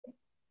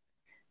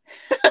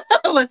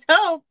Let's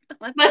hope.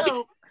 Let's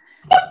hope.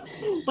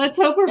 Let's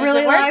hope we're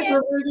really live.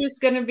 We're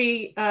just gonna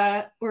be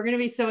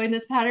sewing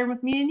this pattern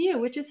with me and you,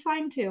 which is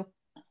fine too.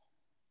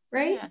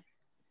 Right?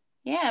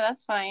 Yeah,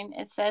 that's fine.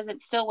 It says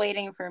it's still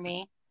waiting for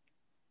me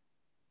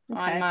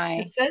on my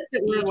it says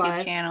that we're YouTube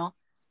live. channel.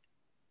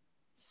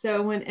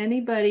 So when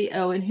anybody,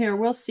 and here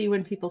we'll see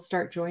when people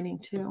start joining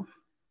too.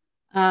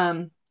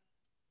 All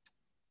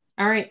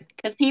right.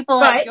 Because people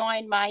have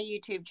joined my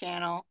YouTube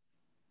channel.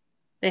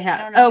 They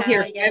have. Oh,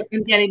 here.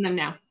 I'm getting them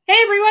now.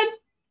 Hey, everyone.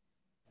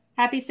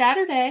 Happy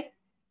Saturday.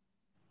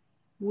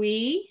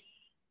 Me,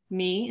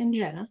 and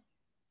Jenna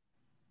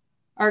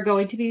are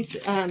going to be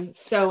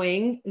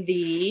sewing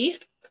the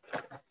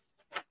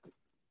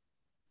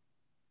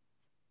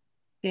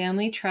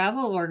Family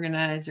Travel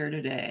Organizer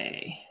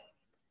today.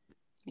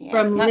 Yeah,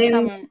 from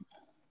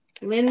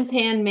Linds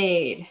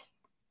Handmade.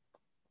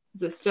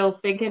 Is it still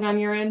thinking on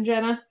your end,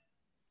 Jenna?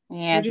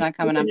 Yeah, it's not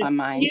coming up on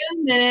mine. A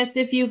few minutes.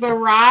 If you've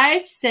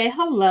arrived, say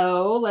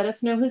hello. Let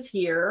us know who's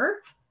here.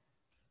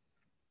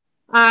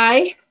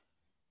 I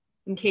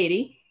am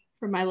Katie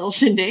from my little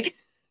shindig.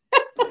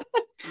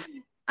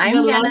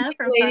 I'm Gena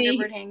from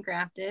Thunderbird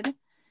Handcrafted.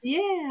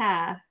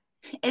 Yeah.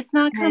 It's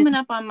not coming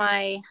up on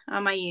my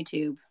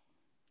YouTube.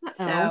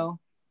 So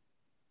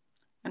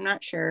I'm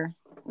not sure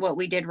what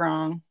we did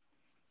wrong.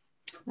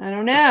 I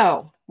don't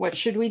know. What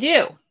should we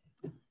do?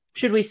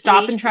 Should we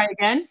stop and try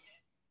again?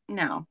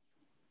 No.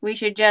 We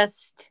should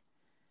just...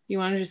 You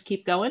want to just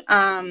keep going?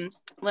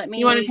 Let me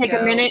You want to take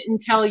a minute and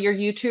tell your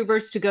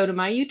YouTubers to go to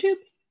my YouTube?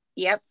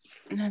 Yep.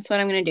 That's what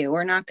I'm going to do.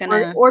 We're not going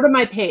to... Or to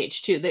my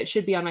page, too. That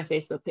should be on my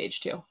Facebook page,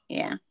 too.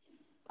 Yeah.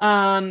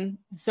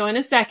 So in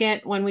a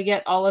second, when we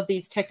get all of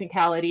these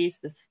technicalities,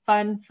 this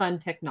fun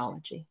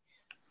technology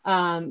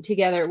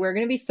together, we're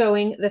going to be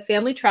sewing the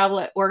Family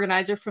Travel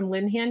Organizer from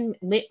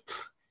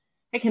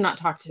I cannot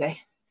talk today.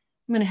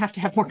 I'm going to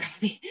have more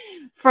coffee.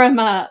 From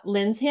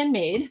Linds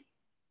Handmade.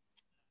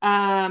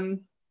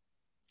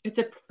 It's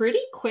a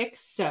pretty quick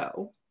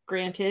sew.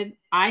 Granted,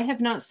 I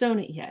have not sewn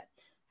it yet.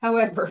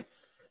 However,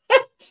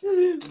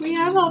 we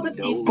have all the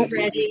pieces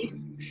ready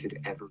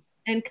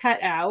and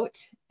cut out.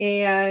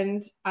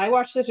 And I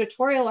watched the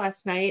tutorial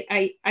last night.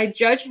 I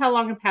judge how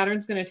long a pattern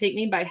is going to take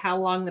me by how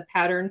long the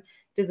pattern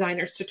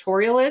designer's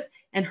tutorial is.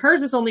 And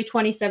hers was only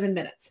 27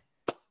 minutes.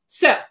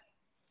 So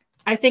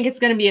I think it's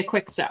going to be a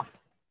quick sew.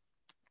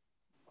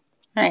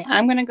 All right,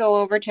 I'm going to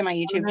go over to my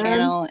YouTube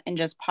channel and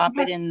just pop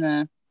it in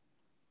the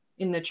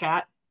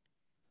chat.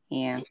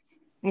 Yeah.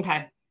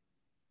 Okay.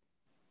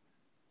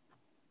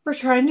 We're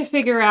trying to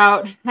figure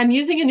out, I'm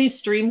using a new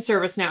stream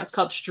service now. It's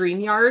called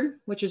StreamYard,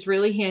 which is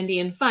really handy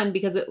and fun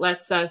because it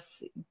lets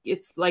us,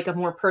 it's like a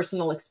more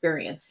personal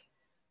experience,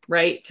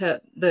 right? To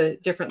the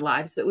different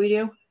lives that we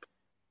do.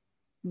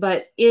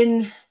 But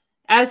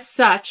as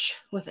such,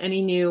 with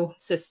any new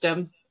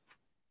system,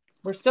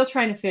 we're still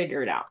trying to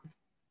figure it out.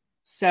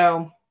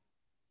 So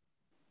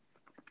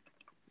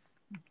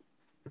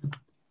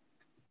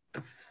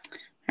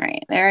all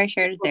right, there I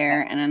shared it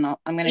there, and then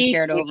I'm going to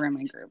share it over in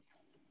my group.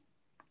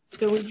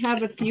 So we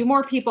have a few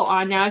more people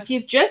on now. If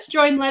you've just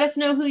joined, let us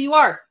know who you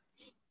are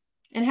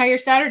and how your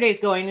Saturday's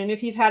going, and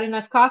if you've had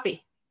enough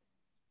coffee.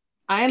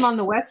 I am on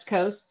the West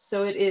Coast,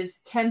 so it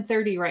is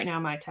 10:30 right now,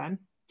 my time.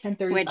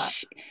 10:35.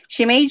 Which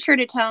she made sure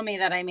to tell me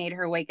that I made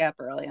her wake up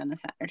early on the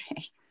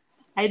Saturday.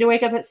 I had to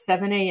wake up at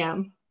 7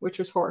 a.m., which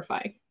was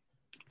horrifying.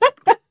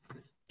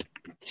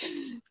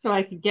 So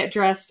I could get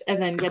dressed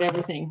and then get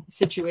everything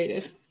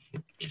situated.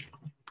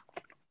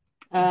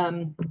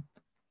 Hi,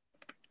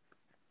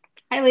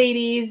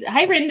 ladies.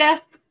 Hi, Rinda.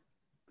 Let's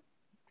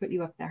put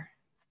you up there.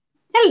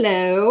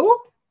 Hello.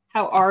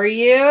 How are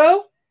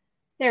you?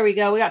 There we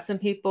go. We got some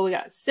people. We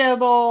got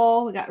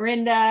Sybil. We got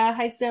Rinda.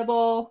 Hi,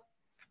 Sybil.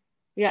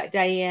 We got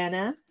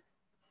Diana.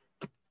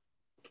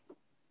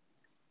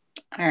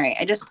 All right.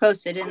 I just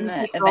posted in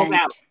the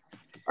event.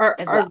 Are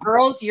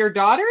girls your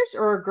daughters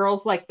or are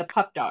girls like the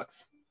pup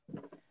dogs?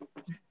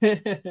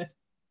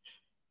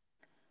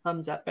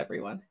 Thumbs up,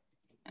 everyone.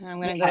 And I'm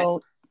going to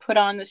go put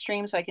on the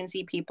stream so I can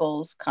see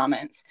people's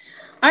comments.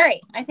 All right.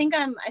 I think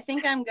I'm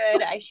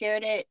good. I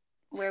shared it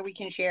where we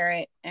can share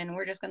it, and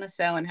we're just going to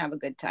sew and have a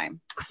good time.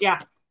 Yeah.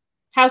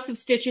 House of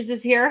Stitches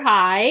is here.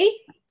 Hi.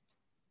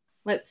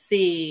 Let's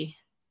see.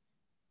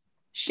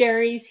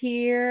 Sherry's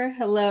here.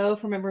 Hello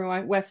from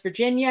everyone, West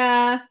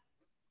Virginia.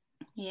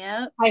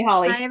 Yep. Hi,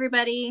 Holly. Hi,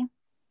 everybody.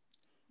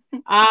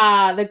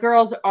 The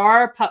girls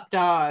are pup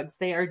dogs.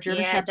 They are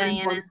German Shepherd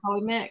and Border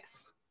Collie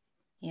mix.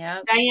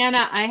 Yeah.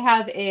 Diana, I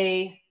have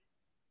a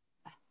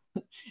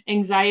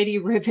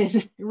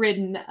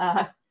anxiety-ridden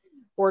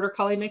Border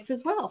Collie mix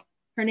as well.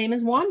 Her name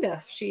is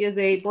Wanda. She is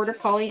a Border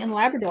Collie and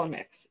Labrador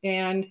mix.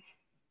 And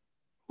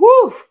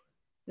whoo,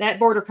 that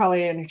Border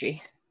Collie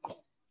energy. All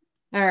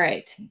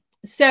right.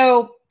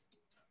 So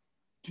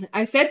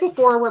I said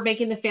before, we're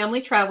making the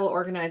Family Travel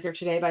Organizer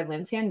today by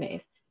Linds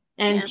Handmade.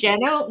 And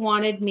Gena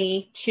wanted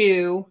me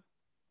to,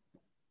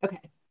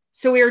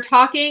 so we were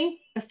talking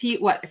a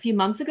few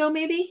months ago,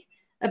 maybe,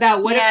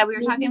 about what. Yeah, we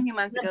were talking a few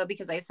months ago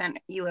because I sent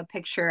you a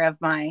picture of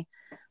my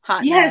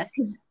hot mess.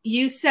 Yes,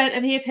 you sent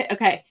me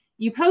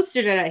You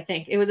posted it, I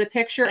think. It was a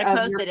picture I of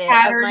posted your it of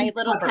pattern my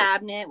little cover.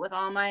 cabinet with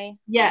all my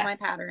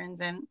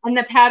patterns in. And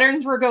the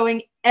patterns were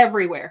going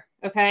everywhere.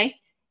 Okay.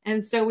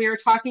 And so we were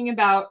talking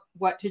about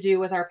what to do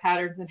with our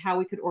patterns and how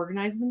we could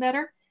organize them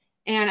better.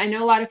 And I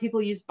know a lot of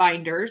people use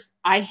binders.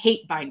 I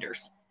hate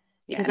binders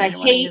because I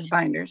hate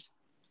binders.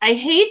 I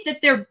hate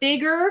that they're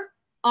bigger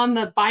on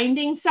the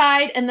binding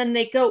side and then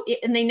they go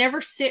and they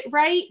never sit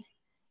right.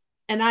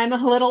 And I'm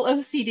a little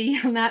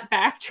OCD on that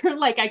factor.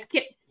 Like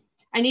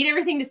I need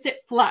everything to sit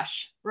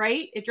flush,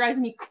 right? It drives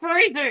me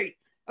crazy.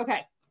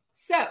 Okay.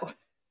 So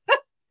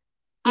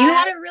you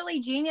had a really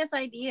genius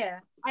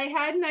idea. I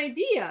had an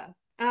idea.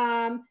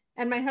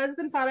 And my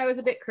husband thought I was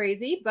a bit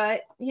crazy,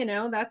 but you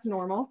know, that's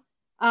normal.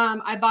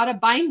 I bought a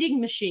binding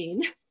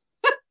machine,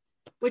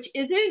 which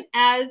isn't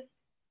as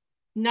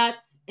nuts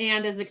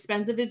and as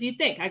expensive as you'd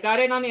think. I got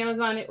it on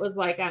Amazon. It was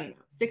like, I don't know,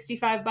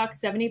 $65,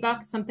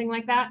 $70, something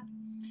like that.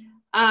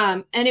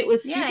 And it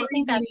was super I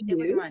think that it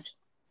was much.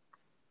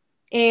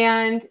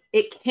 And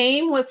it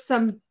came with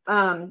some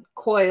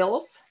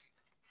coils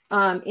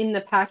in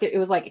the packet. It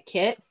was like a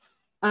kit.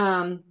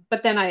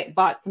 But then I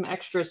bought some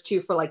extras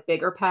too for like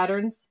bigger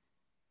patterns.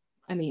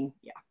 I mean,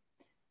 yeah.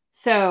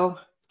 So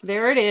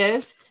there it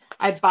is.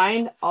 I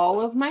bind all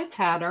of my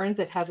patterns.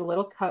 It has a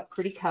little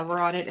pretty cover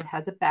on it. It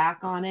has a back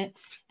on it.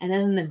 And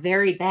then in the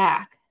very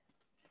back.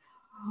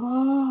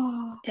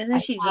 Oh, isn't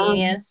she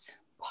genius?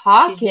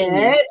 Pockets. She's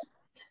genius.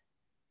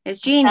 It's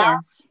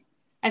genius.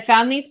 I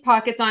found these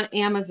pockets on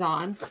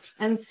Amazon.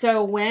 And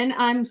so when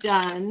I'm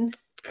done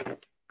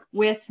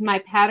with my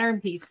pattern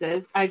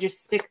pieces, I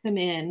just stick them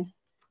in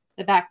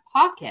the back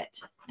pocket.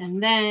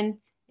 And then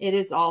it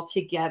is all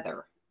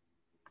together.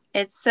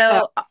 It's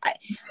so,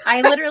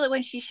 I literally,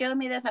 when she showed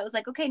me this, I was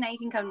like, okay, now you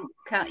can come,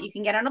 you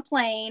can get on a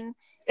plane,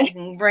 you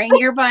can bring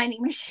your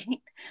binding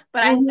machine,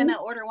 but I'm going to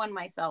order one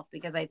myself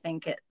because I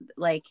think it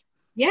like,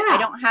 I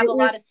don't have a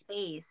lot of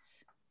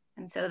space.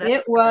 And so that's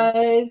it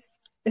was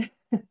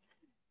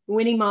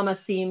Winnie Mama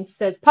Seams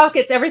says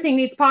pockets, everything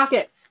needs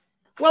pockets.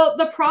 Well,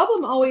 the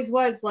problem always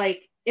was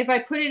like, if I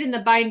put it in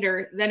the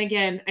binder, then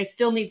again, I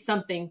still need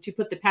something to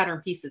put the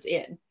pattern pieces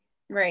in.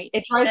 Right.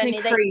 It drives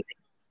me crazy.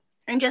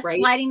 And just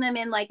sliding them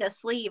in like a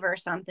sleeve or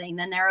something,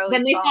 then they're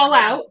always they fall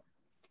out.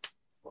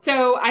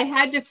 So I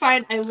had to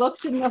find, I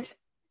looked and looked,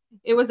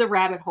 it was a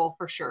rabbit hole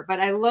for sure, but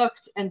I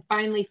looked and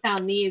finally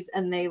found these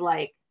and they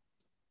like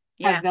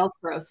have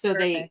Velcro. So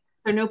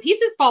so no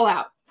pieces fall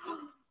out.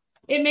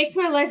 It makes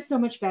my life so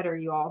much better,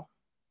 you all.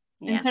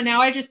 Yeah. And so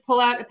now I just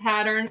pull out a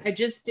pattern. I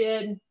just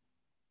did,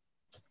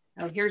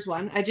 here's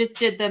one. I just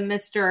did the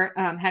Mr.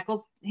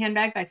 Heckle's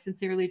handbag by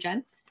Sincerely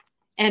Jen.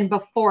 And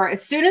before,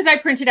 as soon as I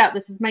print it out,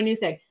 this is my new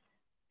thing.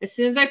 As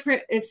soon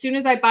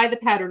as I buy the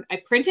pattern,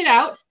 I print it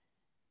out.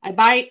 I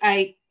bind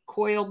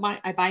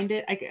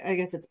it. I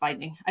guess it's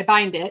binding. I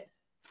bind it.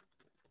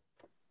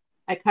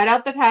 I cut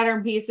out the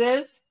pattern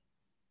pieces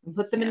and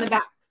put them in the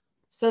back.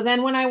 So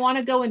then when I want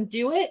to go and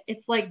do it,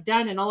 it's like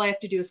done. And all I have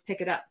to do is pick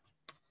it up.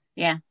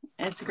 Yeah,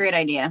 it's a great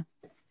idea.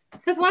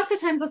 Because lots of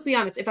times, let's be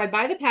honest, if I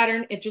buy the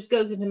pattern, it just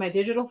goes into my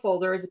digital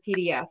folder as a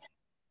PDF.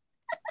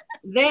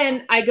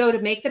 Then I go to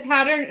make the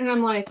pattern and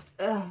I'm like,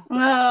 ugh.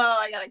 Oh,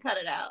 I got to cut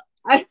it out.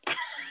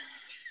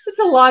 It's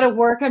a lot of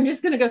work. I'm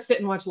just going to go sit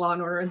and watch Law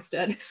and Order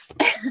instead.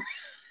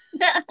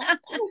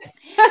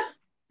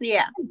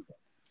 Yeah.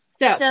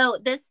 So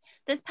this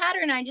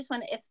pattern, I just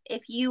want to,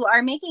 if you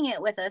are making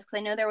it with us, because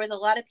I know there was a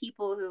lot of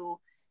people who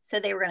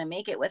said they were going to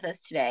make it with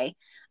us today.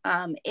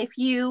 If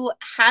you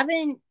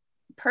haven't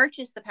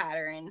purchased the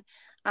pattern,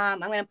 I'm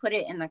going to put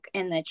it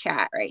in the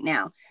chat right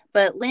now.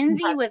 But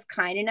Lindsay was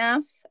kind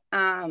enough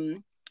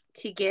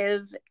to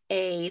give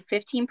a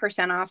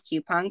 15% off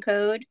coupon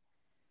code.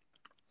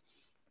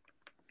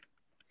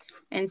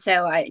 And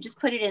so I just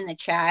put it in the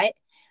chat.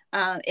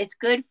 It's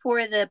good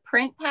for the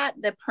print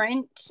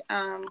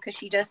because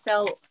she does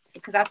sell,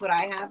 because that's what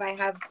I have. I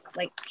have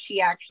like, she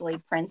actually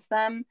prints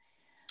them.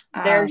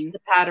 There's the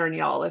pattern,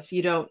 y'all, if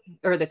you don't,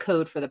 or the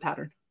code for the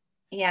pattern.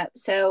 Yeah.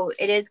 So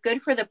it is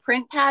good for the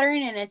print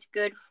pattern and it's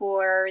good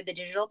for the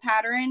digital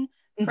pattern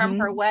from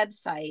her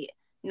website,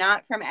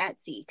 not from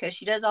Etsy, because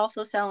she does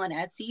also sell on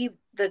Etsy.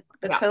 The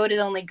code is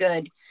only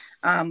good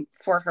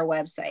for her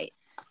website.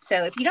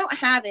 So if you don't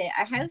have it,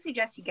 I highly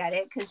suggest you get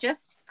it, because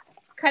just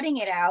cutting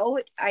it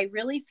out, I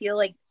really feel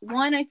like,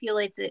 I feel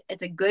like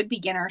it's a good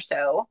beginner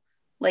sew.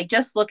 Like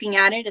just looking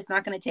at it, it's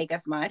not going to take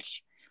us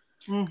much.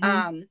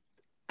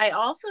 I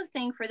also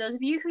think for those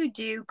of you who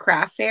do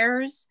craft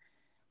fairs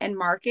and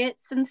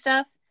markets and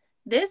stuff,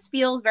 this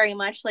feels very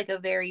much like a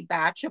very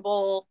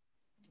batchable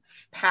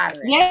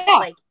pattern. Yeah,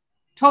 like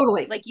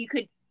totally. Like you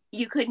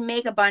could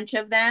make a bunch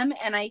of them,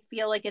 and I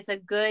feel like it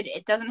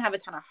doesn't have a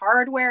ton of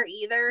hardware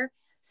either.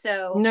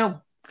 So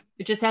no,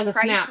 it just has a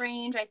price snap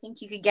range. I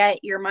think you could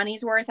get your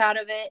money's worth out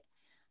of it.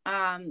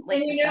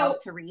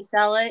 To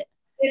resell it.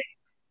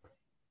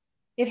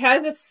 It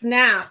has a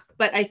snap,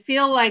 but I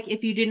feel like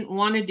if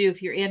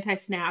you're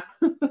anti-snap,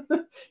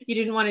 you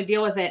didn't want to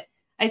deal with it.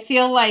 I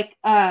feel like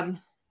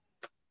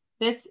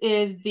this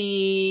is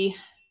the,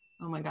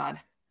 oh my God,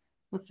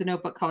 what's the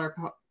notebook cover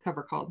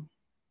called?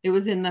 It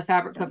was in the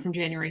Fabric Club from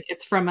January.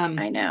 It's from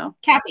I know.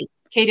 Kathy,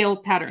 K-Dale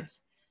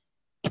Patterns.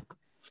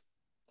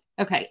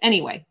 Okay.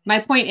 Anyway, my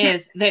point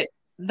is that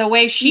the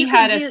way she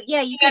had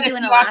you could do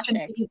an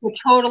elastic. You could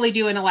totally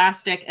do an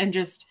elastic and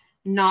just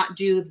not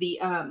do the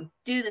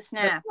do the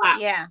snap.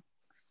 Yeah.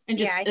 And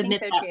just I think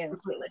so too.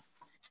 Completely.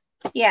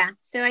 Yeah.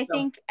 So I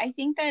think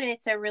that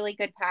it's a really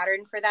good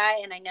pattern for that.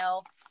 And I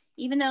know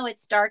even though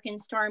it's dark and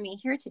stormy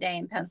here today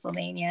in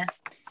Pennsylvania,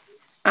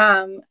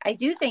 I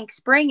do think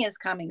spring is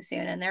coming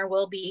soon and there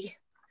will be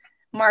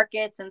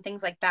markets and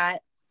things like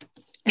that.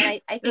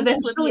 And I think this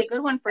would be a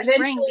good one for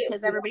spring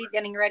because everybody's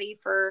getting ready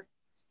for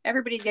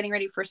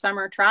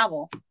summer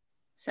travel.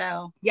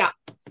 So yeah.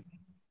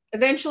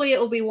 Eventually it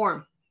will be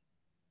warm.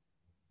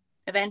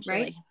 Eventually.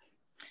 Right?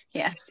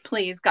 Yes,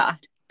 please God.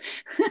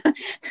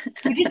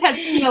 We just had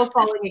snow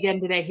falling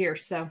again today here,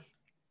 so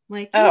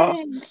like it'll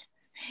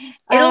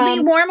be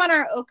warm on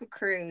our Oka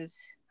cruise.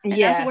 And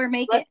yes, that's what we're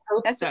making.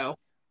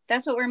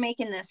 That's what we're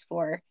making this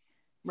for.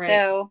 Right.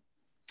 So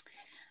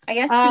I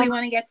guess do we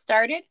want to get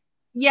started?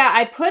 Yeah,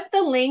 I put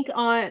the link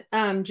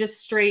on just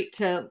straight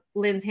to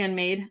Linds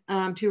Handmade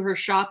to her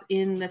shop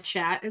in the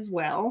chat as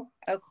well.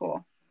 Oh,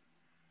 cool.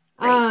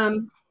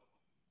 Great.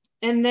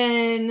 And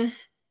then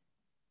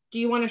do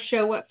you want to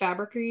show what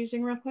fabric you're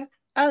using real quick?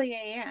 Oh,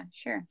 yeah,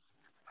 sure.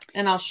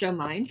 And I'll show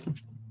mine.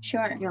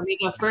 Sure. You want me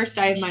to go first?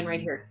 I have mine right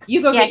here.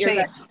 You go get yours.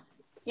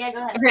 Yeah,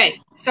 go ahead. Okay,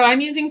 so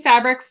I'm using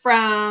fabric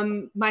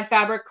from my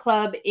Fabric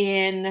Club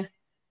in,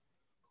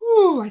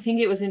 I think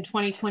it was in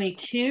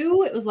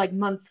 2022. It was like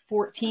month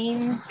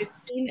 14,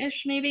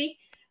 15-ish maybe.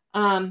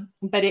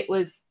 But it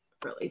was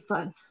really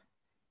fun.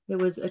 It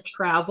was a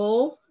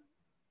travel.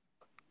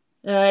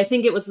 I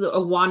think it was a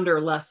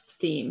Wanderlust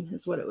theme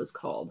is what it was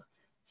called.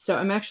 So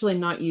I'm actually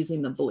not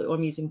using the blue.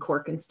 I'm using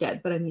cork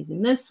instead, but I'm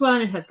using this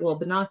one. It has little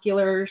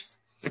binoculars.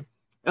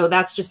 Oh,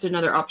 that's just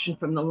another option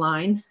from the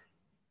line.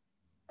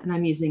 And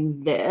I'm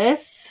using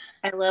this.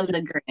 I love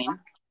the green.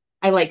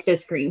 I like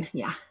this green.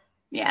 Yeah.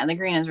 Yeah, the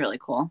green is really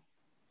cool.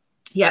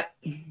 Yep.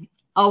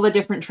 All the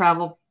different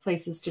travel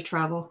places to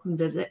travel and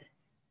visit.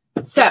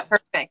 So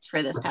perfect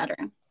for this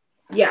pattern.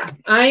 Yeah,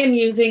 I am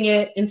using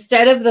it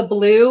instead of the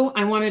blue.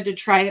 I wanted to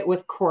try it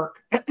with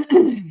cork.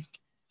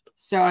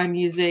 So I'm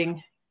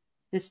using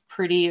this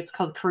pretty, it's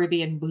called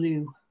Caribbean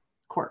blue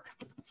cork.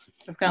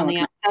 It's on the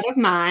outside of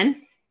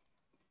mine.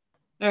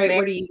 All right,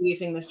 what are you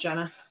using this,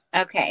 Jenna?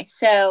 Okay,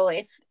 so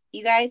if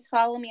you guys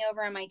follow me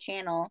over on my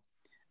channel,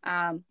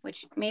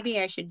 which maybe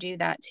I should do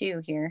that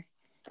too here,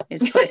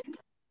 is put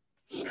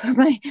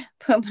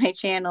my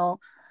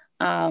channel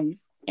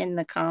in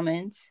the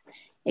comments.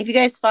 If you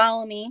guys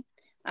follow me,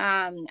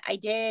 I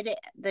did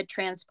the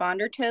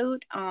transponder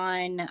tote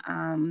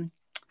on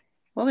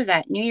what was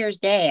that? New Year's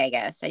Day, I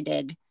guess I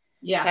did.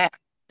 Yeah. That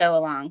so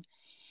along.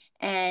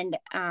 And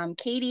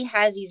Katie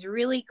has these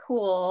really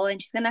cool, and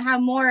she's gonna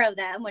have more of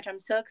them, which I'm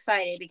so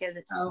excited because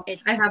it's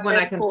I have one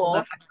I can pull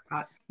up. I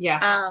forgot.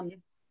 Yeah.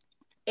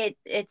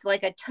 It's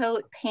like a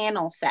tote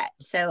panel set,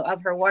 so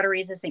of her water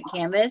resistant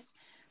canvas,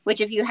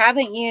 which if you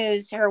haven't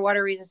used her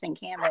water resistant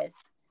canvas,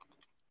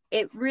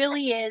 it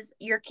really is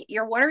your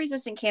water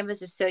resistant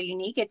canvas is so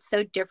unique. It's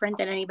so different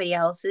than anybody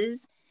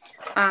else's.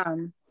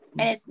 And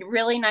it's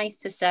really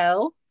nice to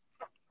sew.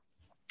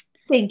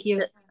 Thank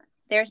you.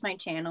 There's my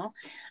channel.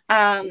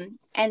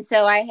 And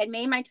so I had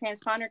made my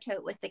transponder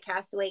tote with the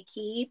Castaway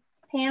Key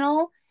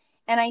panel,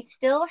 and I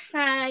still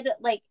had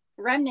like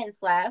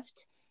remnants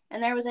left,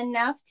 and there was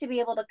enough to be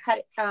able to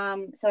cut.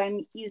 So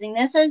I'm using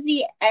this as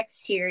the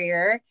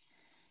exterior,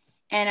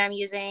 and I'm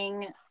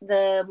using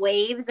the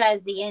waves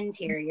as the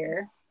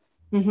interior.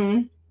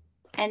 Mm-hmm.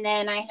 And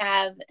then I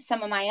have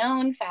some of my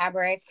own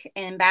fabric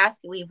in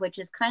basket weave, which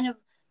is kind of,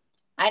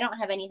 I don't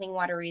have anything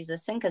water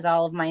resistant because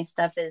all of my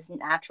stuff is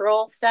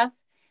natural stuff.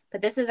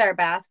 But this is our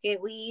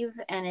basket weave,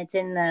 and it's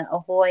in the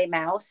Ahoy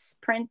mouse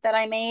print that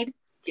I made.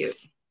 It's cute.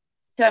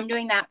 So I'm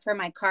doing that for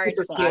my card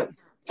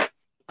slots.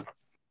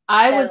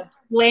 I was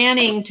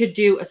planning to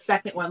do a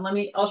second one.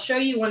 I'll show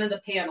you one of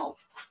the panels.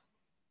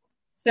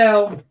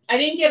 So I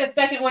didn't get a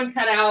second one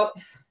cut out.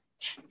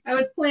 I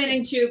was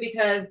planning to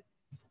because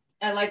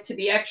I like to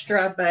be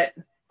extra, but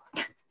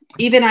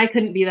even I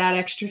couldn't be that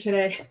extra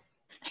today.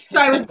 So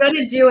I was going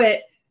to do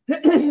it.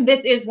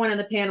 This is one of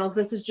the panels.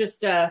 This is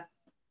just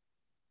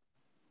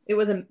it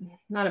was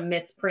not a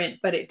misprint,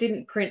 but it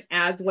didn't print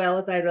as well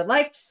as I would have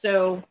liked.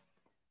 So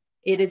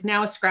it is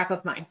now a scrap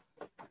of mine.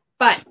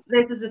 But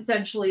this is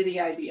essentially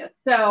the idea.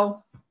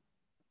 So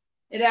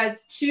it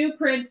has two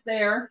prints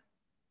there,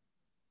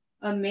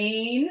 a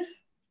main,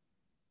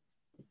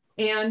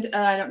 and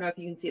I don't know if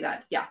you can see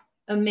that. Yeah,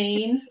 a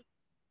main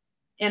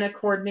and a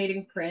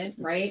coordinating print,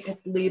 right?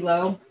 It's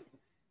Lilo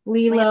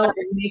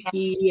and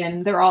Mickey,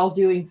 and they're all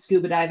doing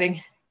scuba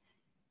diving.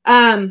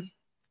 And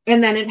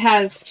then it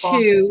has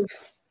two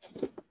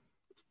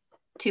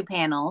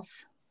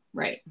panels.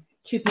 Right.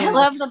 Two panels. I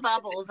love the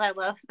bubbles.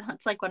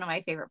 It's like one of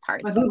my favorite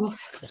parts. My bubbles.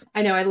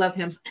 I know, I love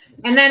him.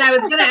 And then I was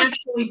going to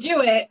actually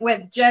do it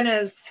with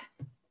Jenna's,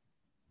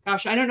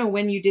 gosh, I don't know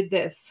when you did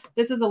this.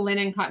 This is a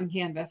linen cotton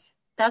canvas.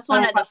 That's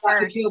one of the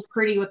first. Feel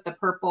pretty with the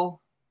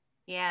purple.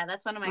 Yeah,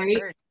 that's one of my right?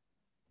 first.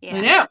 Yeah,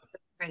 I know.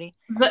 pretty.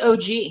 It's the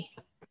OG.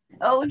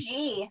 OG.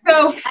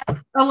 So,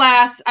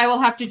 alas, I will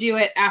have to do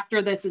it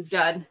after this is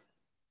done.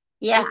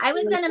 Yeah, I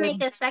was gonna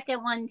make a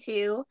second one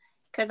too,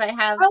 because I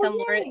have some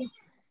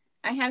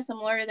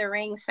Lord of the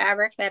Rings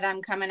fabric that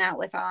I'm coming out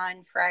with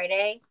on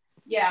Friday.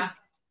 Yeah. It's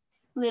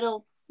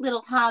little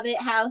hobbit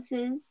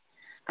houses.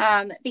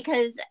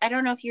 Because I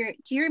don't know if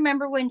do you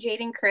remember when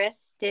Jade and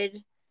Chris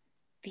did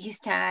these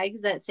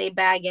tags that say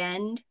bag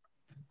end?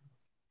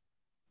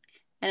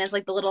 And it's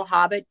like the little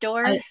hobbit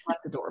door.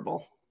 That's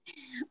adorable.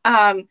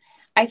 I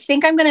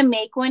think I'm gonna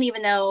make one,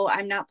 even though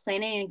I'm not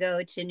planning to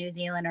go to New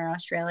Zealand or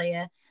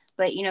Australia.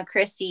 But you know,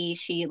 Christy,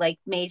 she like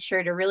made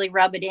sure to really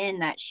rub it in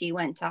that she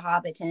went to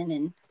Hobbiton,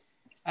 and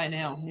I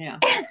know, yeah.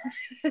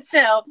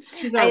 So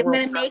I'm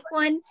gonna make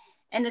one,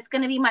 and it's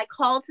gonna be my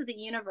call to the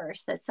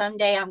universe that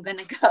someday I'm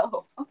gonna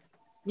go.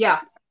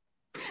 Yeah.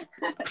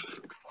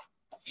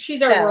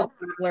 She's our world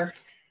traveler.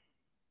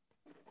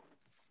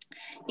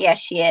 Yeah,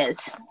 she is.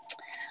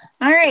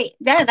 All right,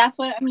 that's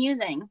what I'm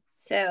using.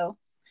 So,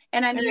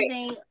 and I'm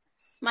using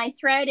my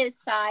thread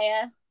is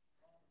Saya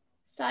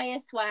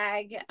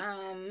Swag.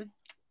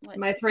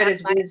 My thread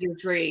is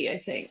Wizardry, I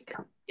think.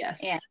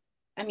 Yes. Yeah,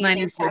 I'm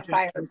using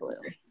Sapphire Blue.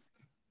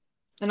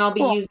 And I'll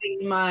be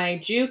using my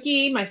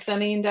Juki, my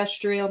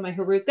semi-industrial, my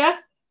Haruka.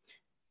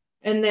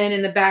 And then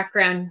in the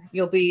background,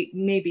 you'll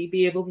maybe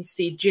be able to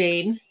see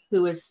Jane,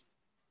 who is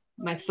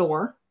my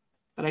Thor,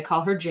 but I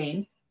call her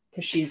Jane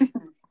because she's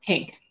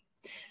pink.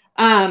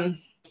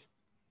 And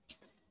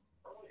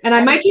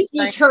I might just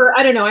use her.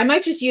 I don't know. I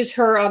might just use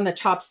her on the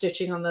top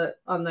stitching on the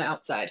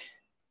outside.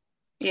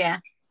 Yeah.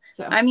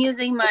 So I'm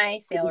using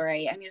my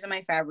Sailorite. I'm using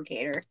my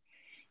Fabricator,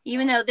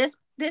 even though this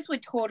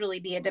would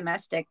totally be a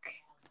domestic.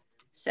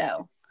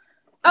 So.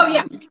 Oh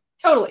yeah,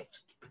 totally.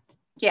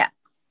 Yeah.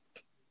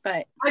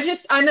 But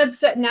I'm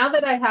upset now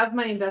that I have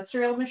my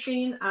industrial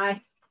machine.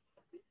 I'm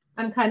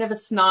kind of a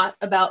snot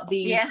about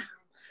the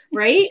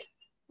right?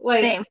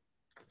 Like same.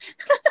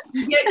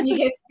 you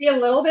get to be a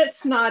little bit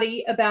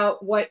snotty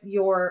about what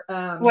you're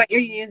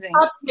using.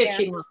 Top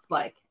stitching looks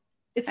like.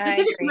 It's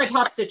specific to my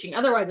top stitching.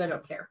 Otherwise, I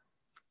don't care.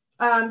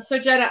 So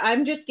Jenna,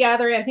 I'm just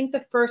gathering. I think the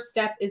first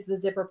step is the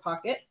zipper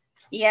pocket.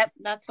 Yep,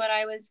 that's what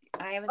I was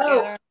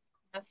gathering.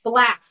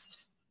 Blast.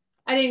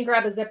 I didn't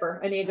grab a zipper.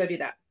 I need to go do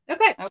that.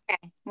 Okay.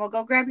 Okay. Well,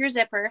 go grab your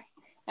zipper,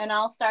 and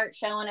I'll start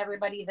showing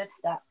everybody this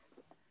stuff.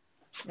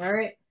 All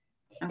right.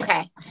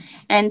 Okay.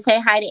 And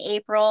say hi to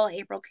April.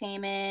 April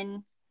came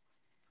in.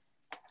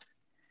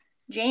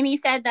 Jamie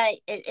said that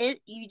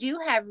you do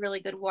have really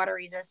good water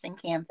resistant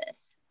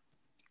canvas.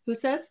 Who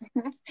says?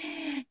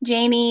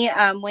 Jamie,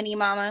 Winnie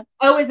Mama.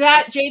 Oh, is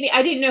that Jamie?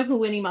 I didn't know who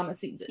Winnie Mama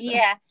sees it.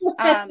 Yeah.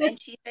 And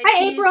she said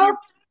hi, April.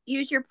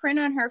 Use your print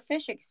on her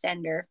fish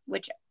extender,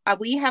 which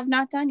we have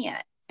not done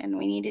yet, and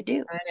we need to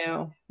do. I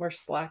know. We're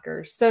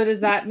slackers. So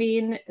does that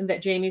mean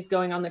that Jamie's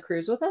going on the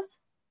cruise with us?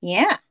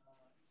 Yeah.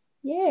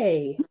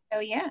 Yay. Oh,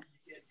 yeah.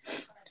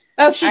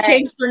 Oh, she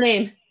changed her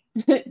name.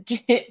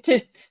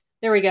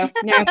 There we go.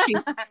 Now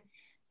she's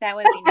that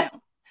way we know.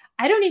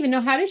 I don't even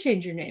know how to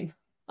change your name.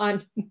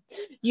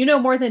 You know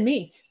more than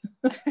me.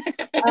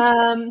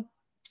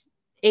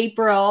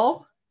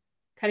 April,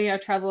 cutting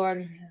out travel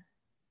order.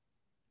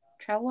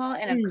 Travel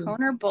and a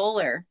Koner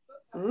bowler.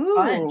 Ooh.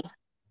 Fun.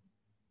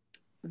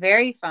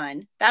 Very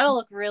fun. That'll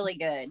look really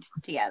good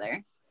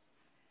together.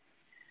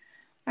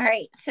 All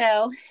right.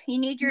 So you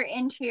need your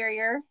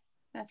interior.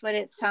 That's what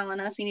it's telling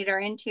us. We need our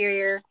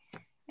interior,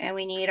 and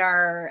we need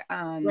our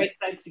right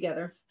sides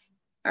together.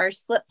 Our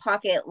slip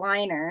pocket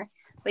liner.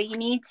 But you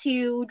need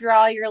to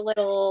draw your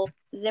little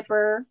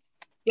zipper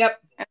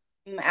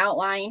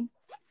outline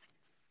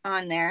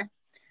on there.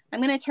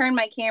 I'm going to turn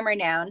my camera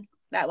down.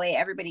 That way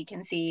everybody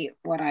can see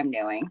what I'm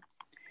doing.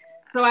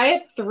 So I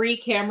have 3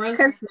 cameras.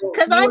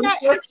 Because I'm not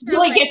extra. You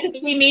only get to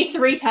see me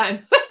 3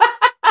 times.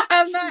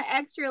 I'm not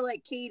extra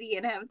like Katie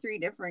and have 3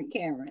 different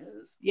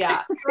cameras.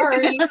 Yeah.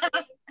 Sorry.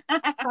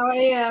 That's how I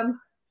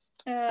am.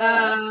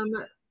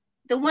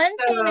 The one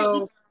thing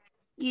that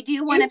you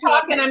do want to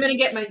talk, and I'm going to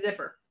get my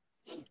zipper.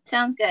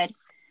 Sounds good.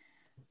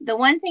 The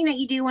one thing that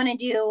you do want to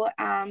do,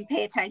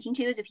 pay attention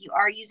to, is if you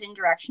are using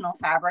directional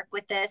fabric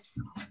with this,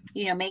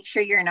 make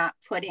sure you're not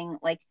putting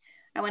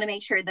I want to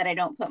make sure that I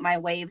don't put my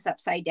waves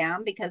upside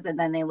down, because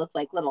then they look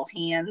like little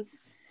hands.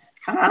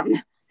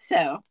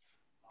 So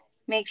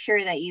make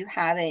sure that you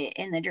have it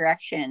in the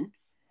direction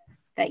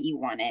that you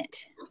want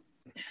it.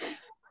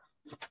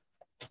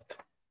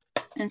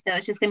 And so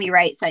it's just going to be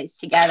right sides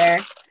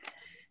together.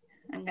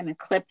 I'm going to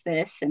clip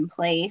this in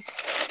place.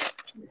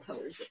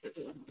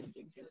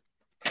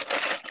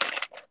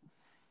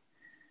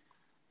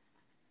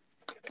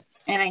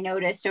 And I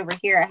noticed over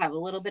here I have a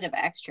little bit of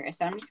extra,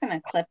 so I'm just going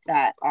to clip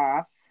that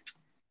off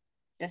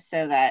just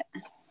so that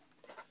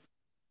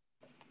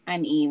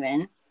I'm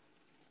even.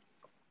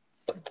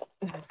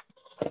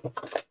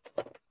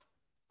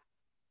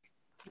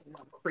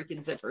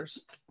 Freaking zippers.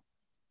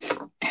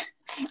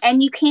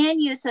 And you can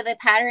use, so the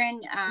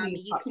pattern,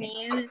 you can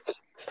use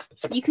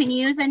You can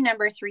use a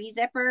number 3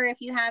 zipper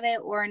if you have it,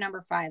 or a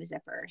number 5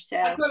 zipper. So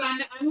that's what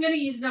I'm going to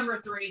use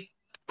number 3.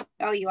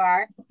 Oh, you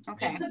are?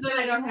 Okay. Just because then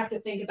I don't have to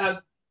think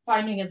about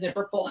finding a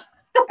zipper pull.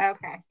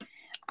 Okay.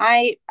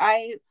 I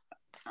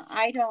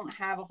don't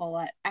have a whole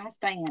lot. Ask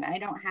Diane. I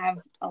don't have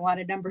a lot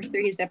of number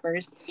 3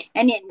 zippers.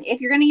 And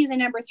if you're going to use a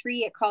number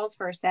 3, it calls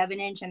for a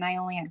 7-inch, and I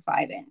only had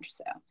 5-inch.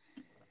 So,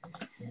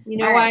 you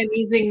know why I'm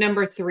using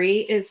number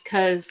 3 is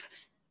because,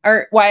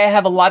 or why I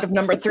have a lot of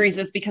number 3s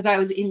is because I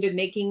was into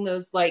making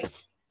those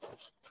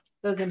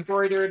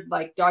embroidered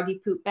like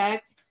doggy poop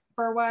bags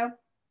for a while.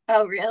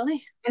 Oh,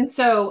 really? And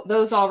so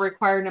those all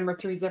require number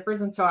 3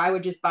 zippers, and so I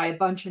would just buy a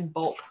bunch in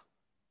bulk.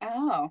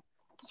 Oh.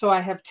 So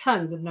I have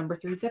tons of number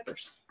 3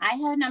 zippers. I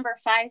have number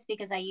 5s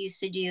because I used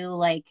to do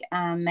like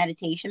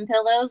meditation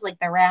pillows, like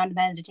the round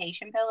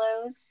meditation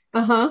pillows.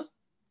 Uh-huh.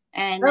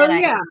 And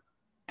then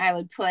I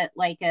would put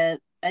like a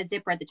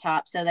zipper at the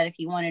top so that if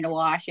you wanted to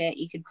wash it,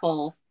 you could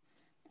pull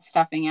the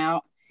stuffing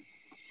out.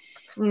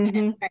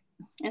 Mm-hmm.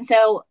 And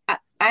so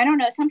I don't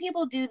know. Some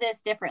people do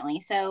this differently.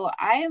 So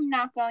I am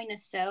not going to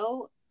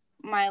sew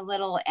my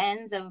little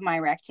ends of my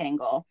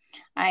rectangle.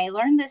 I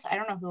learned this. I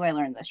don't know who I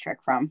learned this trick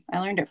from. I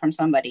learned it from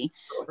somebody,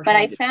 but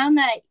I found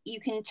that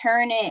you can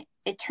turn it.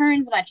 It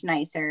turns much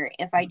nicer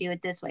if I do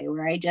it this way,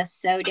 where I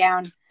just sew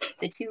down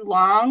the 2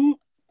 long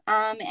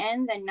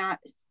ends and not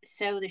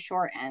sew the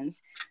short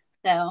ends.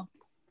 So.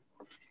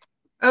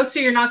 Oh, so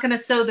you're not going to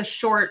sew the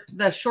short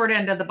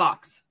end of the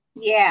box.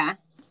 Yeah.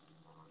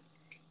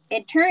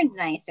 It turns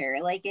nicer.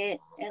 Like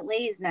it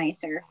lays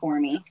nicer for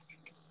me.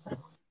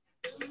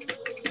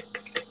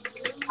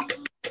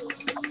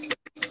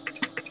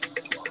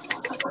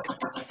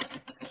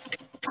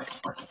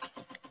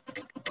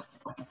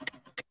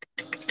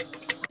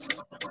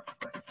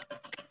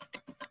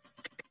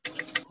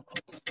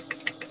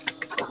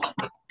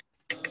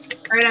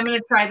 All right, I'm going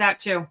to try that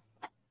too.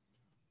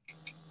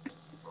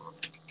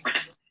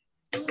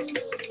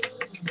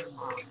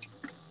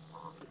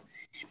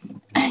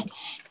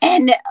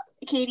 And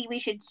Katie, we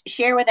should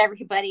share with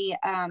everybody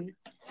our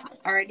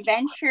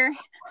adventure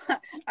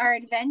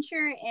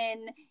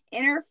in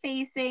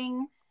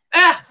interfacing.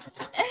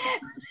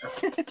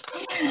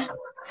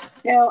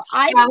 So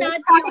I did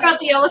not talk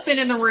about the elephant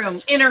in the room.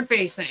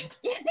 Interfacing.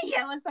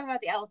 Yeah, let's talk about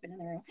the elephant in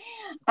the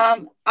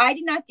room. I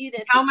did not do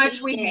this. How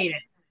much we made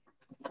it.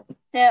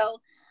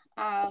 So,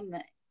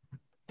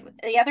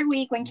 the other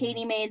week when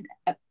Katie made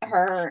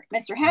her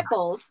Mr.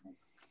 Heckles,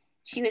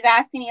 she was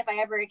asking me if I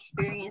ever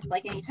experienced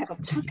like any type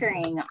of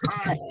puckering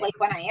on like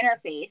when I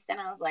interface, and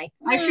I was like,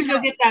 I should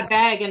go get that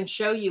bag and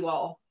show you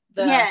all.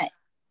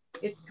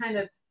 It's kind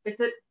of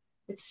it's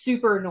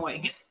super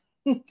annoying.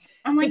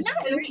 I'm like,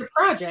 not finish your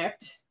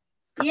project.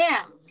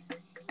 Yeah,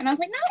 and I was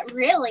like, not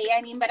really.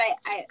 I mean, but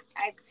I've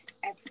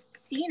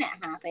seen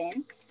it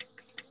happen,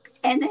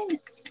 and then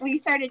we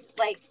started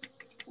like,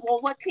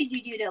 well, what could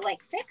you do to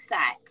like fix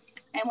that?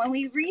 And when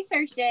we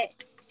researched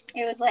it,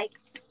 it was like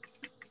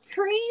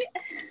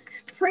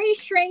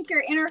pre-shrink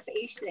your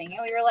interfacing, and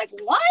we were like,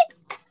 what?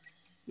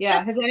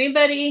 Yeah. Has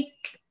anybody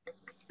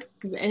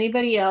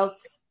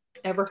else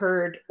ever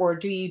heard, or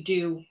do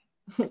you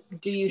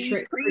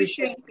pre-shrink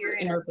your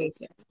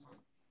interfacing?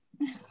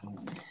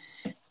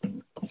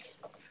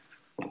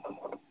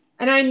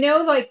 And I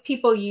know like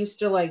people used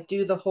to like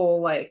do the whole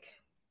like,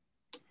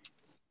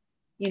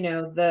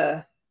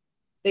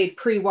 they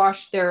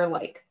pre-wash their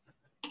like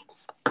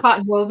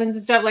cotton wovens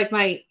and stuff, like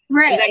like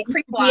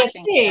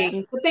pre-washing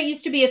thing. But that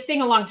used to be a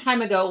thing a long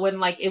time ago when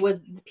like it was,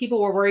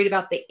 people were worried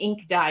about the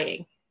ink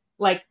dyeing,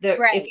 like if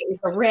it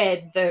was a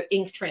red, the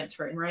ink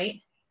transferring, right?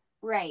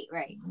 Right.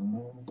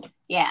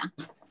 Yeah.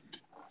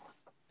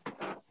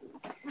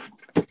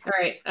 All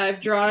right, I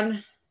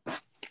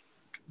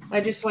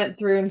just went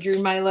through and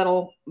drew my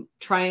little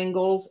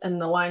triangles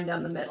and the line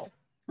down the middle.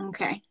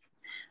 Okay.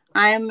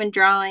 I'm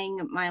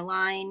drawing my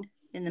line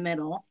in the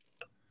middle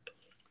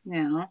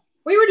now.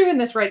 We were doing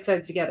this right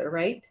sides together,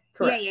 right?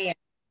 Correct.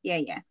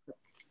 Yeah.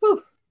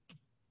 Whew.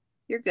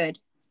 You're good.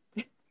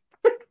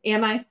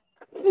 Am I?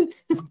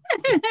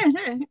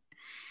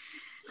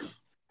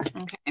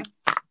 Okay.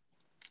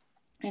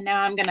 And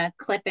now I'm going to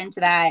clip into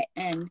that,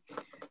 and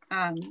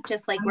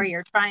just like where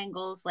your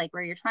triangles,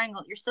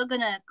 you're still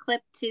going to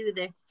clip to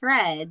the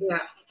threads. Yeah.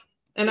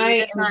 And I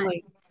am not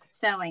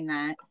sewing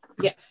that.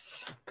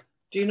 Yes.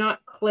 Do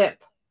not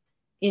clip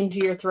into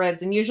your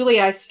threads. And usually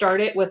I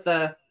start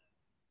the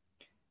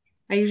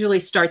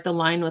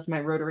line with my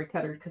rotary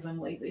cutter because I'm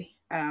lazy.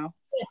 Oh.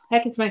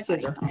 Heck, it's my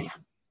scissor.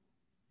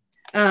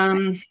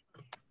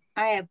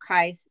 I have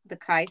the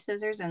Kai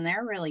scissors, and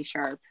they're really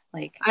sharp.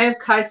 Like I have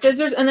Kai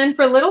scissors, and then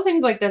for little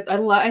things like this,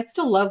 I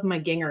still love my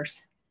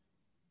gingers,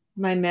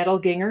 my metal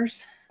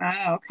gingers.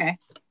 Oh, okay.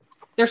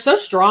 They're so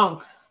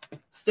strong,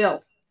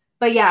 still.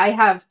 But yeah, I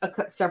have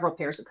several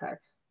pairs of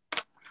Kais.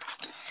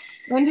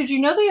 And did you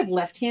know they have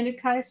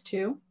left-handed Kais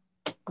too?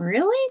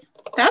 Really?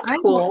 That's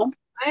cool.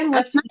 I'm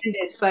left-handed,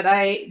 but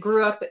I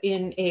grew up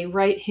in a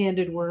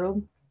right-handed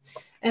world.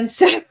 And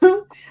so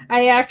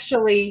I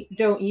actually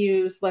don't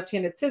use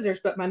left-handed scissors,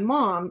 but my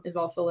mom is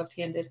also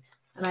left-handed,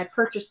 and I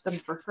purchased them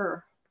for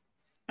her.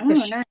 Oh,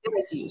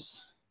 nice.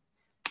 Use.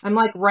 I'm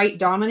like right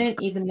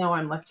dominant, even though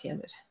I'm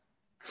left-handed.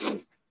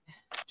 Which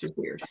is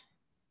weird.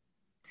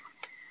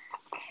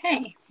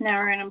 Okay, now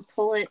we're going to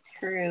pull it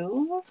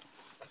through.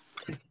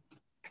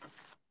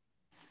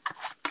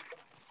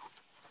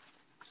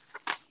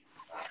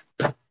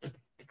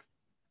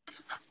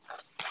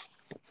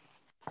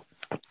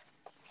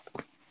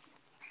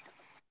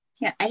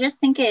 Yeah, I just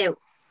think it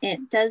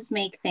does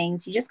make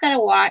things. You just got to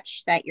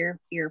watch that your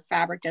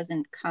fabric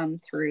doesn't come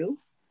through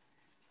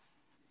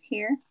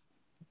here.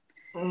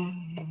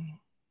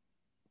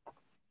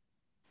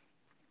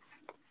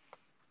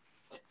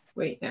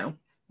 Wait, now.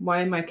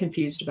 Why am I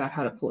confused about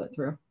how to pull it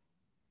through?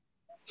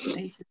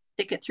 You just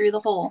stick it through the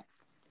hole.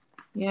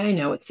 Yeah, I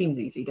know. It seems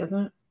easy,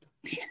 doesn't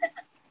it?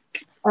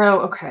 Oh,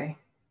 okay.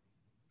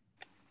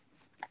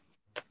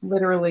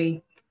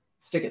 Literally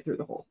stick it through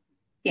the hole.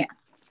 Yeah.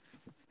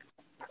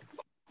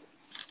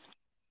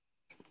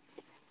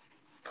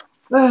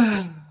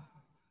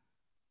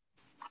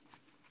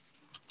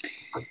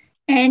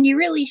 And you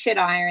really should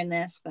iron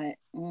this, but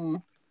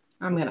I'm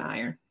going to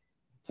iron.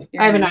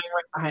 I have an iron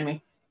right behind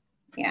me.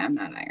 Yeah, I'm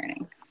not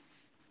ironing.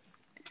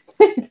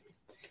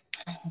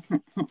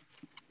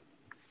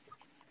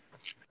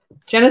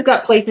 Jenna's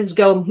got places to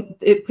go.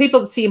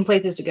 People seeing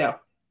places to go.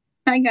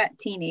 I got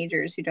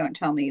teenagers who don't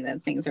tell me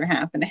that things are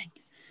happening.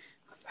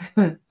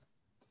 All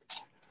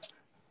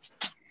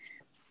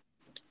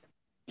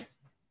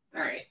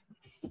right.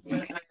 I'm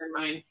going to iron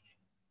mine.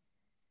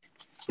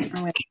 I'm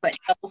going to put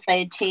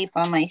double-sided tape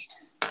on my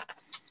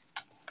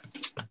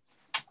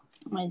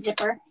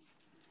zipper.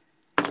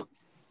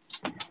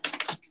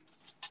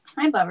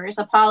 Hi, Bubbers.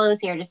 Apollo's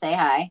here to say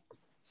hi.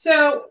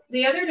 So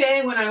the other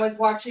day when I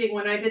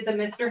did the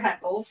Mr.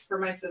 Heckles for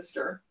my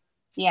sister,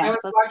 yeah, I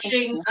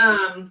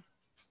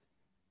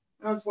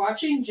was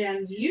watching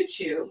Jen's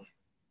YouTube,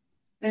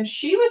 and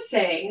she was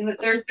saying that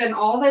there's been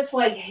all this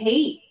like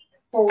hate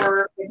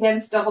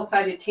against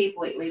double-sided tape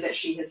lately that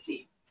she has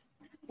seen.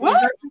 What?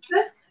 Have you heard of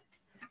this?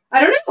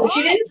 I don't know. What?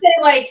 She didn't say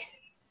like.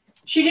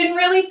 She didn't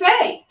really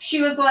say.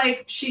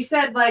 She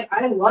said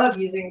I love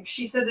using.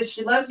 She said that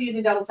she loves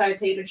using double-sided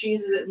tape and she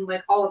uses it in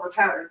like all of her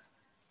patterns.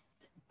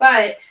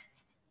 But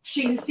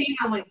she's seen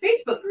on like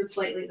Facebook groups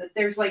lately that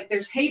there's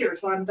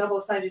haters on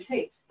double-sided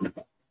tape.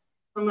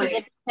 I'm like,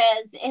 is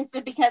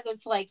it because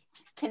it's like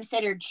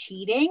considered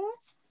cheating?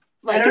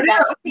 Like, I don't know.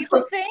 That what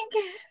people think?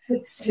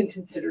 It's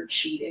considered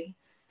cheating.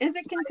 Is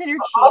it considered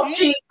cheating? I'll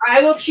cheat.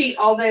 I will cheat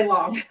all day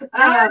long.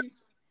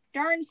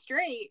 Darn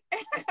straight.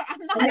 I'm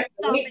not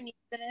stopping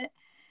using it.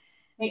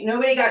 Ain't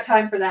nobody got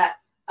time for that.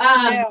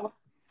 No.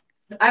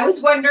 I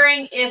was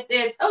wondering if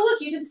it's. Oh,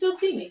 look, you can still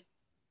see me.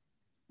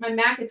 My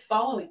Mac is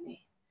following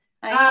me.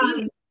 I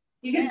see.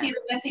 You can see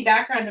the messy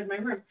background of my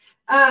room.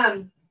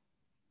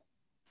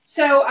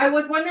 So I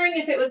was wondering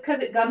if it was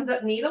because it gums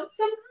up needles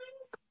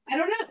sometimes. I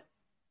don't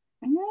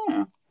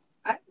know.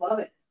 I love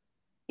it.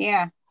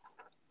 Yeah.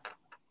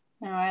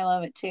 No, I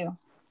love it too.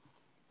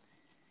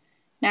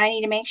 Now I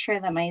need to make sure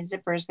that my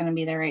zipper is going to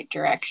be the right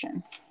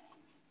direction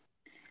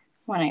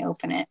when I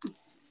open it.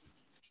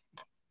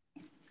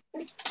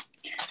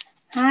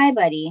 Hi,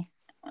 buddy.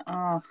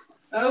 Oh,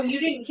 you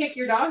didn't kick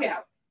your dog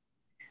out.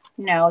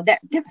 No,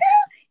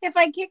 if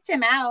I kicked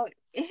him out,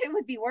 it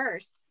would be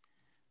worse.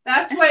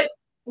 That's what.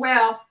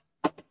 Well,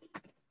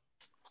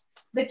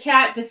 the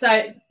cat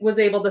was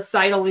able to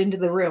sidle into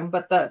the room,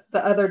 but the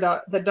other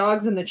dog, the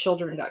dogs and the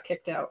children got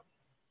kicked out.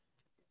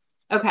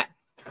 Okay.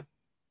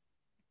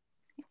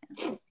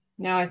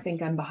 Now I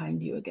think I'm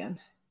behind you again.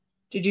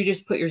 Did you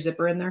just put your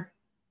zipper in there?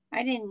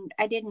 I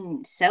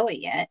didn't sew it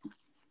yet.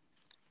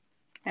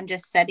 I'm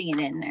just setting it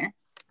in there.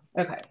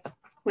 Okay.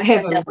 I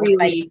have a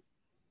really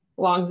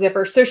long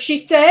zipper. So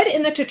she said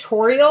in the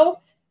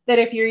tutorial that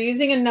if you're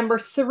using a number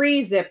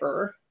 3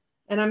 zipper,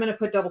 and I'm going to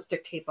put double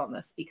stick tape on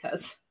this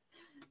because,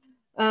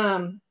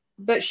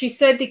 but she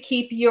said to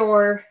keep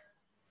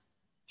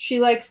she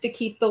likes to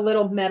keep the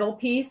little metal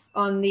piece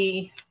on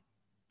the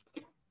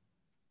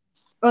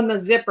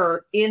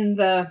zipper in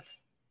the,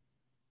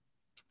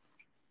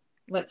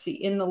 let's see,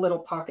 in the little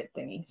pocket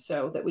thingy,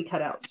 so that we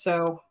cut out.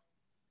 So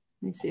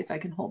let me see if I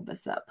can hold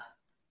this up.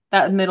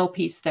 That middle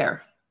piece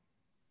there.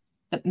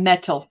 The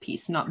metal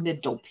piece, not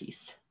middle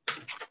piece.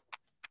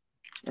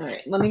 All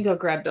right, let me go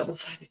grab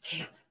double-sided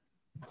tape.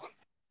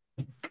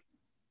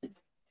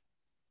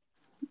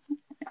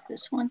 I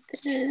just want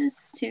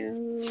this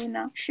to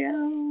not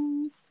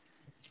show.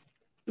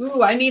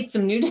 Ooh, I need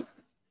some new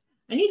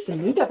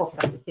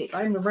double-sided tape.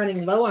 I'm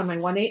running low on my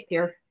 1/8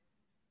 here.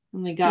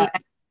 Only got. Yeah,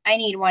 I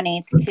need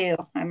 1/8 too.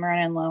 I'm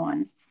running low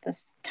on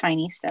this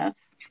tiny stuff.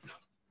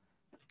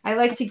 I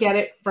like to get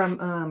it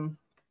from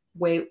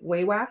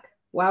Wawac.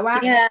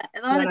 Yeah,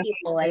 a lot of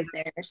people like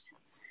theirs.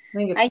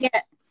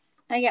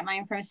 I get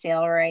mine from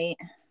Sailrite.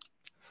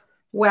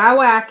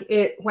 Wawac.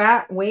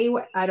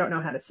 I don't know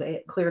how to say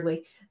it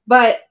clearly,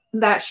 but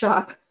that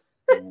shop,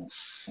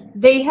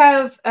 they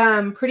have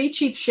pretty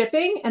cheap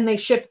shipping and they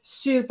ship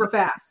super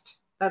fast.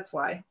 That's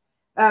why.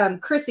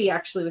 Chrissy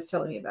actually was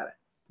telling me about it.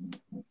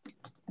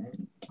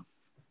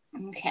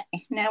 Okay,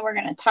 now we're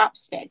gonna top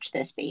stitch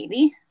this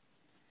baby.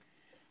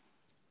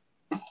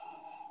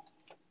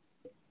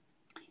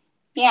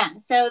 Yeah,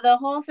 so the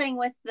whole thing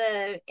with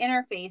the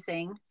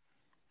interfacing,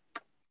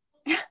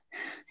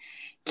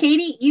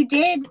 Katie, you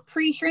did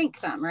pre-shrink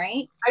some,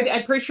 right?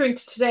 I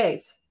pre-shrinked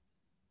today's.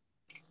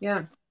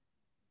 Yeah.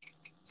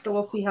 So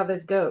we'll see how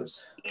this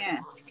goes.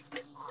 Yeah.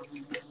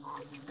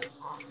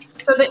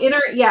 So the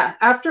inner, yeah,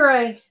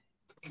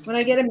 when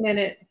I get a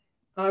minute,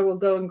 I will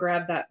go and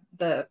grab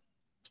the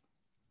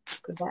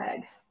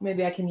bag.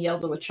 Maybe I can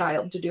yell to a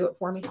child to do it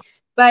for me.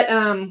 But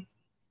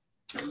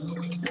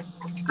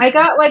I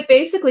got like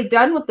basically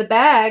done with the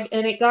bag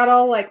and it got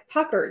all like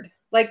puckered.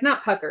 Like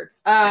not puckered.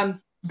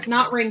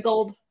 Not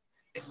wrinkled.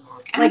 Like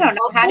I don't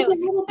know how to a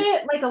little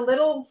bit, like a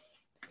little,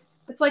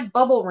 it's like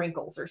bubble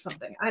wrinkles or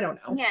something. I don't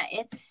know. Yeah,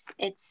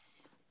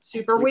 it's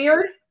super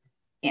weird.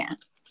 Yeah.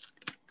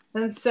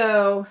 And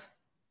so,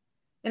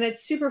 and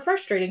it's super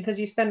frustrating because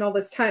you spend all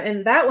this time,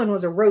 and that one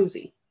was a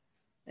rosy.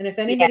 And if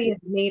anybody has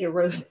made a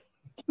rosy,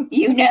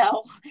 you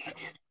know.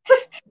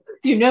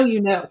 you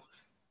know.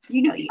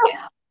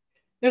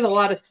 There's a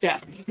lot of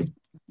steps.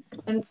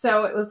 And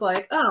so it was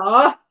like,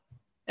 oh.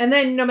 And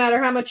then no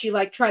matter how much you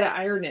like try to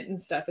iron it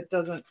and stuff, it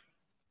don't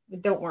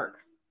work.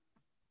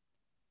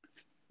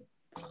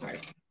 All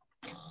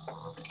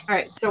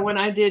right. So when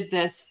I did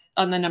this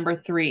on the number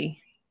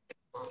 3,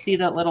 see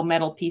that little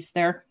metal piece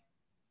there?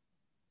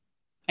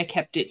 I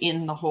kept it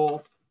in the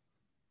hole.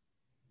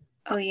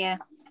 Oh, yeah.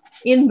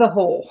 In the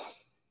hole.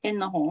 In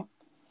the hole.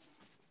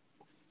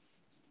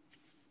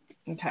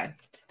 Okay.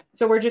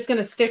 So we're just going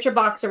to stitch a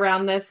box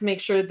around this. Make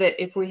sure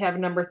that if we have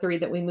number 3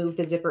 that we move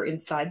the zipper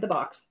inside the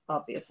box,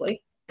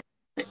 obviously.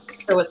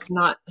 So it's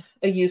not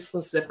a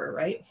useless zipper,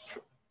 right?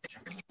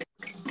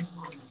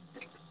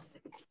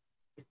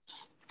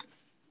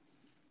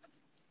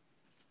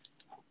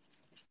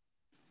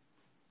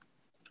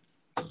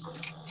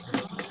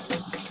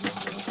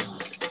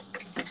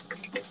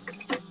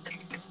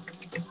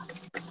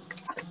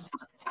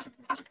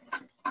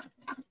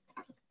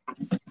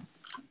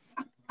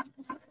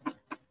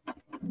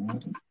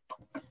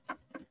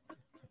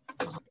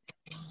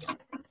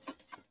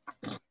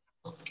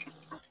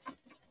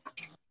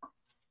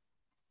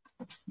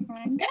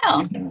 There you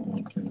go.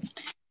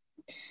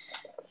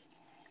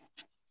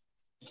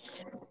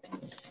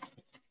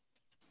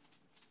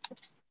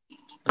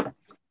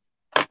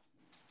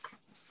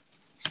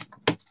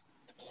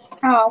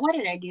 Oh, why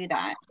did I do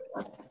that?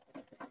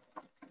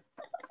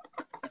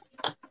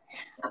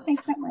 I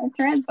cut my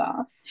threads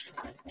off.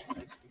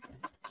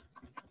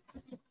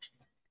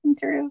 Come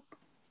through.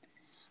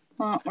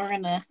 Well, we're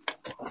gonna.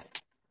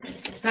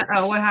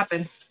 Uh-oh, what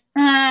happened?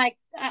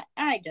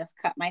 I just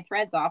cut my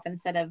threads off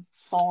instead of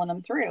pulling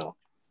them through. So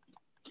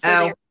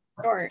they're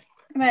short.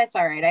 But it's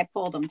all right. I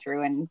pulled them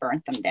through and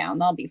burnt them down.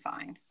 They'll be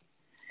fine.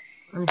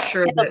 I'm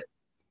sure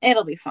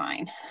it'll be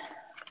fine.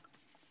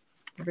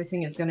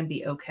 Everything is going to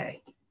be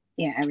okay.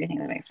 Yeah, everything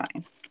will be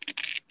fine.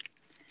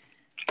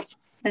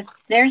 But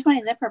there's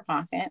my zipper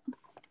pocket.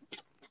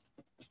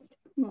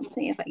 Let's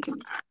see if I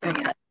can bring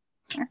it up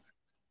there.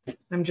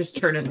 I'm just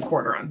turning the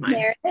quarter on mine.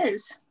 There it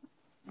is.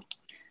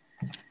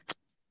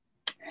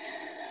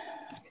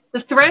 The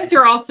threads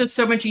are also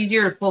so much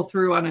easier to pull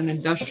through on an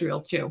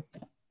industrial too.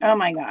 Oh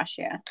my gosh,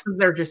 yeah. Because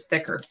they're just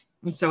thicker.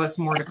 And so it's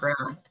more to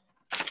grab.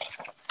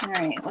 All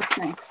right, what's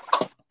next?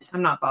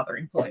 I'm not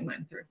bothering pulling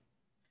mine through.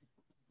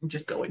 I'm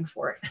just going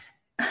for it.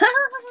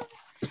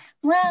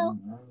 Well,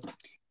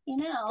 you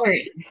know,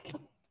 right.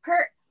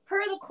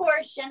 per the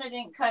course, Gena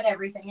didn't cut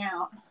everything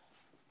out.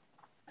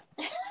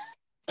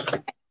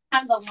 I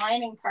have the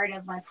lining part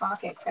of my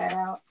pocket cut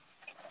out.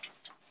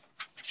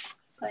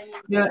 So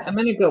I'm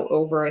going to go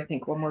over, I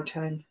think, one more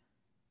time.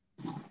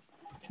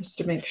 Just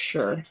to make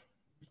sure.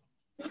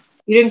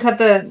 You didn't cut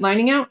the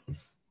lining out?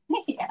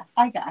 Yeah,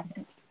 I got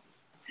it.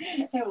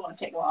 It won't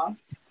take long.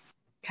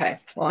 Okay.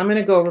 Well, I'm going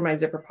to go over my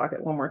zipper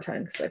pocket one more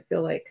time because I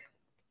feel like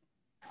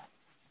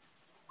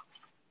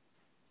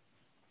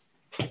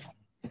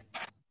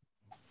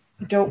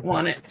I don't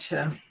want it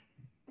to...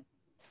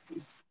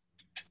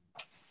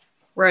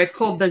 Where I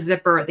pulled the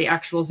zipper, the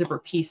actual zipper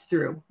piece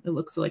through, it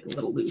looks like a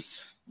little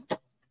loose.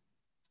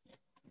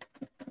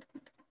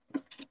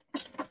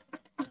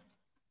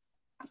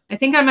 I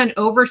think I'm an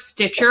over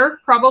stitcher,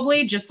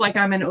 probably, just like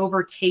I'm an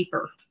over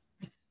taper.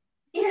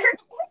 You're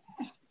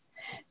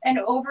an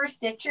over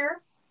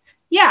stitcher?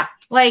 Yeah,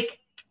 like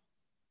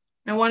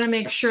I want to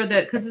make sure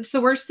that, because it's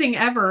the worst thing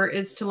ever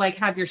is to like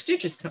have your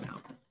stitches come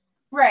out.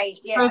 Right,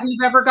 yeah. So if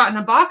you've ever gotten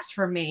a box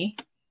from me,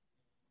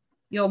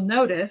 you'll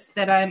notice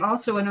that I'm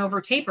also an over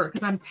taper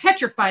because I'm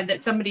petrified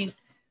that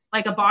somebody's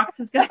like a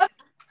box is gonna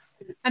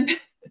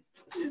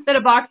that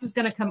a box is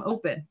gonna come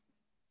open.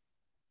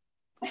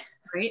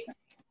 Right?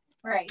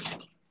 Right.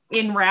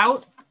 In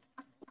route.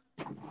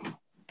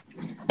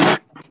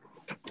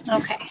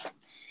 Okay.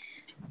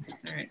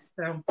 All right,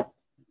 so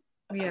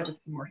we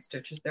added some more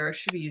stitches there. I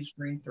should have used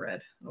green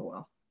thread. Oh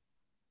well.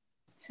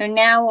 So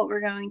now what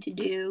we're going to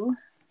do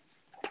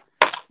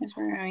is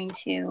we're going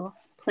to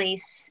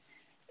place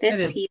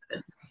this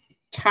piece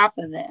top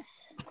of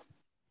this.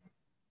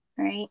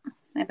 Right?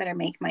 I better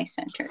make my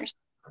centers.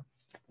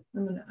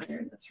 I'm going to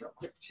iron this real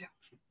quick too.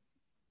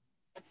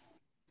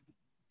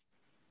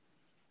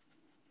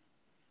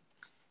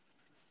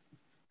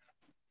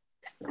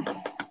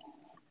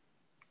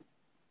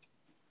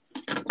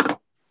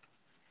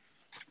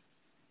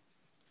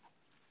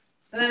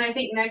 And then I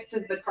think next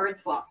is the card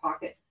slot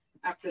pocket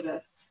after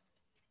this.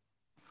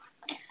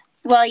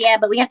 Well, yeah,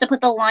 but we have to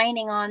put the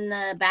lining on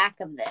the back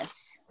of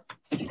this.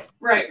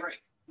 Right.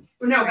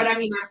 No, right. But I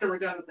mean after we're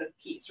done with this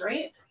piece,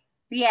 right?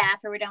 Yeah,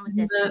 after we're done with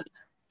this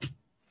piece.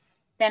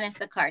 Then it's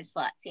the card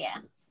slots, yeah.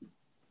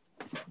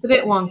 A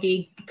bit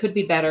wonky. Could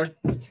be better.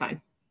 It's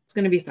fine. It's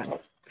going to be fun.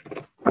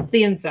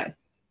 The inside.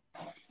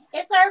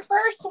 It's our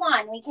first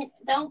one. We can't.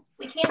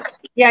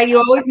 Yeah, you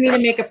always need to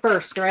make a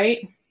first,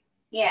 right?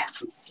 Yeah.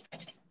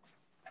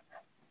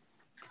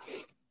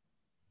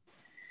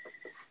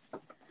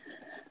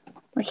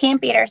 We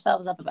can't beat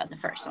ourselves up about the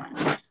first one.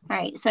 All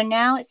right. So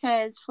now it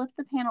says flip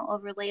the panel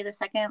over, lay the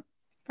second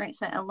right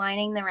side,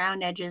 aligning the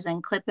round edges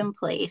and clip in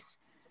place.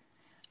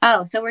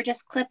 Oh, so we're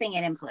just clipping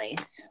it in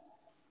place.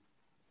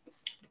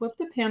 Flip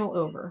the panel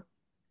over.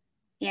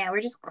 Yeah,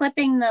 we're just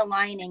clipping the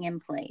lining in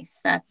place.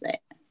 That's it.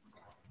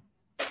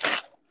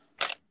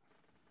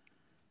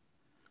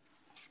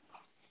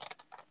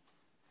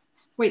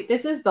 Wait,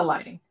 this is the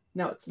lining.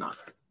 No, it's not.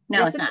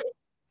 No, it's not.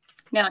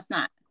 No, it's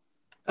not.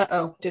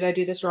 Uh-oh. Did I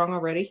do this wrong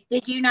already?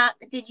 Did you not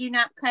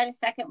cut a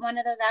second one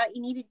of those out?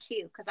 You needed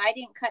two because I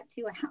didn't cut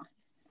two out.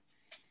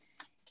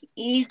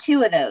 You need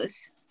two of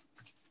those.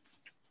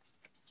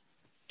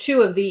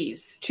 Two of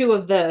these. Two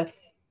of the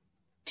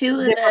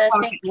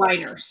pocket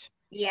liners.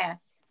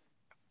 Yes.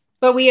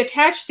 But we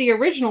attached the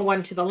original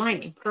one to the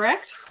lining,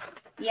 correct?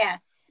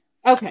 Yes.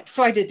 Okay,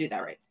 so I did do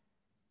that right.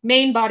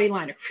 Main body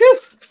liner. Phew!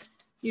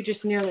 You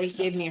just nearly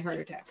gave me a heart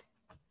attack.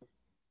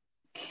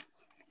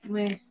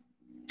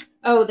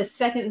 Oh, the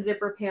second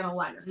zipper panel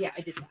liner. Yeah,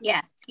 I did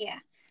that. Yeah.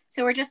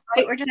 So we're just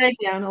side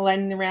down,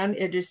 aligning around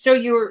edges. So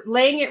you're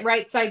laying it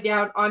right side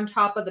down on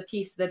top of the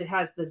piece that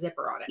has the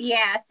zipper on it.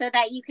 Yeah, so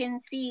that you can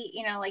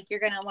see, like you're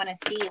gonna want to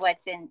see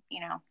what's in,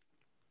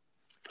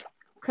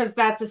 because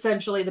that's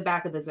essentially the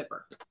back of the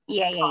zipper.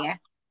 Yeah.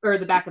 Or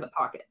the back of the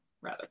pocket,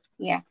 rather.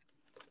 Yeah.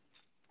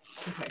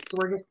 Okay, so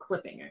we're just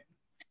clipping it.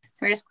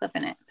 We're just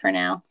clipping it for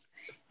now.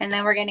 And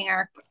then we're getting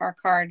our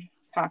card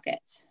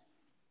pockets.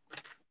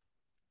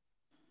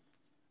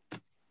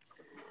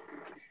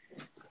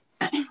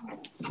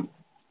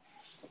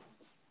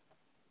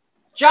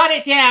 Jot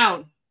it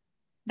down.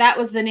 That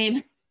was the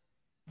name.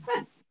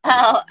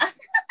 Oh.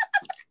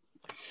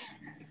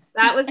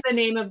 That was the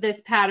name of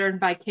this pattern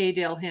by K.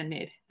 Dale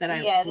Handmade that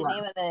I love. The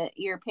name of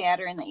your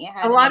pattern that you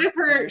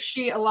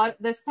have.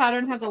 This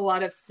pattern has a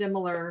lot of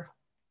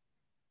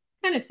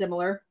kind of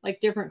similar, like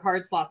different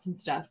card slots and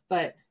stuff,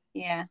 but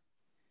yeah.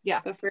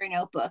 But for a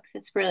notebook,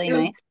 it's really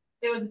nice.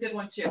 It was a good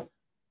one too.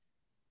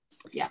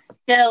 Yeah.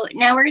 So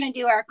now we're going to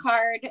do our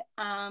card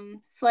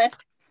slip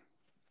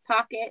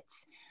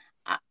pockets.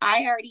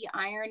 I already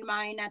ironed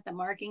mine at the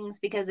markings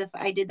because if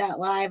I did that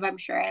live, I'm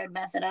sure I would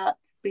mess it up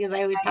because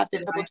I always have to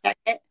double check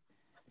it.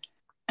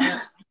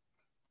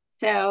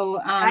 So,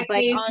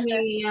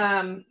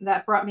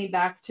 that brought me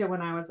back to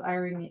when I was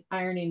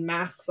ironing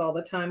masks all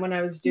the time. When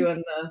I was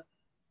doing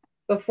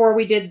before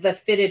we did the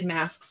fitted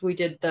masks, we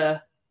did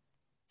the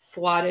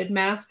slotted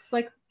masks,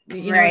 like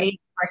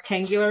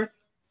rectangular.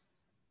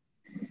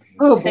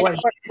 Oh boy!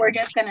 We're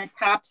just gonna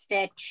top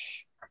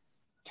stitch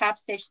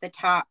the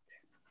top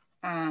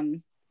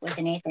with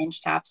an 1/8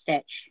 inch top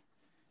stitch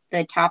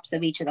the tops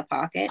of each of the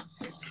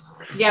pockets.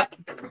 Yep.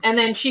 And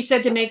then she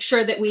said to make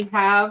sure that we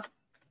have.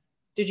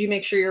 Did you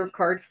make sure your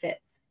card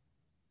fits?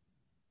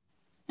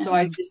 So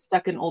I just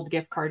stuck an old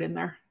gift card in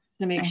there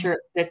to make sure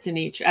it fits in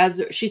each.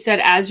 As she said,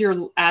 as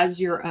you're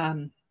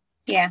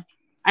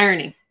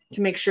ironing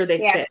to make sure they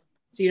fit,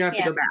 so you don't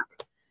have to go back.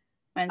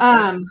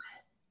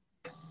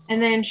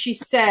 And then she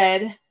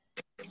said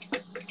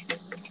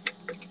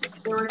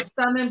there was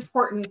some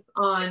importance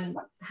on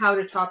how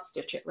to top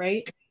stitch it,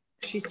 right?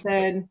 She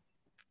said,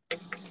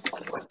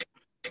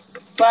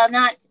 well,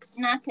 not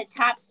to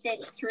top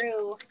stitch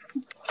through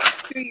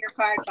your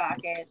card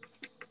pockets,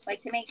 like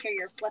to make sure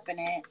you're flipping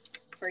it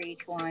for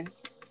each one.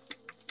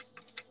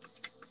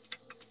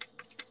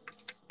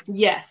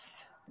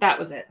 Yes, that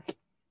was it.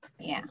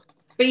 Yeah.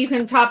 But you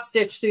can top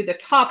stitch through the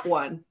top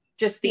one.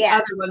 Just the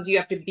other ones, you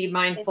have to be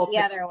mindful. The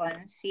other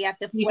ones, you have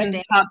to flip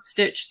it. Top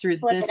stitch through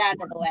flip this it out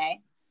of the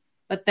way.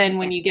 But then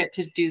when you get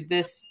to do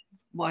this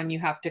one, you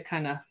have to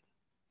kind of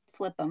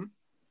flip them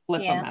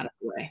out of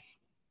the way.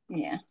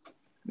 Yeah,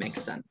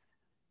 makes sense.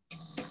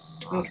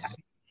 Okay.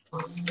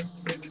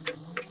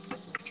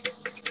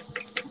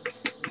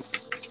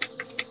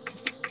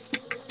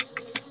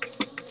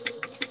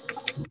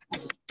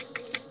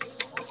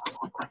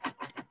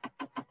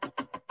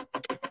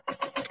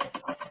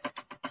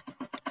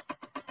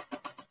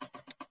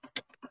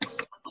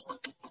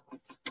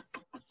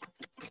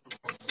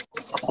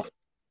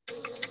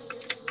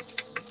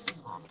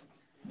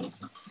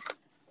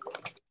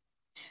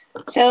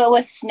 So it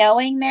was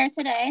snowing there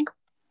today?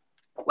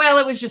 Well,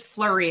 it was just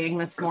flurrying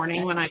this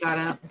morning when I got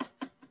up.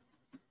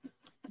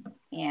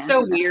 Yeah.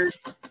 So weird.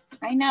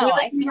 I know.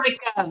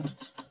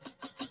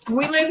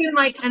 We live in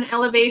like an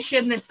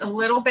elevation that's a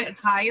little bit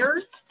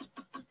higher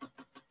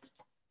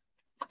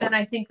than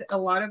I think a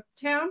lot of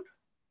town.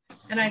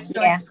 And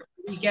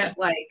we get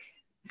like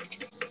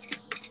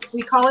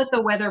We call it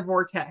the weather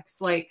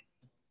vortex. Like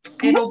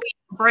it'll be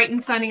bright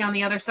and sunny on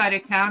the other side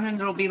of town, and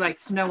it'll be like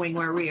snowing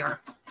where we are.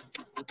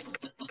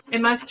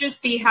 It must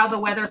just be how the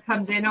weather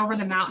comes in over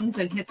the mountains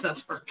and hits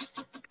us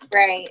first.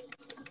 Right.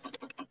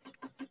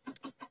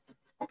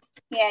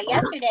 Yeah,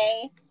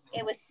 yesterday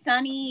it was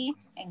sunny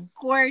and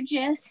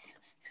gorgeous.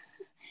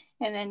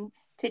 And then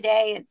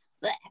today it's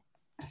bleh.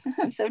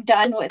 I'm so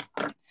done with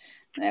it.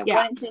 I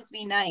want it to just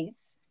be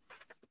nice.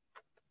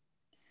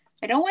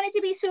 I don't want it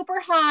to be super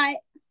hot.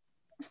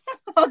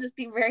 I'll just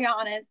be very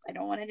honest. I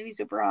don't want it to be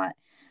super hot.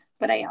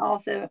 But I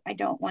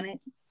don't want it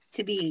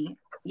to be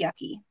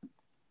yucky.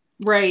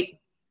 Right.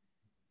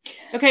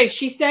 Okay,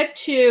 she said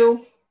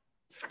to...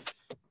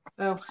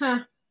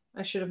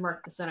 I should have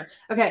marked the center.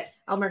 Okay,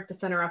 I'll mark the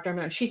center after I'm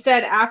done. She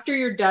said after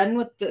you're done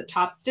with the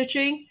top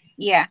stitching,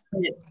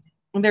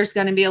 there's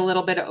going to be a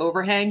little bit of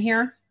overhang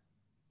here.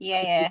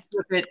 Yeah.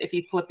 If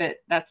you flip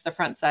it, that's the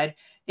front side.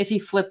 If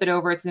you flip it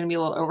over, it's going to be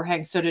a little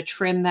overhang. So to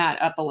trim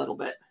that up a little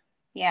bit.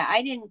 Yeah,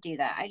 I didn't do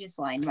that. I just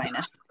lined mine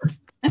up.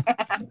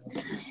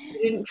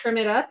 You didn't trim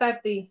it up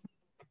at the...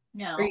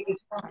 No.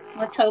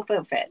 Let's hope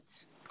it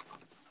fits.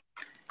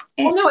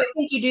 Well, no, I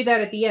think you do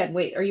that at the end.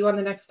 Wait, are you on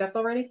the next step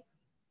already?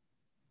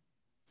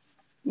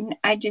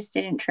 I just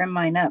didn't trim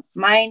mine up.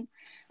 Mine,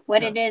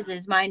 it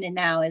is mine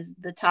now is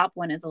the top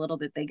one is a little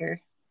bit bigger.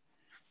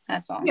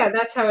 That's all. Yeah,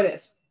 that's how it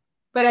is.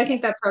 But I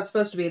think that's how it's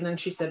supposed to be. And then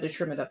she said to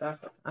trim it up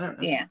after. I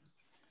don't know. Yeah.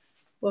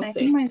 We'll see.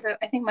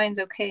 I think mine's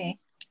okay.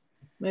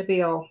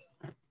 Maybe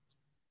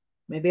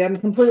I'm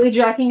completely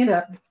jacking it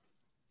up.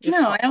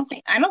 No, I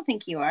don't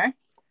think you are.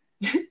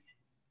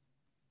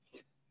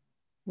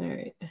 All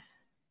right.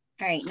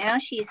 All right. Now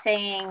she's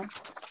saying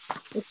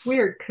it's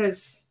weird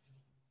because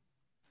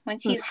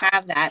once you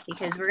have that,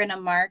 because we're gonna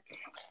mark.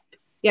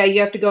 Yeah,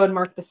 you have to go and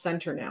mark the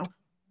center now.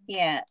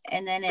 Yeah,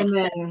 and then it's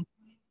a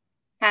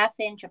 ½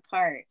 inch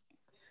apart.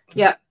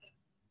 Yeah.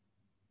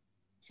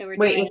 So we're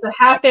it's a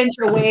 ½ inch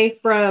away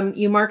from.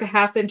 You mark a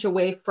 ½ inch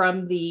away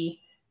from the.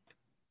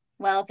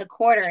 Well, it's a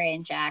 ½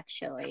 inch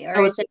actually,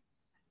 or is it?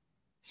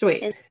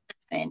 Sweet. It's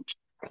 ½ inch.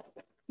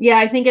 Yeah,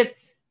 I think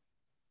it's.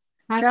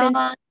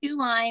 Draw 2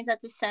 lines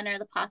at the center of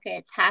the pocket.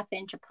 It's ½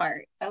 inch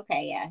apart.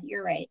 Okay, yeah,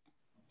 you're right.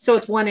 So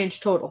it's 1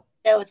 inch total.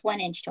 So it's 1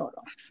 inch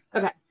total.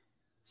 Okay.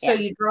 So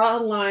you draw a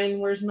line.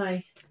 Where's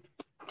my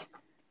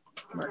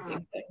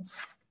marking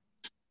things?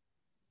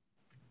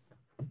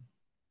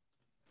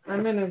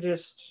 I'm gonna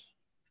just.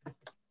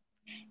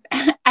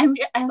 I'm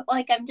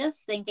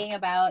just thinking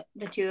about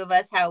the two of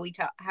us, how we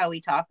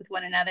talk with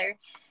one another.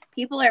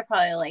 People are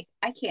probably like,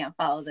 I can't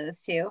follow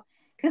those two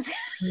because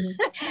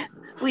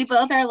we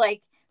both are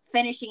like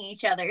finishing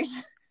each other's.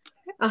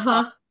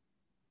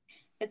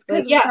 It's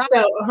because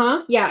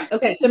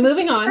Okay. So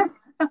moving on.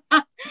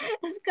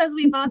 It's because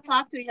we both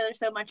talk to each other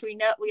so much. We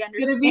understand.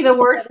 It's gonna be the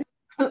worst.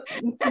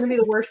 It's gonna be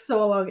the worst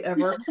so long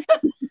ever.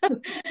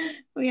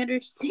 We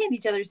understand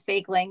each other's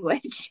fake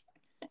language.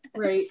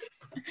 Right.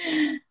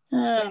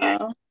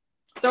 Oh.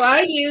 So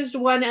I used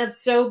one of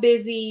So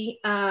Busy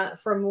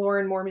from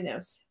Lauren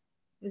Morminos.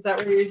 Is that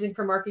what you're using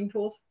for marking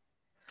tools?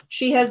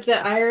 She has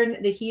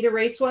the heat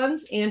erase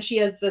ones, and she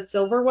has the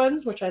silver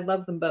ones, which I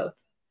love them both.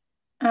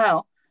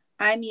 Oh,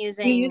 I'm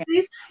using. Do you use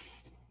these?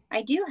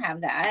 I do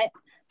have that,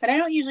 but I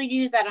don't usually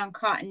use that on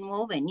cotton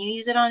woven. You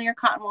use it on your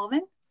cotton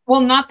woven?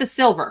 Well, not the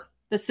silver.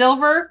 The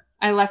silver,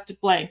 I left it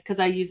blank because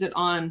I use it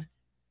on.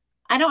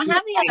 I don't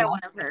have the other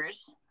one of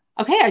hers.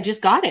 Okay, I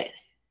just got it.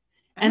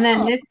 And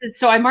then this is,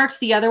 so I marked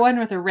the other one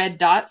with a red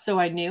dot, so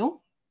I knew.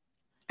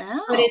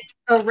 Oh. But it's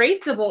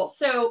erasable.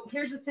 So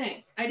here's the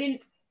thing. Let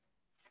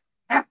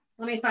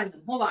me find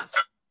them. Hold on.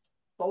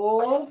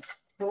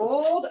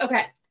 Hold.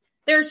 Okay.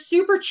 They're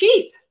super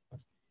cheap.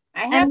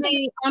 I have them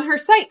on her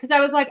site because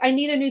I was like, I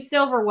need a new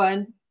silver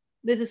one.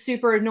 This is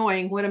super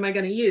annoying. What am I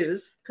going to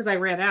use? Because I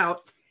ran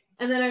out.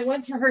 And then I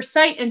went to her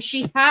site and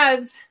she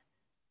has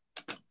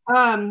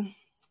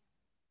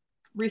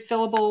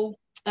refillable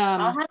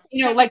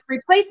like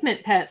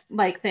replacement pet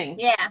like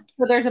things. Yeah.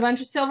 So there's a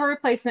bunch of silver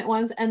replacement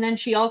ones, and then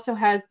she also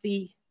has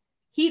the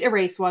heat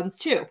erase ones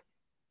too.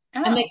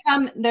 Oh.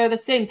 And they're the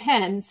same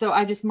pen, so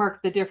I just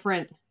marked the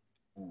different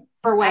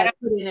for what I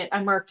put in it.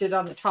 I marked it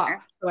on the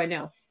top, so I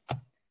know.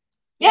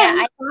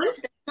 Yeah,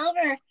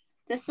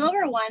 the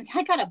silver ones.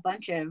 I got a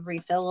bunch of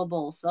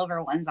refillable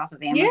silver ones off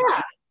of Amazon.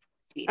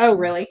 Yeah. Oh,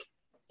 really?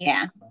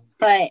 Yeah,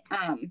 but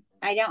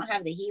I don't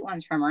have the heat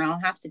ones from her. I'll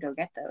have to go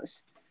get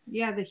those.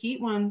 Yeah, the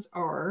heat ones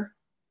are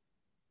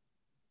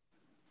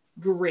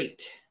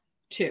great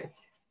too.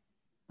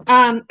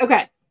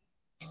 Okay.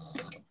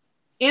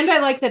 And I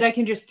like that I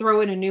can just throw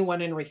in a new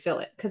one and refill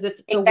it because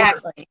it's the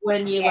worst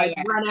when you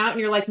run out and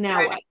you're like,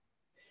 now what?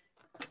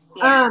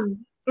 Yeah.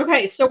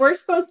 Okay, so we're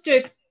supposed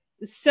to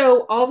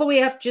sew all the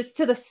way up just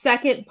to the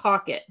second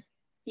pocket.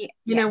 Yeah.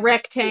 In a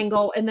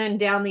rectangle and then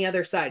down the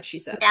other side, she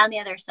says. Down the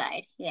other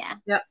side, yeah.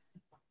 Yep.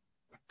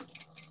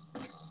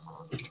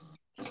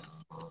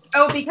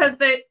 Oh, because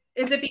the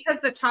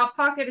top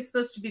pocket is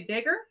supposed to be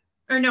bigger?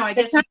 Or no, I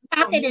guess the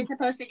top pocket is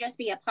supposed to just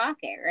be a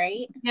pocket,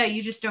 right? Yeah,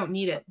 you just don't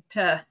need it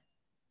to.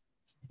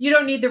 You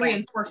don't need the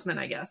reinforcement,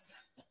 I guess.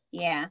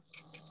 Yeah.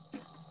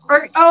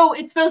 Or, oh,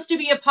 it's supposed to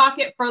be a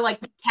pocket for like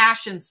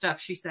cash and stuff,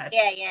 she said.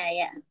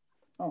 Yeah.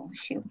 Oh,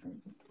 shoot.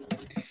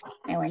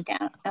 I went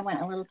down. I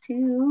went a little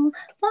too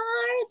far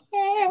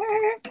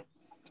there.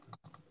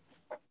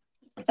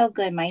 Oh,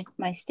 good. My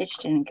stitch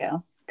didn't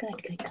go.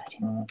 Good.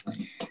 All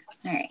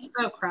right.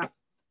 Oh, crap.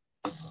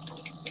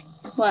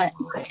 What?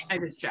 I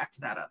just jacked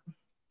that up.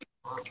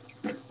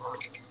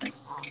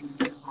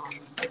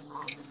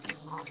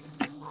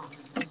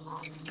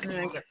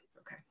 I guess it's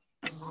okay.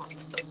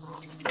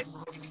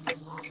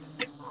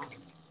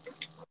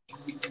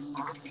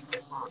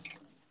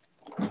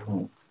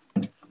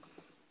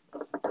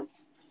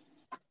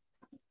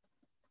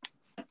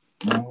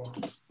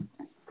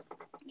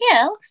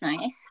 Yeah, it looks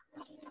nice.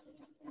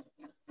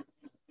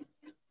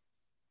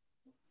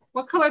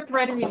 What color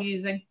thread are you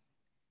using?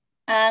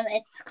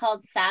 It's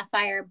called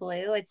Sapphire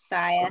Blue. It's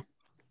Saya.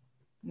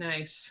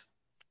 Nice.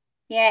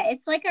 Yeah,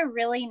 it's like a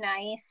really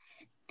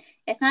nice.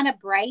 It's not a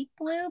bright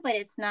blue, but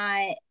it's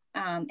not.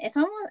 It's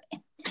almost.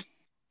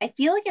 I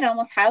feel like it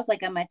almost has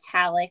like a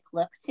metallic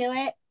look to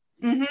it.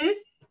 Mm-hmm.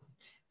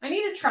 I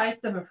need to try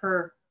some of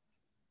her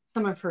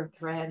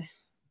thread.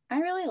 I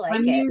really like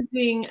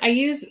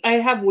it. I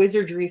have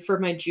Wizardry for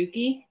my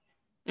Juki,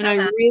 and I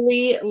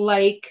really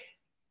like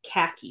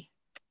khaki.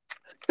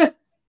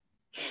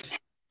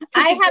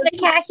 I have a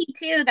khaki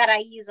too that I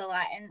use a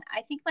lot, and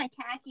I think my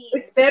khaki.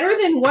 It's better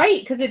than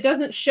white because it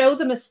doesn't show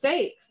the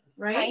mistakes,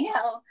 right? I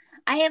know.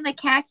 I have a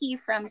khaki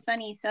from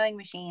Sunny Sewing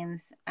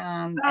Machines.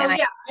 I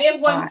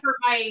have one for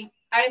my.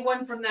 I have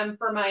one from them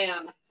for my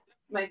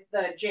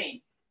the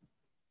Jane.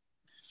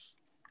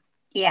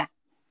 Yeah.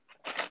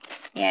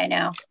 Yeah, I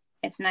know.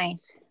 It's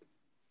nice.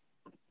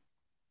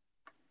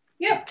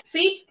 Yep.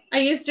 See, I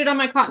used it on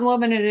my cotton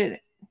woven and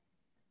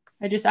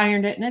I just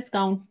ironed it and it's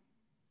gone.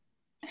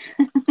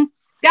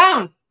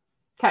 Gone.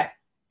 Okay.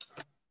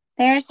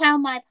 There's how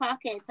my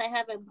pockets. I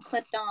have them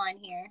clipped on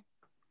here.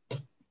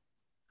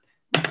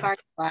 Card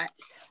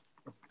slots.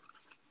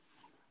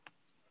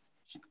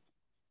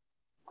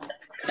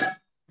 Let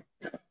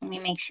me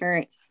make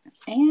sure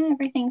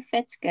everything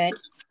fits good.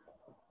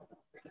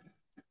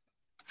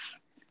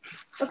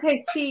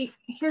 Okay, see,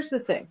 here's the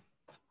thing.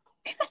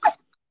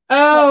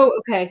 Oh,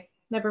 okay.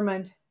 Never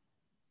mind.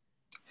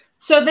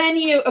 So then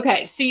you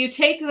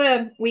take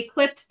we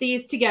clipped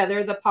these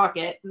together,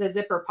 the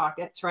zipper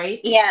pockets,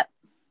 right? Yeah.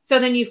 So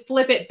then you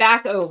flip it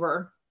back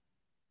over.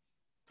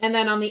 And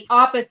then on the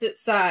opposite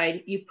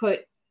side, you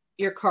put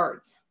your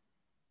cards.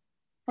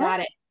 What? Got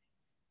it.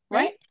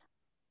 Right?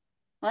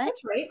 What?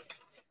 That's right.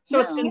 So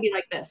it's going to be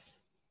like this.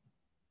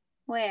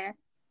 Where?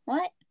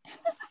 What?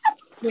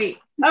 Wait.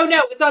 Oh,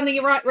 no. It's on the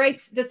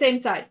right, the same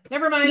side.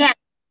 Never mind. Yeah.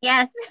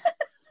 Yes.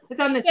 It's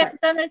on this side.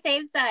 It's on the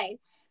same side.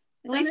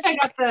 At least I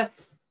got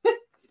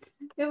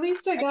at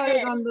least I got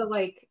it on the,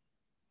 like,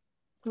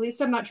 at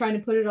least I'm not trying to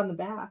put it on the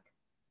back.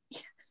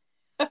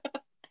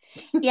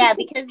 Yeah,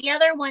 because the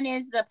other one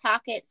is the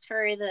pockets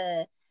for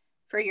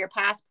your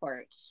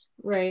passports.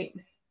 Right.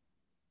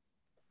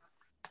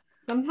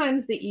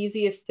 Sometimes the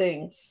easiest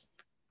things.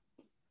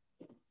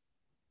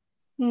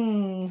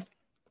 So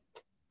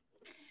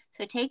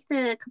take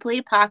the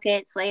completed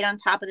pockets, lay it on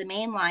top of the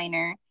main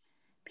liner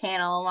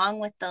panel along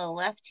with the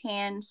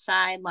left-hand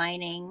side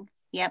lining.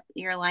 Yep,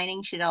 your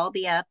lining should all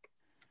be up.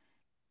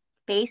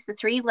 Base the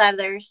three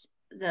layers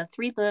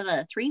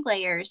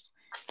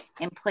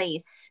in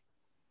place.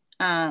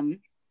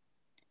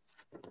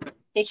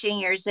 Stitching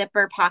your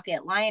zipper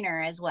pocket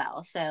liner as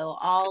well. So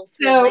all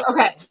three.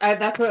 Okay,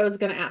 that's what I was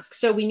going to ask.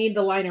 So we need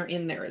the liner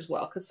in there as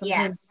well because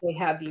sometimes they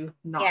have you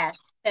not.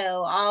 Yes.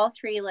 So all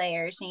 3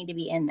 layers need to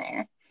be in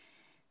there,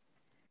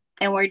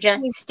 and we're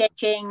just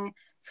stitching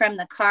from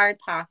the card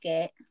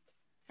pocket,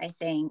 I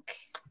think.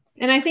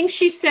 And I think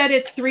she said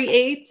it's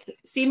 3/8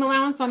 seam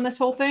allowance on this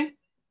whole thing.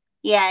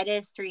 Yeah, it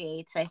is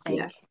 3/8, I think.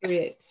 Yes,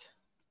 3/8.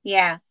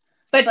 Yeah.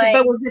 But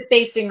we're just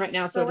basting right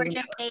now, so we're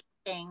just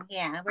basting.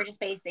 Yeah, we're just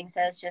basting,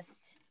 so it's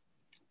just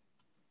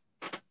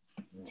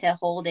to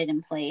hold it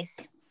in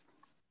place.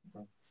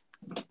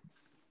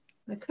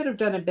 I could have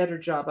done a better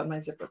job on my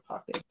zipper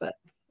pocket, but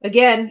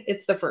again,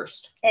 it's the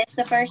first. It's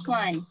the first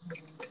one.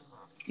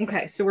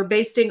 Okay, so we're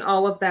basting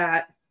all of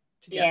that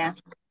together. Yeah.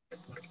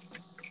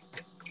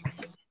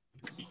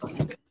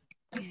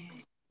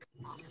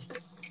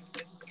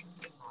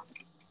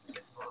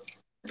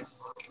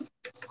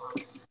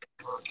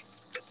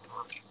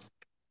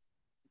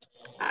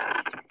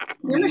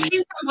 Your machine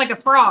sounds like a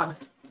frog.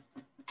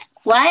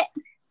 What?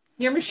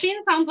 Your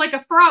machine sounds like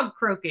a frog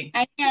croaking.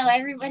 I know.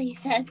 Everybody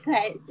says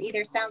that. It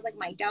either sounds like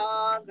my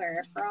dog or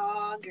a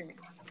frog or...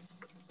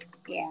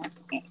 Yeah.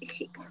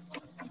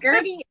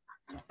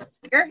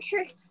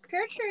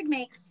 Gertrude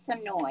makes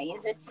some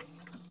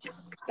noise.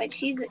 But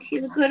she's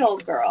a good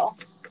old girl.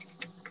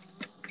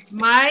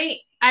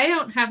 I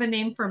don't have a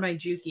name for my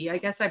Juki. I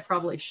guess I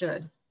probably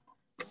should.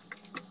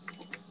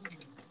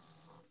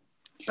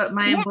 But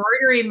my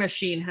embroidery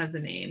machine has a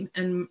name,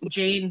 and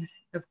Jane,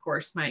 of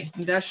course, my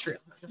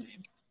industrial has a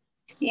name.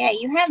 Yeah,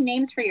 you have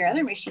names for your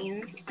other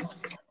machines.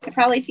 It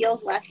probably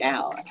feels left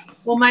out.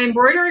 Well, my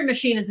embroidery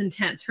machine is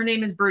intense. Her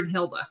name is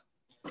Brunhilde.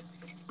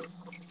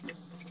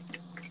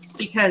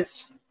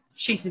 Because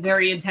she's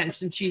very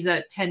intense and she's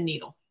a 10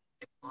 needle.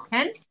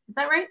 10? Is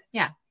that right?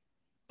 Yeah.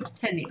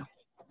 10 needle.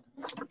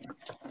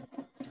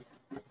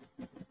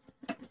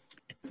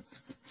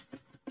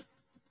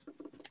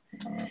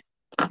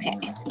 Okay.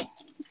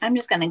 I'm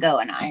just going to go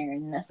and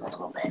iron this a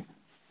little bit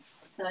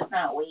so it's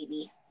not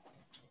wavy.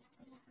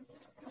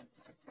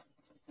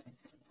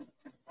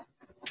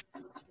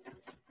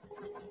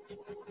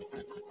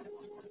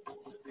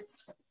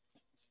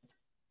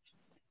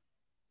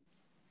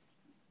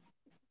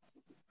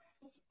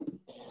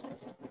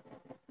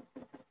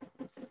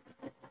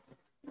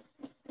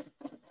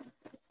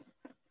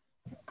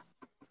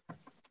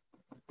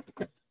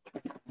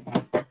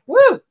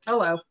 Woo!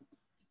 Hello.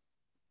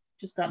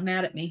 Just got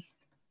mad at me.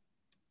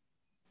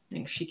 I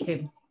think she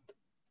came.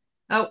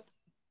 Oh.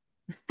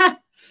 How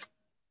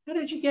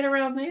did you get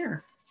around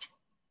there?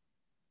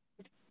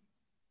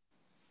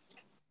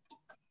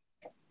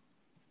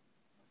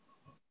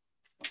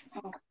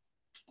 All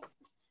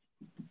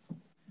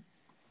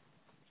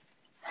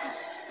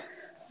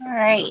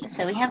right,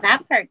 so we have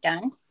that part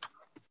done.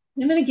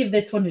 I'm going to give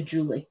this one to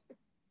Julie.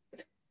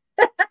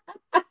 There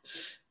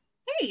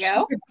you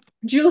go.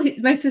 Julie,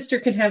 my sister,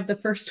 can have the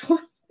first one.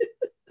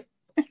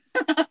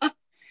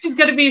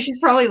 She's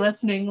probably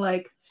listening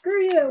like,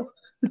 screw you.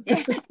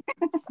 Yeah.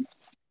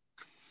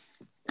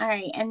 All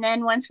right, and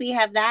then once we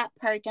have that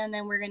part done,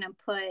 then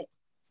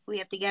we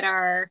have to get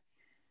our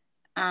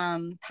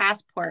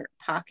passport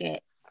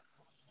pocket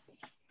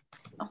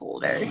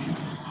holder.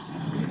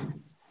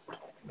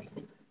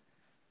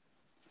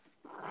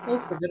 Oh,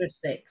 for goodness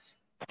sakes.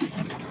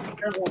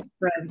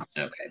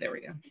 Okay, there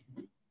we go.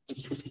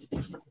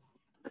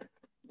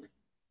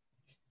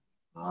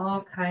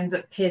 All kinds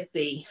of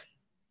pithy.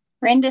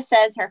 Brenda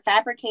says her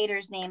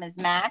fabricator's name is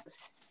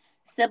Max.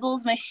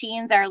 Sybil's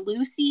machines are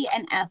Lucy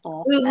and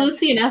Ethel. Ooh,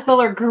 Lucy and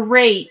Ethel are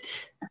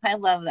great. I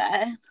love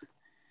that.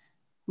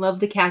 Love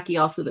the khaki,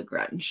 also the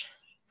grunge.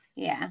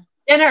 Yeah.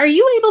 Jenna, are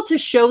you able to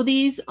show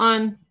these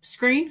on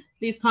screen,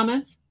 these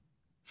comments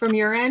from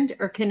your end,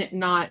 or can it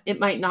not? It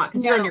might not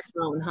because you're on your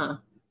phone, huh?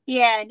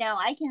 Yeah, no,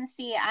 I can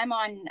see.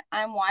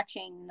 I'm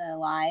watching the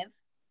live.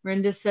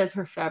 Brenda says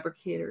her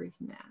fabricator is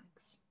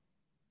Max.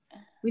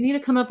 We need to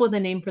come up with a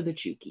name for the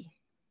Juki.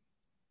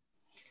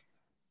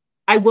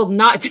 I will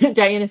not.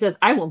 Diana says,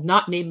 I will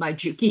not name my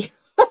Juki.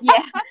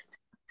 Yeah.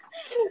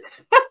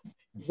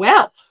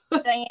 Well.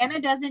 Diana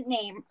doesn't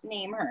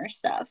name her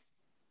stuff.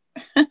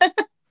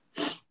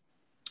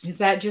 Is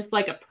that just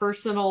like a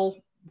personal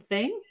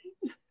thing?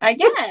 I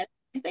guess.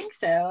 I think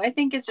so. I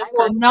think it's just. I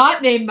will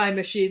not name my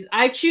machines.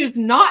 I choose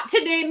not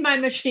to name my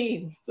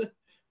machines.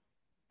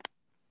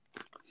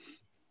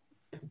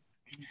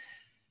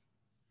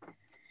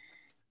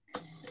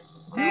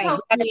 Right.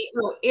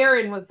 Oh,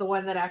 Erin was the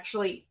one that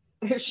actually,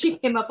 she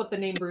came up with the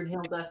name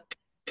Brunhilde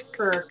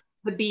for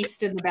the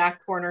beast in the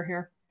back corner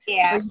here.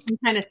 Yeah. So you can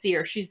kind of see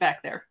her. She's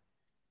back there.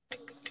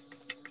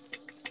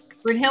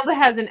 Brunhilde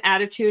has an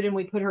attitude and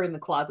we put her in the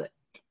closet.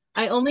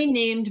 I only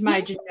named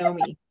my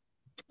Genome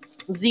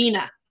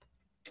Gena.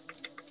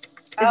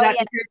 Is that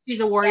because she's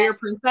a warrior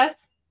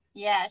princess?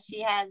 Yeah,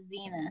 she has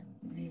Gena.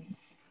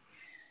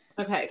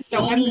 Okay,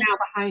 so I'm now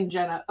behind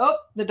Jenna. Oh,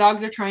 the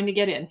dogs are trying to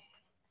get in.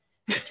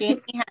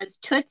 Jamie has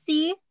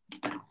Tootsie.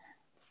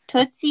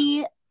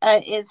 Tootsie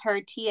is her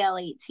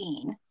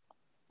TL18.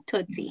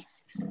 Tootsie.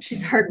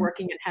 She's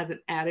hardworking and has an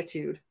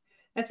attitude.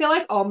 I feel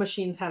like all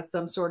machines have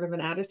some sort of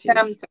an attitude.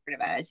 Some sort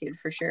of attitude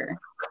for sure.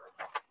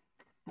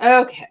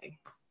 Okay.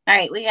 All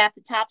right, we have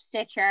to top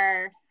stitch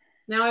our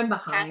now I'm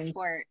behind.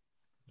 Passport.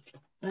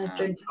 I've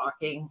been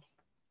talking.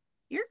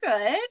 You're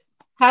good.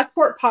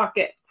 Passport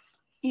pockets.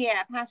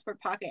 Yeah, passport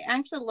pocket. I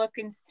have to look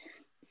and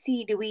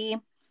see, do we...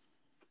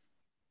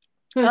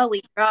 Oh,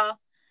 we draw.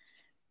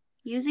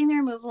 Using the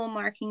removable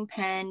marking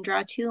pen,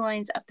 draw 2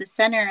 lines up the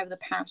center of the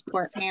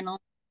passport panel.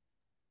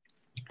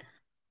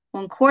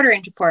 1/4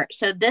 inch apart.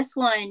 So this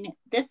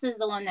is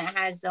the one that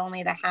has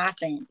only the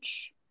 1/2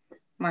 inch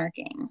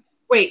marking.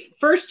 Wait,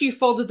 first you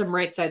folded them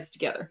right sides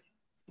together.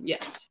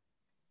 Yes.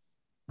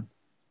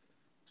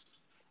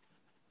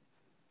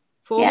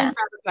 Fold and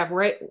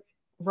right,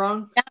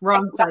 wrong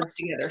sides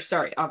together.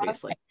 Sorry,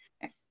 obviously.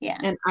 Yeah.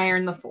 And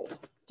iron the fold.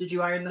 Did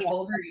you iron the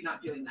fold or are you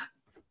not doing that?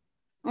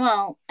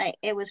 Well,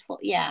 it was full.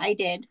 Yeah, I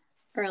did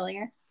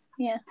earlier.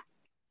 Yeah.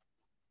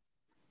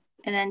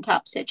 And then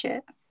top stitch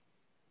it.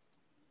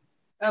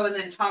 Oh, and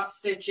then top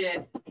stitch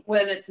it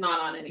when it's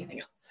not on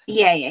anything else.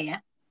 Yeah.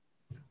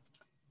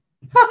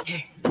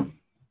 Okay.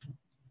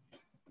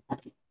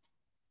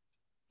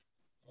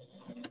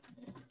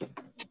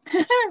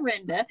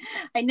 Brenda,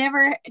 I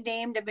never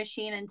named a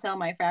machine until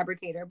my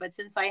fabricator, but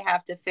since I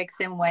have to fix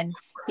him when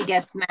he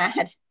gets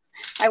mad,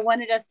 I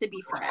wanted us to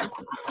be friends.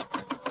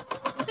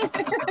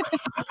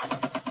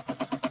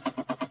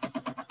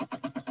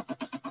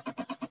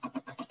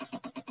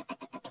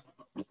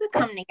 They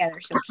come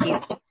together so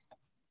cute.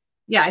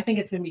 Yeah, I think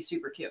it's going to be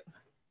super cute.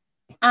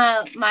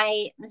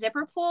 My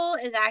zipper pull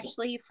is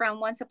actually from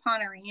Once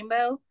Upon a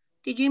Rainbow.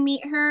 Did you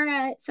meet her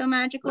at So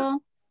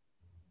Magical?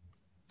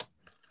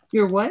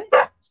 Your what?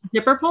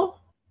 Zipper pull?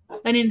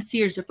 I didn't see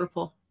your zipper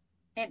pull.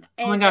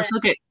 Oh my gosh,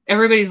 look at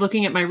everybody's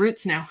looking at my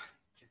roots now.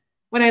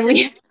 When I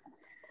leave.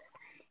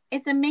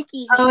 It's a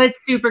Mickey hat. Oh,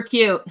 it's super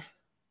cute.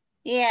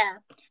 Yeah.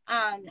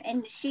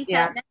 And she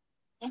sat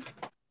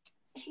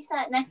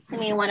next to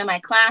me in one of my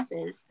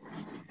classes.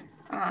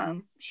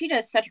 She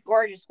does such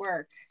gorgeous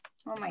work.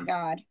 Oh my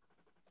God.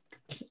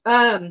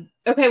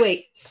 Okay,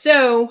 wait.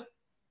 So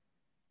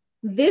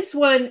this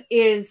one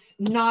is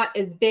not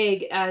as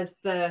big as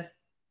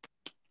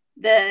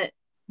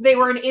they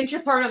were an inch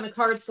apart on the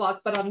card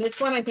slots, but on this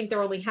one, I think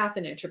they're only half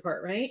an inch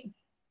apart, right?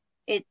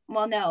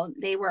 Well, no,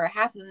 they were a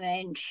half of an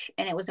inch,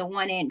 and it was a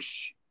 1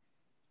 inch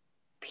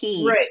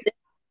piece. Right.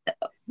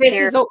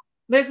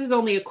 This is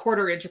only a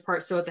 1/4 inch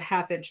apart, so it's a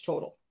 1/2 inch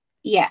total.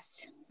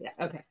 Yes. Yeah.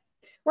 Okay.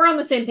 We're on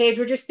the same page.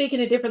 We're just speaking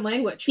a different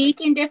language.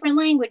 Speaking different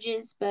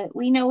languages, but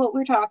we know what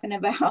we're talking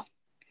about.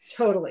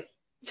 Totally.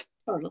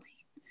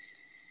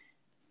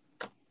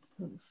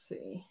 Let's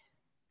see.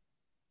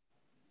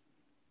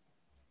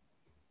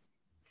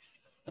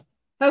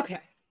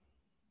 Okay.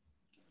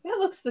 That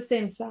looks the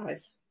same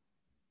size.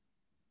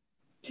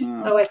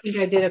 Oh, I think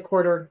I did a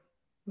 1/4.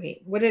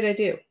 Wait, what did I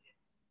do?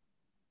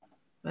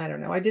 I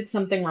don't know. I did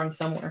something wrong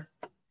somewhere.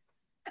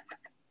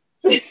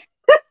 It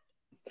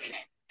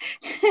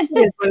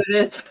is what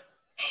it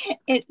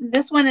is.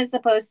 This one is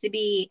supposed to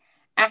be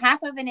a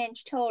 1/2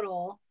 inch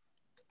total.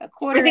 A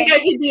 1/4. I think I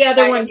did the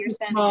other one too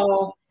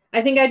small.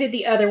 I think I did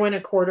the other one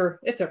a 1/4.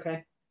 It's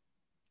okay.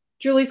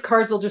 Julie's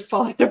cards will just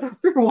fall out of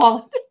her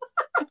wallet.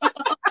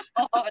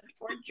 Oh,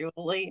 poor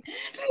Julie.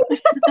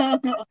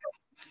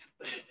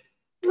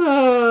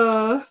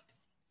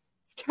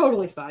 It's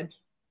totally fine.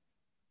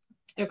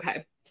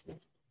 Okay.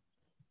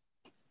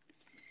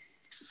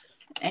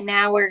 And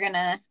now we're going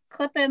to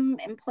clip them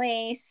in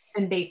place.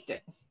 And baste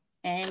it.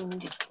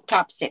 And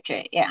top stitch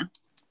it, yeah.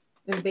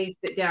 And baste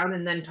it down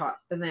and then top,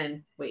 and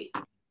then wait.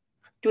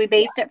 Do we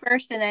baste it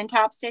first and then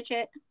top stitch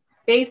it?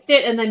 Baste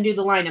it and then do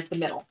the line up the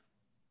middle.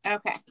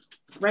 Okay.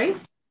 Right?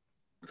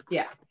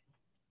 Yeah.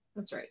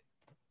 That's right.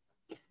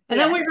 And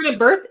then we're going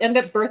to end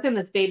up birthing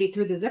this baby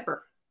through the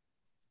zipper.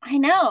 I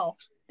know.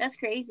 That's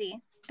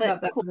crazy.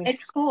 But cool.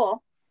 It's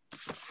cool.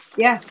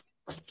 Yeah.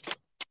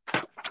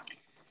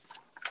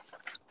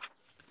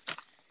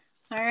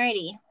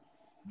 Alrighty.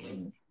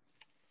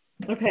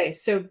 Okay,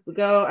 so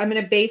I'm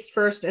going to baste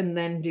first and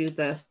then do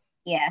the...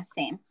 Yeah,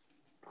 same.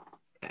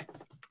 Okay.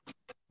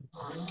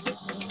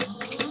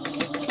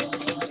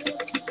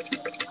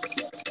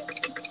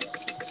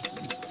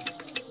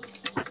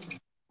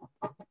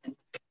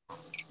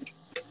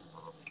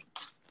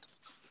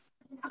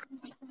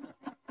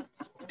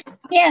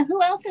 Yeah,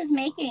 who else is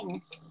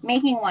making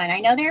one? I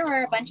know there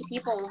were a bunch of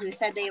people who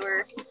said they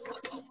were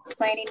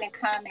planning to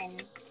come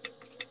and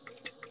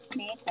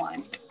make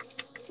one.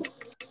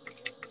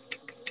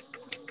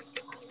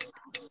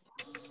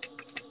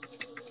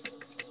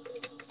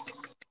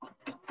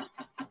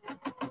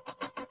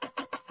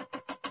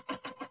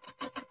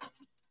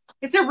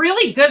 It's a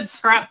really good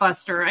scrap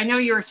buster. I know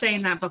you were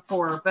saying that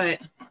before, but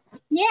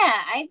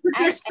yeah,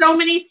 there's so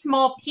many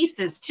small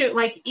pieces too.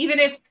 Like even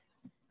if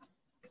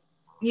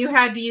you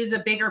had to use a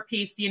bigger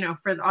piece, you know,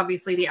 for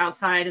obviously the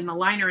outside and the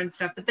liner and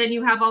stuff, but then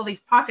you have all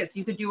these pockets.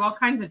 You could do all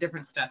kinds of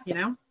different stuff, you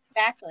know?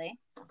 Exactly.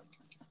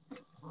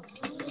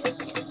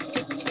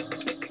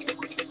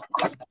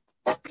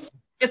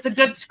 It's a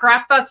good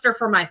scrap buster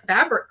for my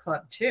fabric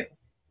club too.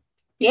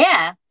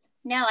 Yeah.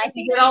 No, I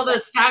think you get all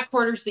those fat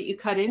quarters that you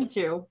cut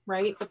into,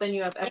 right? But then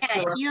you have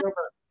extra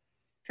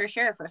for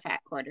sure for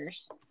fat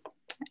quarters.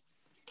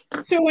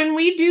 So when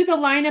we do the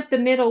line up the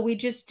middle, we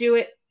just do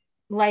it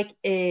like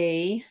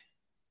we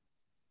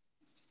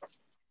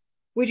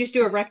just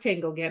do a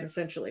rectangle again,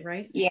 essentially,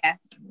 right? Yeah.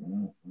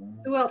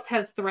 Who else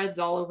has threads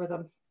all over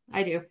them?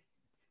 I do.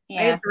 Yeah.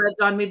 I had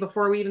threads on me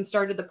before we even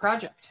started the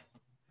project.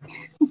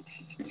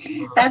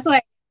 That's why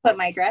I put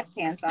my dress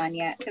pants on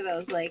yet, because I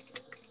was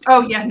like,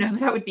 oh yeah, no,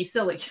 that would be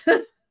silly.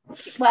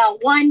 Well,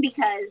 one,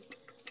 because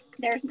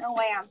there's no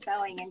way I'm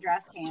sewing in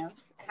dress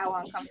pants. How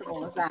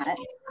uncomfortable is that?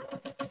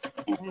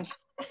 And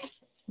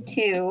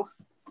two,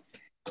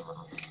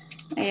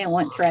 I didn't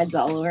want threads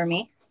all over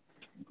me.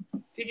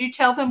 Did you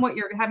tell them what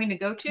you're having to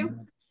go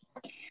to?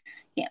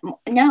 Yeah,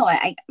 no,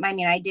 I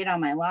mean, I did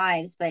on my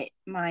lives, but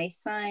my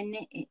son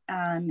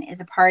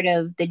is a part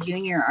of the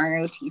junior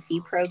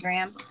ROTC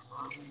program,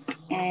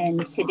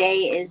 and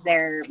today is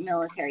their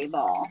military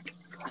ball.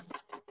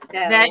 So,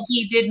 that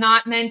he did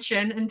not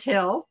mention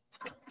until.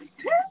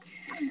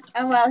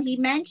 Oh, well, he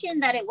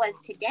mentioned that it was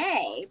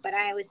today, but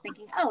I was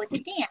thinking, oh, it's a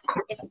dance.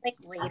 It's like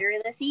later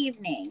this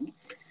evening.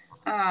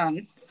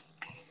 And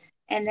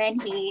then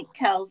he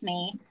tells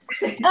me,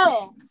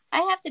 oh,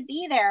 I have to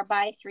be there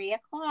by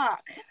 3:00.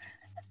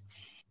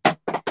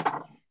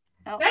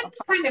 Oh, that's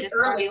kind of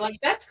early. Like,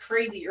 that's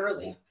crazy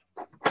early.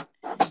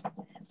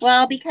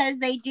 Well, because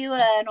they do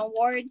an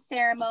award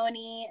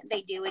ceremony,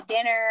 they do a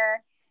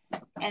dinner,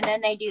 and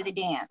then they do the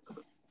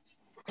dance.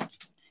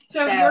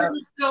 So you're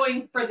just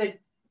going for the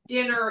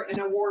dinner and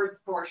awards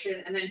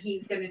portion, and then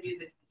he's going to be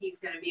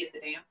at the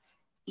dance.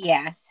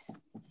 Yes.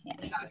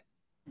 Yes.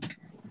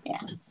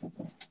 Yeah.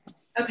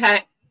 Okay.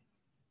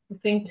 I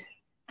think.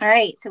 All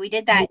right. So we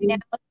did that. Now,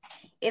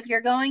 if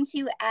you're going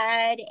to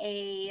add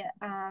a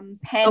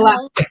pen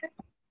holder,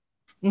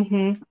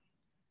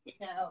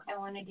 so I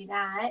want to do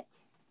that.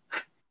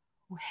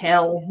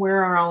 Hell,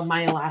 where are all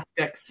my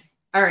elastics?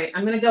 All right,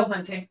 I'm going to go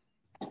hunting.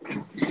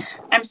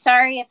 I'm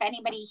sorry if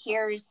anybody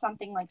hears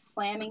something like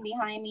slamming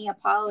behind me.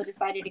 Apollo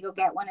decided to go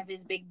get one of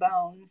his big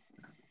bones.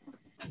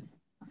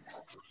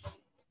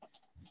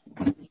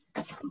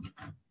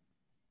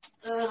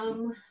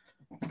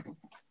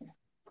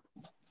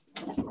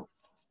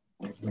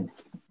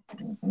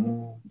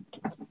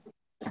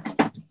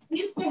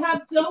 Used to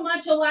have so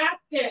much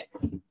elastic.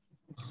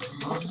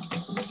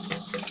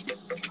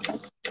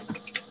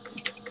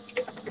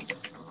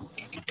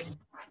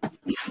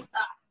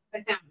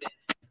 I found it.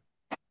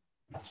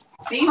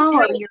 They used to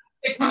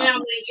have coming out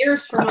of my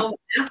ears from all the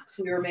masks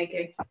we were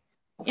making.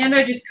 And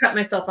I just cut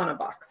myself on a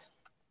box.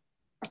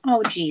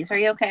 Oh, geez. Are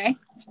you okay?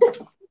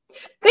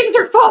 Things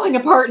are falling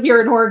apart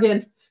here in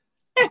Oregon.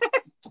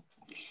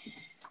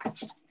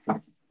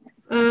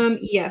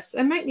 Yes,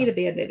 I might need a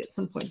Band-Aid at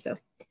some point, though.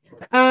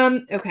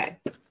 Okay.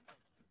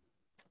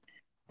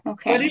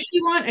 Okay. What does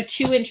she want? A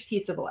 2-inch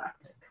piece of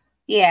elastic.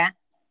 Yeah.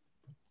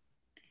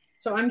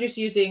 So I'm just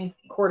using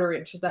 1/4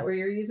 inch. Is that what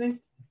you're using?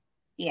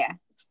 Yeah.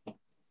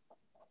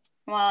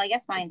 Well, I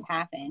guess mine's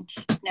 1/2 inch.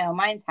 No,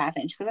 mine's 1/2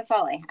 inch because that's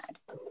all I had.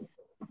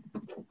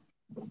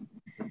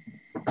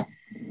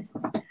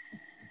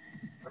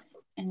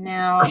 And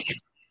now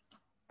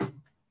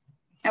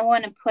I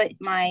want to put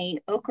my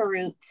Oka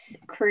Roots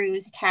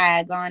Cruise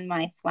tag on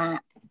my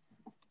flap.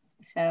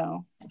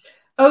 So.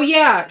 Oh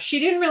yeah, she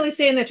didn't really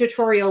say in the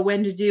tutorial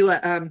when to do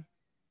a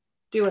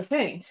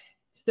thing.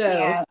 So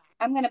yeah,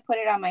 I'm gonna put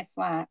it on my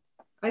flap.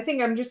 I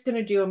think I'm just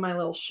gonna do my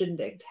little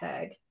shindig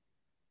tag.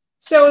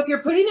 So if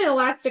you're putting an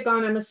elastic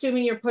on, I'm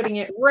assuming you're putting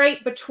it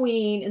right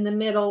between in the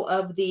middle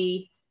of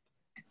the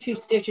 2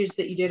 stitches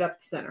that you did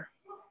up the center.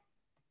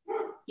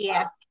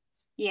 Yeah.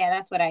 Yeah,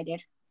 that's what I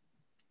did.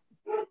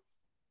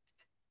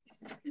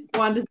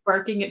 Wanda's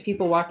barking at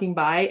people walking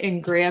by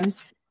and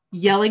Graham's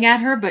yelling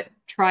at her, but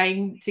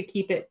trying to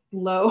keep it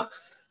low.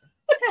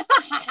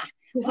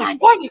 He's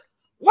like,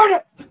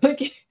 what?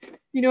 Like,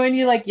 you know, when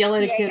you like yell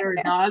at a kid or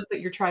a dog,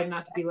 but you're trying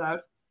not to be loud.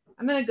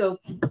 I'm going to go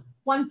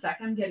 1 sec.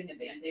 I'm getting a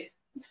Band-Aid.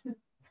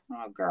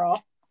 Oh,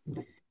 girl.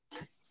 All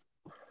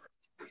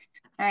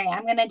right.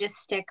 I'm going to just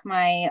stick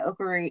my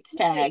Oka Roots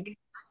tag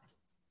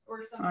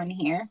on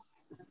here.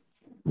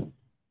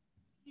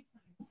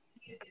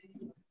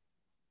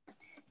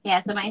 Yeah,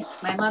 so my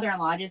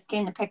mother-in-law just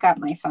came to pick up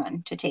my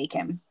son to take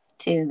him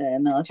to the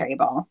military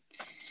ball.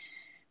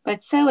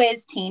 But so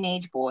is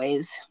teenage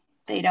boys.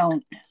 They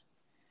don't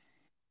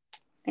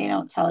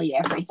tell you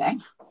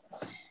everything.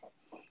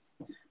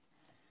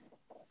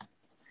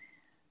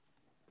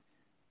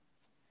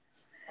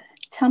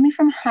 Tell me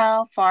from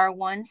how far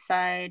one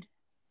side,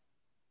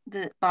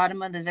 the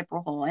bottom of the zipper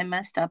hole. I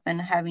messed up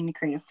and having to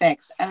create a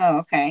fix. Oh,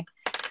 okay.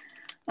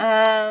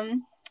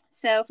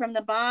 So from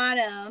the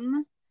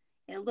bottom,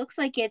 it looks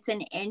like it's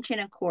 1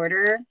 1/4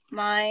 inch,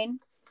 mine.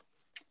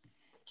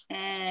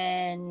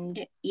 And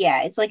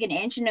yeah, it's like 1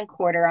 1/4 inch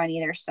on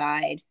either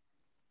side,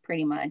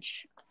 pretty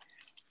much.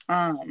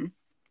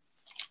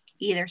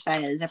 Either side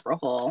of the zipper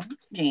hole,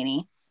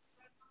 Janie.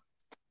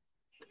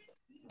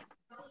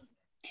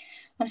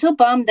 I'm so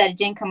bummed that it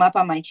didn't come up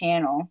on my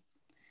channel,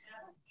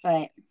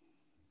 but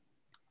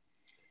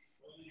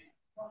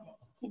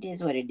it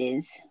is what it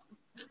is.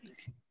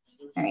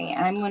 All right,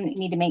 I'm going to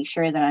need to make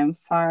sure that I'm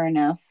far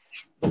enough.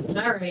 All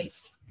right.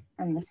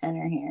 From the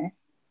center here.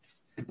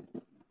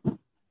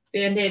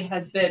 Band-Aid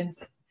has been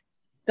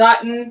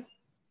gotten,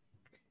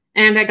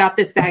 and I got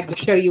this bag to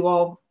show you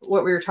all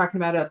what we were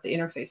talking about the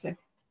interfacing.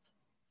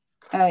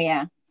 Oh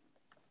yeah.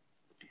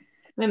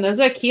 Man, those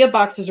IKEA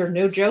boxes are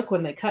no joke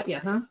when they cut you,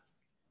 huh?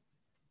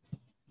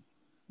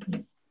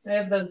 I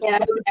have those. Yeah,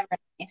 that's never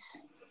nice.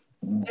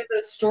 I have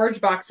those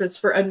storage boxes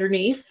for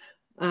underneath.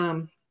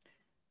 It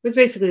was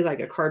basically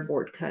like a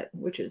cardboard cut,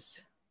 which is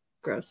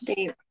gross.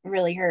 They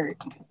really hurt.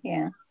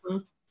 Yeah.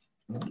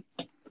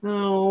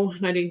 Oh,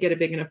 I didn't get a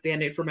big enough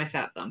Band-Aid for my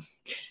fat thumb.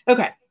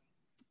 Okay.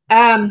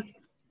 I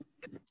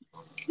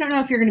don't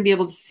know if you're going to be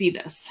able to see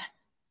this.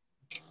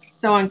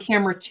 So on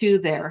camera 2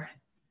 there.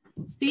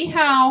 See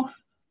how,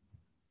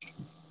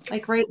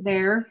 like right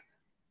there,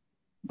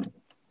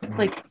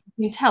 like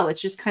you can tell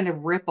it's just kind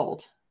of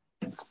rippled,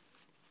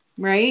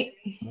 right?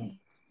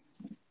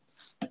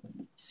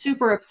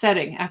 Super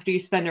upsetting after you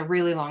spend a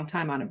really long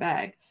time on a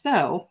bag.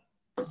 So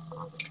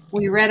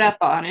we read up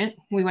on it.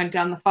 We went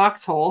down the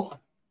foxhole.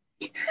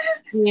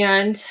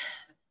 And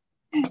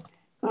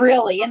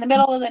really, in the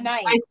middle of the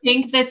night. I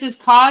think this is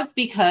caused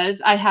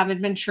because I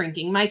haven't been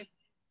shrinking my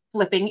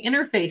flipping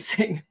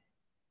interfacing.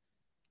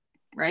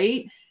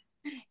 Right?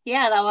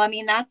 Yeah, though, I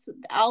mean, that's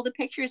all the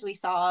pictures we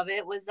saw of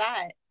it was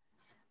that.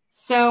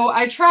 So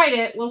I tried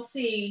it. We'll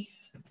see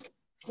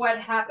what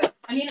happened.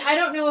 I mean, I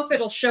don't know if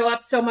it'll show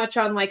up so much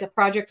on like a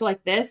project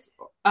like this,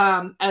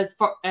 as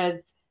far as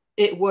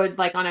it would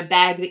like on a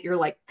bag that you're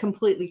like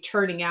completely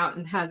turning out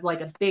and has like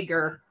a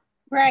bigger.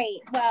 Right.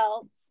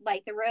 Well,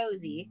 like the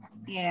Rosie,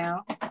 you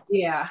know.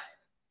 Yeah.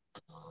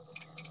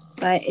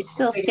 But it's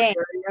still staying.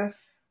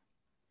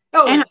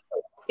 Oh,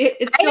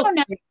 it's still don't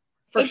know.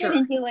 For it sure.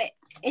 Didn't do it.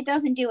 It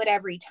doesn't do it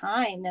every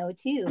time though,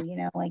 too. You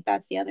know, like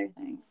that's the other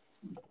thing.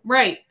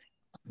 Right.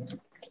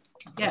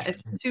 Yeah,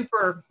 it's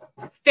super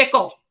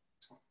fickle.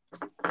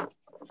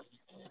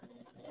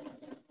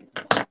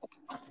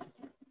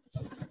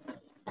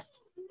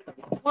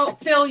 Well,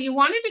 Phil, you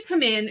wanted to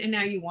come in and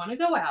now you want to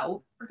go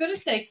out. For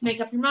goodness sakes, make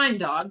up your mind,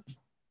 dog.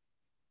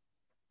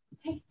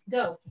 Hey,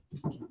 go.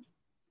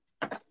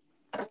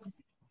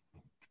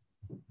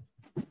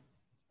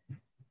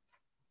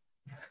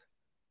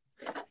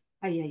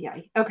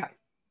 Ay. Okay.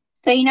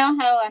 So you know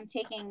how I'm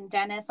taking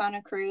Dennis on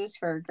a cruise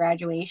for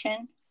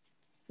graduation?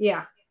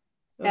 Yeah.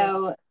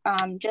 So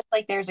just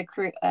like there's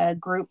a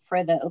group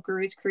for the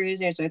Okaroo's cruise,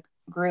 there's a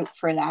group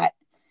for that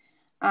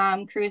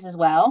cruise as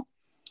well.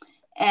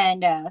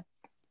 And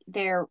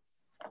they're,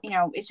 you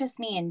know, it's just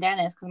me and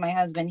Dennis because my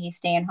husband, he's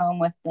staying home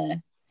with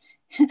the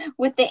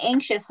with the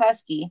anxious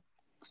husky.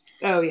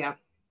 Oh yeah.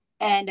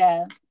 And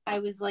I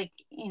was like,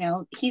 you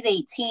know, he's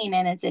 18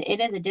 and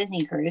it is a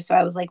Disney cruise. So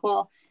I was like,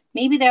 well,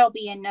 maybe there'll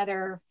be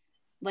another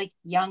like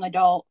young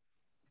adult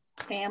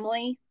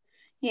family,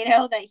 you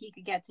know, that he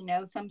could get to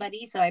know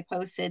somebody. So I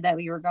posted that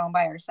we were going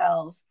by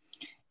ourselves.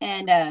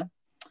 And a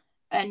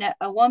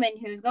woman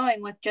who's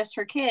going with just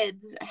her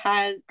kids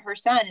her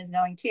son is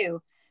going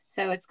too.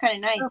 So it's kind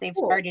of nice. They've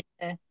started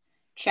to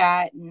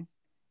chat and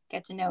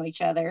get to know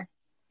each other.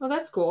 Well,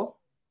 that's cool.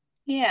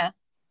 Yeah.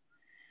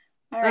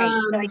 All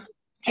right. So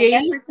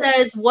Jamie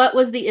says, what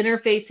was the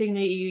interfacing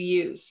that you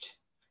used?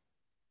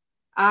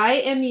 I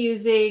am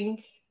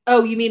using,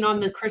 oh, you mean on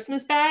the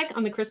Christmas bag,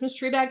 on the Christmas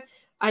tree bag?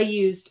 I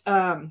used,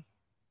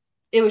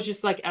 it was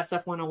just like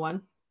SF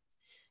 101.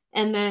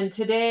 And then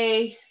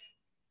today,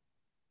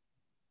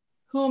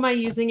 who am I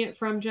using it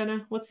from,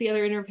 Jenna? What's the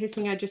other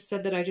interfacing I just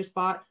said that I just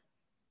bought?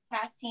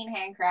 Castine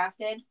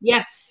Handcrafted.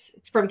 Yes,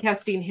 it's from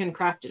Castine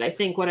Handcrafted. I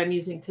think what I'm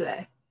using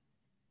today.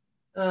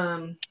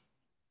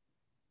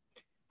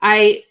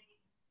 I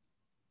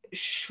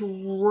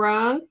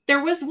shrunk.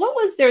 There was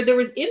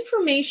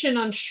information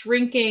on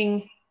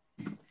shrinking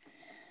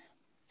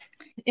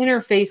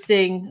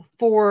interfacing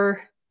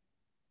for,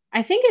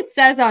 I think it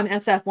says on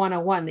SF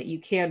 101 that you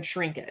can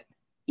shrink it.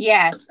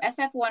 Yes,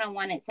 SF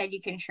 101 it said you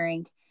can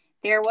shrink.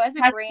 There was a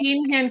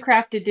Castine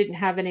Handcrafted didn't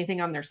have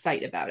anything on their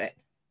site about it.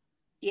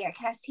 Yeah,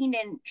 Castine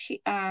didn't.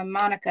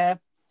 Monica.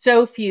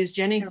 So Fused.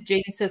 Jenny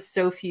says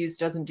So Fused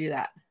doesn't do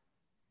that.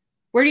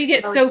 Where do you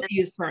get So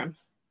Fused from?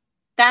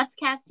 That's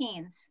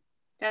Castine's.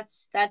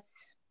 That's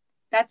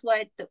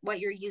what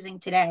you're using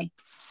today.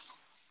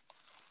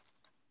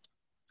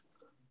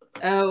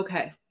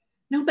 Okay.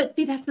 No, but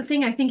see, that's the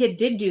thing. I think it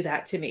did do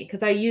that to me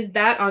because I used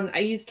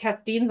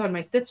Castine's on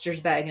my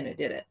sister's bag and it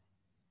did it.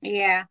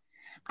 Yeah.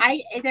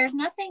 There's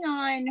nothing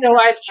on. So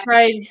I've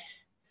tried.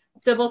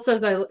 Sybil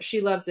says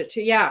she loves it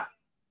too. Yeah.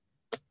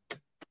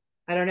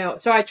 I don't know.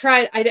 So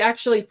I'd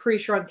actually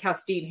pre-shrunk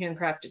Castine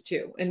Handcrafted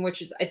too, and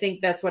which is I think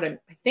that's what I'm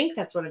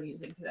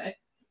using today.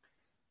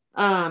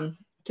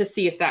 To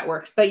see if that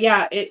works. But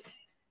yeah, it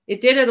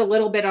did it a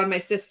little bit on my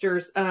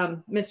sister's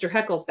Mr.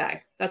 Heckle's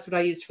bag. That's what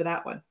I used for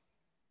that one.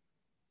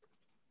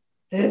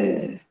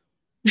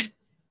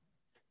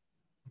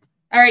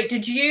 All right,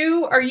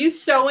 are you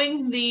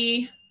sewing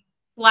the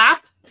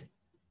flap?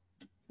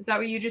 Is that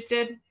what you just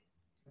did?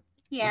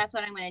 Yeah, that's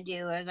what I'm going to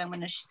do is I'm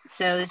going to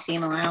sew the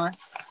seam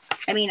allowance.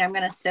 I mean, I'm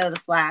going to sew the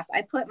flap.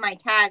 I put my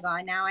tag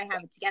on. Now I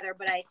have it together,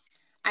 but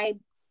I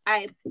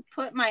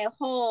put my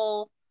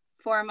hole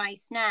for my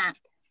snap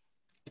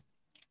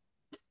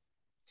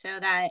so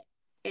that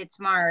it's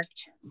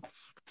marked.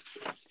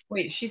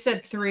 Wait, she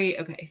said 3.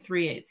 Okay,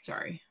 3/8.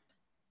 Sorry.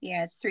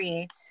 Yeah, it's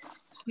 3/8.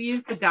 We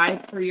use the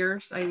guide for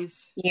yours.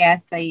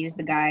 Yes, I use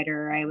the guide,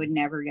 or I would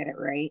never get it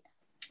right.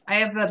 I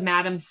have the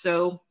Madame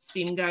Sew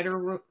seam guide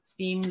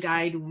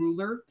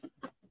ruler,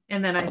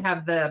 and then I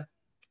have the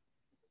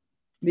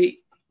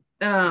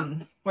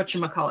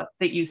whatchamacallit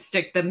that you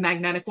stick the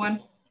magnetic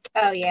one.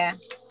 Oh yeah.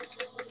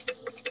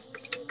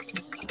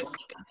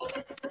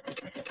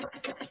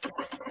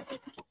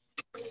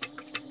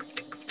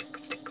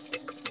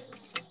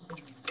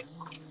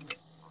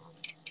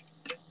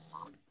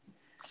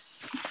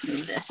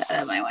 Move this out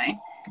of my way.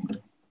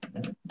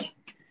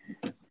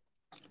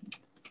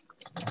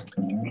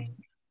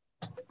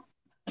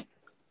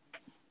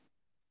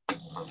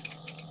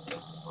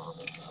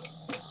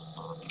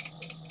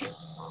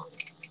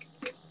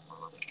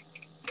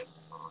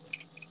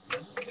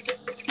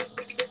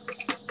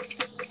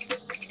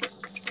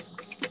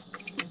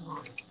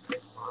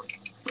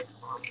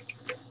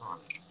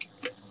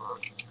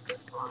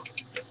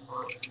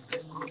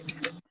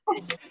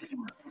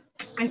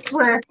 I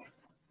swear.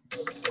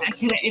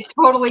 It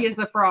totally is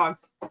the frog.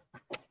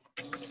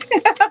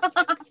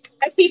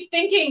 I keep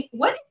thinking,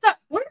 what is that?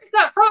 Where is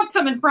that frog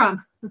coming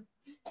from?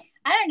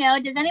 I don't know.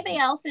 Does anybody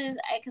else's,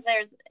 because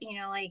there's,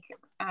 like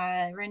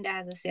Rinda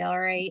has a sale,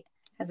 right?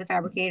 As a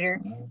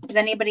fabricator. Does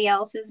anybody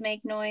else's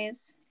make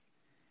noise?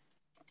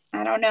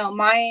 I don't know.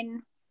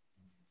 Mine,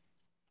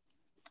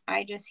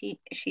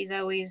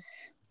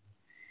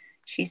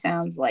 she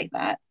sounds like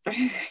that.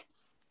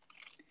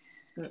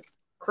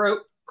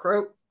 Croak,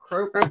 croak,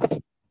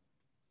 croak.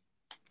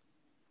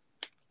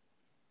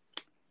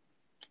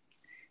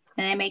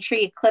 And then make sure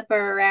you clip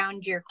her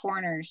around your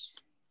corners.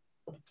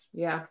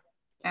 Yeah.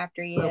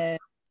 After you. And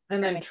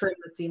then trim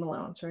the seam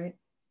allowance, right?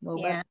 A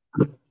little bit.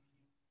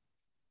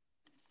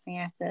 You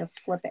have to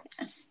flip it.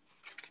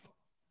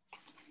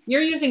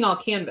 You're using all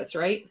canvas,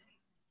 right?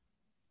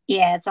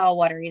 Yeah, it's all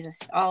water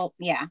resistant. All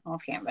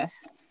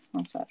canvas.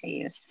 That's what I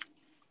used.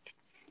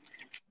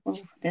 Ooh,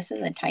 this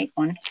is a tight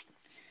one.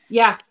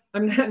 Yeah,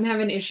 I'm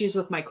having issues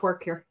with my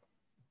cork here.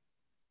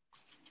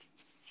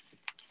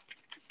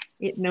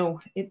 It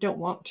don't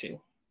want to.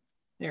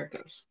 There it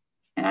goes.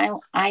 And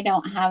I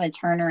don't have a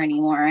turner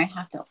anymore. I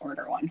have to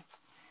order one.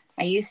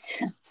 I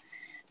used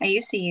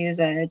to use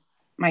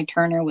my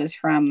turner was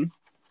from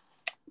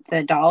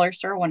the dollar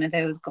store, one of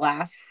those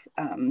glass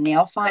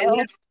nail files. Oh,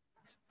 yeah.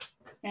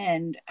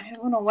 And I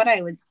don't know what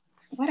I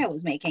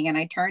was making, and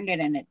I turned it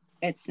and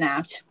it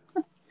snapped.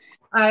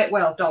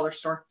 Well, dollar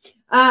store.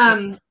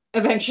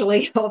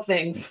 Eventually, all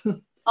things.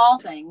 All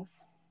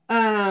things.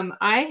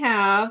 I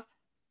have.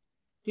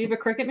 Do you have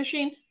a Cricut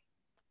machine?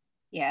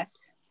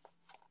 Yes.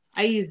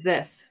 I use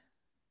this.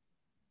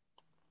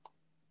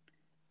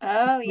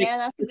 Oh yeah,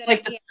 that's a good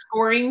like idea. The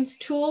scoring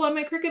tool on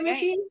my Cricut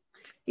machine.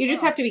 You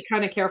just have to be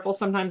kind of careful.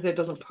 Sometimes it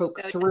doesn't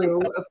poke through,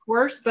 of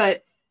course,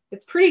 but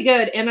it's pretty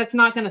good, and it's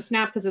not going to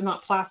snap because it's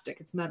not plastic;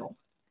 it's metal.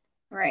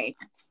 Right.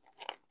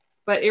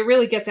 But it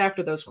really gets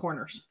after those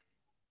corners.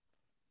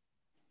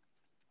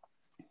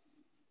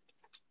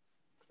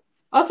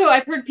 Also,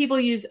 I've heard people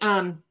use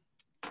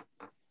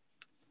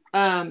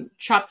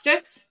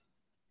chopsticks.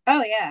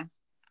 Oh yeah,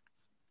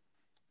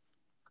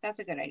 that's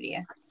a good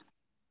idea.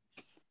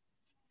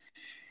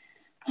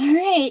 All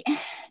right,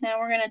 now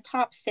we're gonna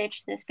top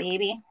stitch this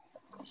baby.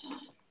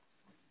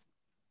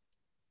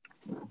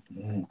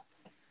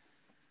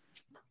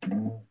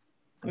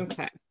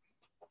 Okay.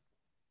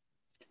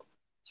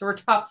 So we're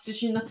top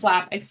stitching the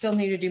flap. I still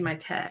need to do my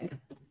tag.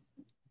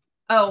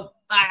 Oh,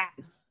 I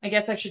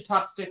guess I should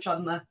top stitch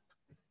on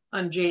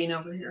Jane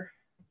over here.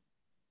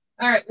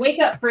 All right,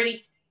 wake up,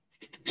 pretty.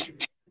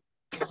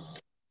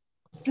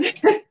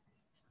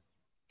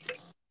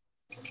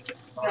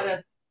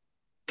 I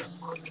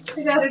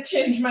gotta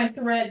change my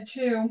thread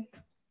too.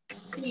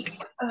 This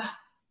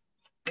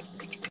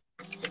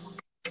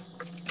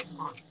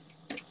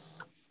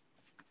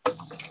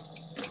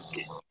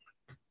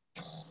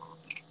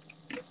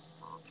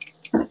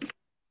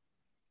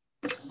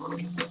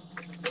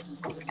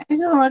is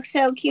gonna look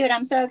so cute.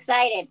 I'm so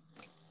excited.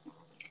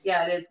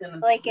 Yeah, it is gonna.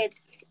 Like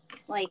it's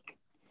like,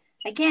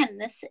 again,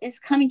 this is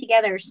coming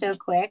together so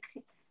quick.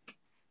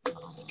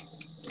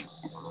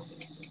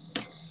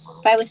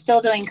 If I was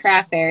still doing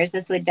craft fairs,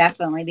 this would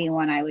definitely be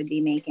one I would be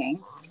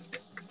making.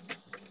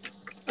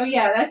 Oh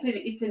yeah, that's it.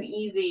 It's an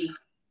easy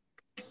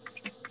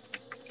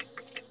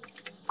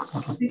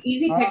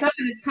pickup,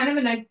 and it's kind of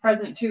a nice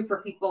present too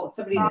for people,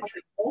 somebody that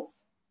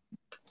travels.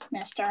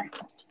 Mister.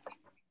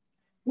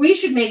 We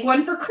should make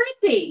one for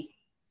Chrissy.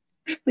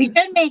 We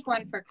should make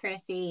one for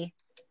Chrissy.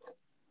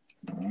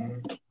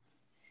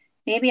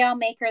 Maybe I'll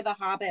make her the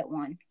Hobbit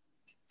one.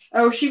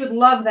 Oh, she would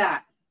love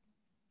that.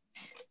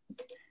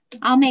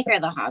 I'll make her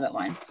the Hobbit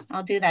one.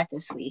 I'll do that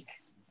this week.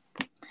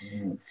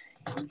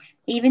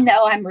 Even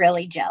though I'm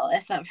really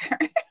jealous of her.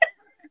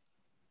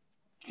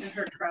 And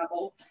her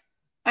travels.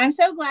 I'm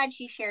so glad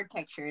she shared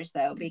pictures,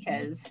 though,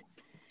 because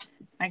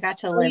I got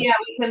to live. Yeah,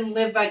 we can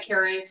live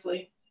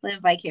vicariously. Live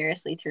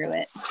vicariously through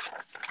it.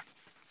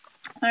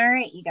 All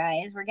right, you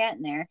guys, we're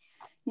getting there.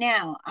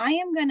 Now, I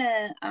am going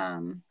to...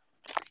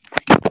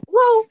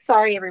 Whoa,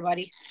 sorry,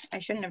 everybody. I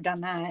shouldn't have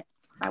done that.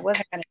 I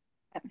wasn't going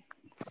to...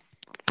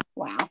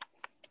 Wow.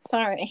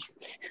 Sorry.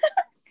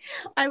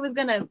 I was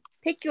going to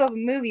pick you up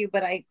and move you,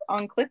 but I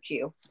unclipped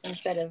you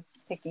instead of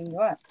picking you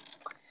up.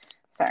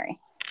 Sorry.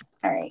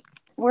 All right.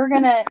 We're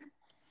going to...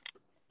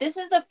 This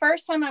is the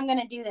first time I'm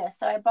going to do this.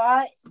 So I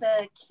bought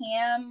the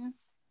cam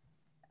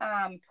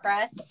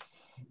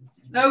press.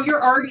 Oh,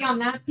 you're already on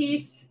that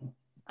piece?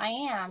 I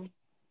am.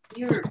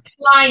 You're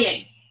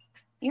flying.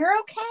 You're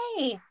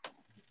okay.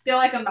 Feel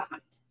like I'm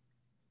behind.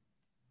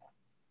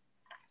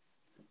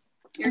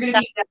 You're going to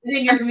be done,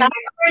 and you're going to be like,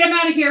 all right, I'm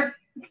out of here.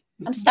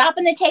 I'm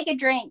stopping to take a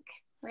drink.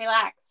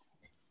 Relax.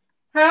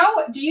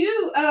 How do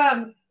you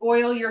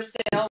oil your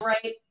sail,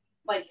 right?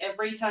 Like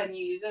every time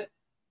you use it?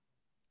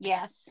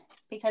 Yes,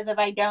 because if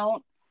I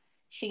don't,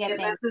 she gets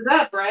angry. It messes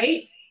up,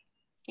 right?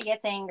 She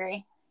gets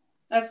angry.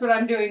 That's what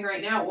I'm doing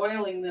right now,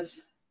 oiling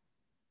this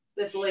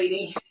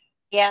lady.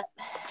 Yep.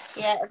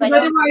 Yeah.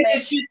 Otherwise,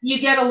 it's just you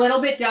get a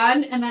little bit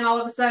done, and then all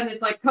of a sudden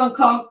it's like conk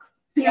conk.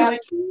 You're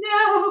like,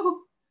 no.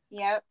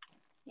 Yep.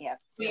 Yep.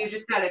 So you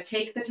just gotta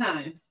take the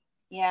time.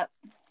 Yep.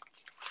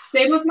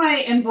 Same with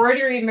my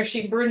embroidery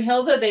machine,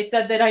 Brunhilde. They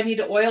said that I need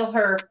to oil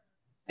her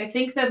I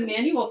think the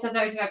manual says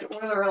I have to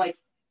order like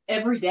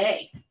every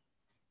day.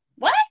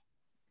 What?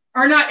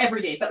 Or not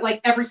every day, but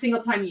like every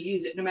single time you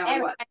use it, no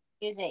matter what.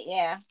 Use it,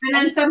 yeah. And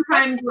then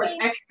sometimes like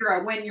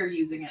extra when you're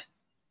using it.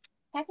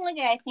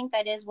 Technically, I think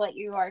that is what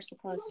you are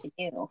supposed to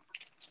do.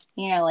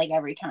 You know, like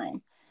every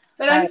time.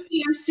 But I'm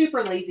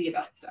super lazy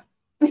about stuff.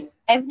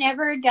 I've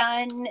never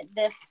done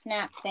this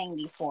snap thing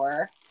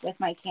before with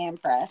my cam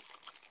press,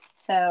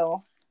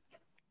 so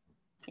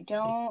I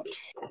don't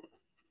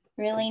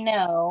really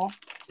know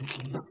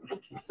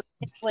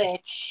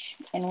which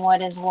and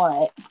what is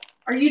what.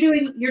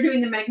 You're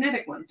doing the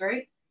magnetic ones,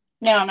 right?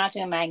 No, I'm not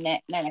doing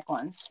magnetic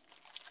ones.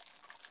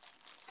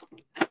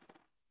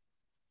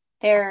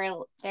 They're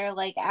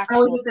like actual.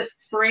 Oh, is it the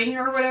spring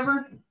or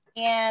whatever?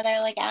 Yeah,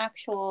 they're like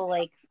actual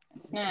like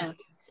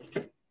snaps.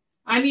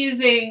 I'm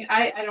using.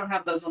 I don't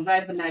have those ones. I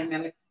have the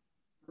magnetic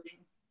version.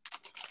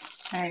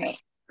 All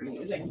right. I'm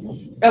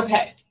using.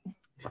 Okay.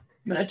 I'm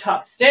gonna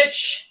top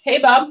stitch. Hey,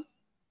 Bob.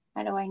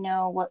 How do I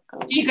know what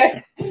goes? You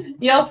guys,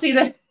 y'all see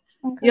the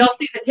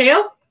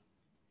tail?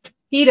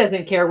 He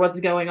doesn't care what's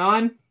going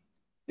on.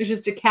 There's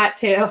just a cat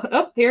tail.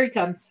 Oh, here he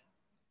comes.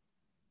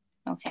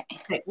 Okay.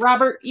 Hey,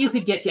 Robert, you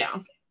could get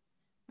down.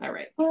 All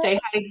right. Say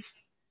hi.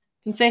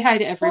 And say hi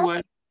to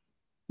everyone.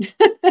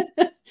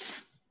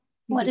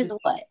 What is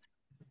what?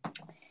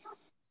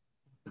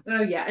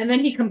 Oh yeah, and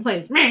then he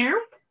complains, meow,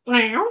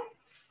 meow.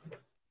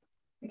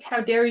 Like, how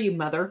dare you,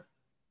 mother?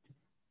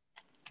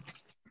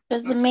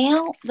 Does the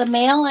male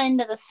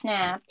end of the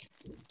snap?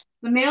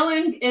 The male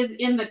end is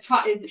in the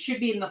top. It should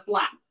be in the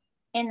flap.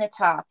 In the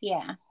top,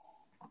 yeah.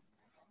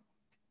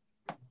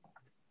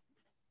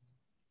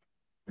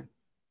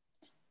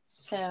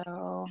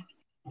 So.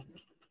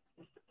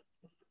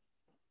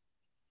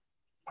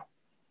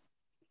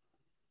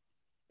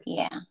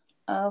 Yeah.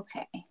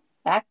 Okay.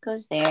 That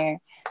goes there.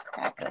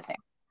 That goes there.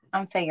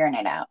 I'm figuring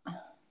it out.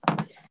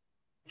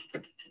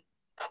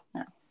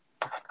 No.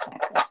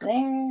 That goes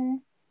there.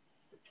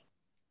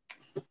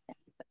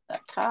 The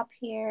top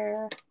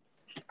here.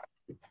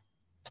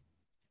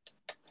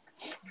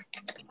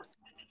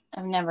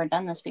 I've never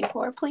done this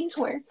before. Please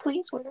work.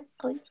 Please work.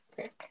 Please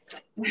work.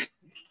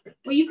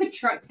 Well, you could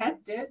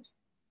test it.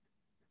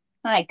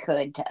 I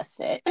could test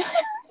it.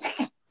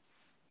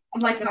 I'm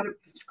like, how to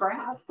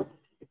scrap.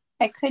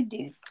 I could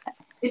do that.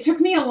 It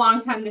took me a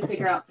long time to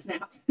figure out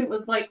snaps. It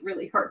was like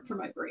really hard for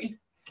my brain.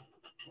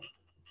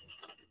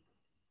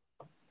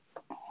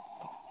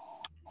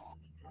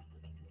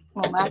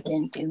 Well, that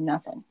didn't do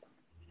nothing.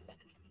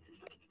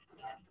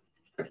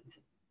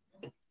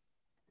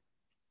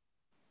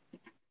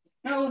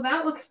 Oh,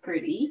 that looks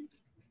pretty.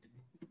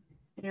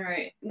 All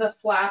right. The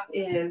flap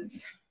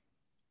is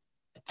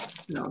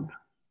no.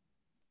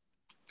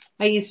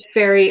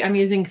 I'm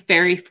using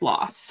fairy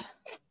floss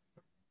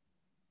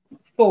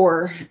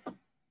for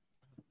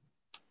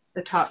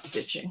the top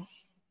stitching.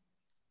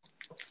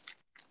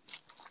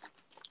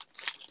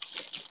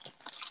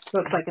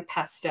 So it's like a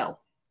pastel.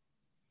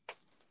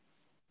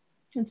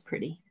 It's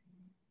pretty.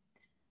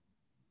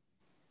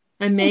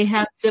 I may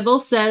have, Sybil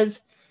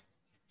says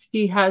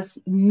she has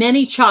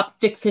many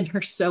chopsticks in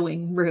her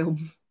sewing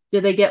room.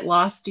 Do they get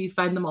lost? Do you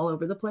find them all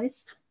over the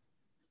place?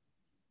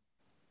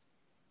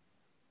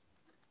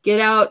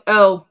 Get out.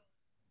 Oh,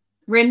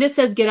 Rinda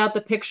says get out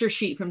the picture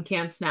sheet from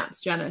Cam Snaps,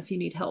 Jenna, if you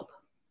need help.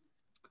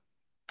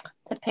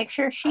 The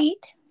picture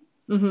sheet?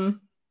 Mm-hmm.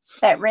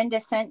 That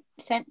Rinda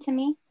sent to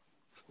me?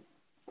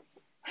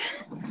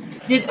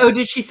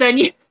 Did she send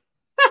you?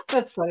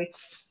 That's funny.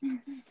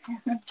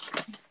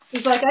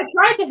 She's like, I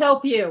tried to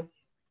help you.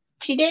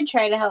 She did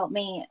try to help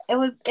me.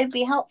 It'd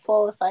be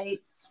helpful if I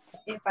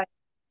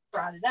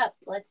brought it up.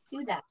 Let's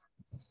do that.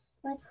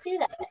 Let's do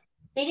that.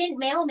 They didn't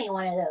mail me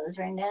one of those,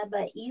 Rinda,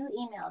 but you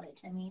emailed it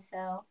to me,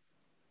 so.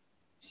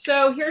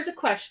 So here's a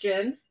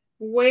question.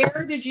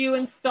 Where did you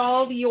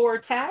install your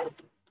tag?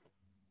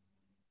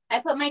 I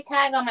put my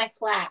tag on my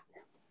flap.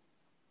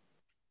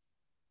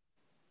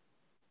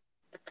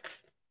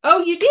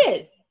 Oh, you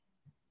did?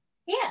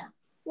 Yeah.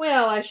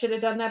 Well, I should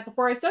have done that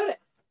before I sewed it.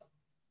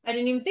 I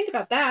didn't even think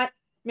about that.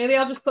 Maybe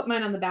I'll just put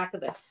mine on the back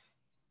of this.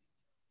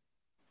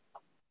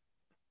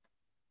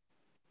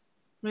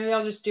 Maybe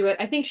I'll just do it.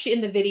 I think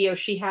in the video,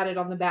 she had it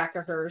on the back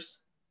of hers.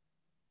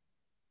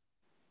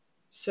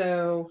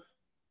 So,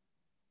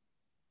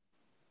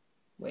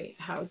 wait,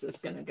 how's this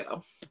going to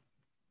go?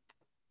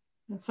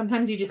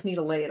 Sometimes you just need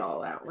to lay it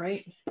all out,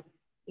 right?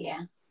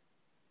 Yeah.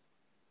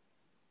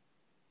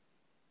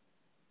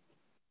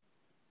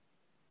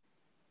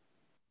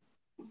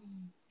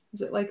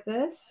 Is it like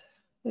this?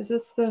 Is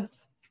this the...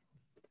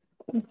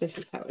 I think this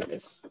is how it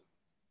is.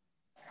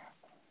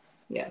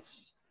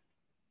 Yes.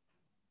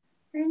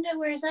 Rinda,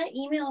 where's that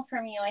email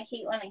from you? I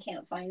hate when I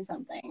can't find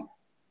something.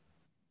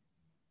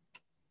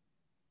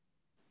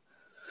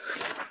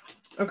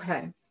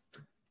 Okay.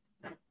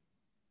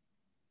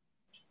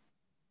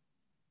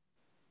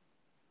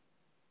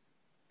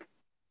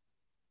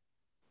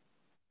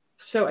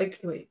 So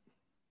wait.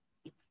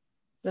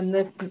 Then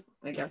this,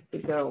 I guess,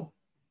 would go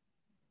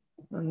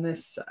on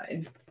this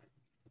side,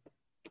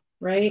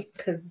 right?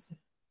 Because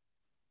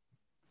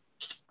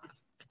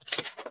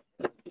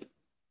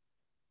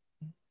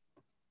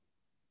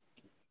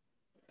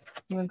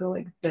I'm going to go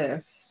like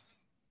this.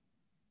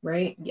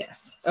 Right?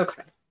 Yes.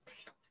 Okay.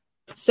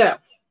 So,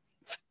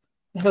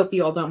 I hope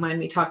you all don't mind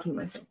me talking to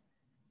myself.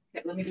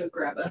 Okay, let me go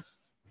grab a...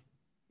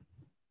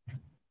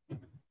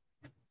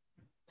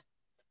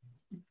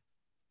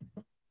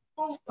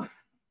 Oh.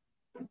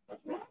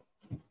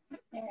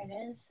 There it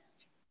is.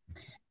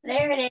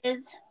 There it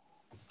is.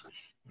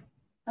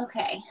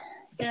 Okay.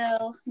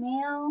 So,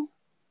 mail.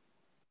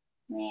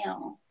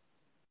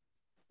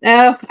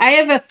 Oh, I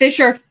have a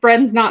Fisher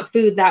Friends Not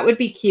Food. That would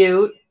be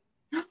cute.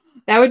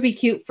 That would be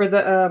cute for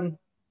the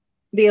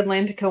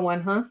Atlantica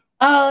one, huh?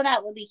 Oh,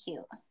 that would be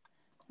cute.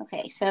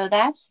 Okay, so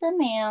that's the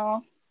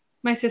mail.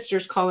 My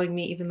sister's calling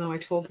me, even though I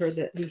told her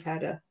that we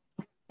had a...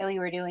 Oh, we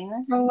were doing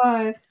this? Oh,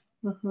 live.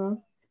 Uh-huh.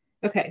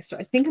 Okay, so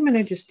I think I'm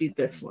going to just do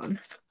this one.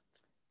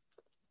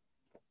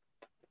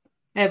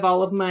 I have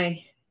all of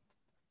my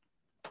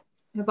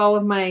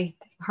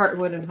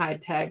Heartwood and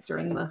Hide tags are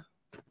in the...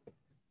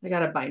 I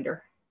got a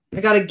binder. I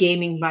got a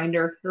gaming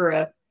binder or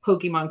a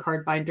Pokemon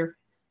card binder.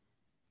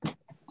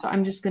 So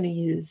I'm just going to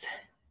use...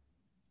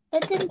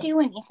 That didn't do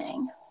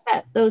anything.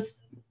 Those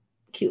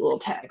cute little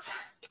tags.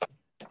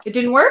 It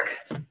didn't work?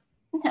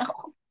 No.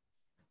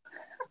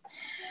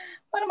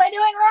 What am I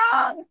doing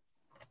wrong?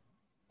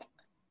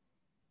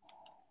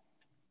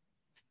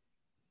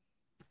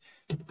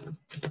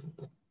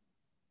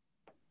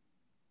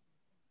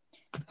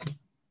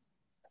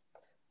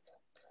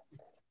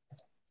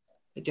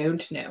 I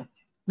don't know.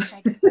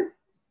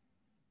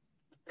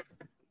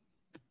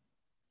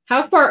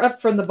 How far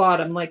up from the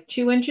bottom? Like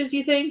 2 inches,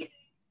 you think?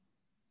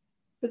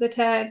 For the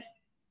tag?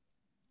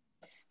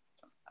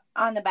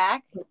 On the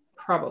back?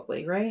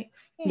 Probably, right?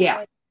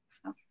 Yeah.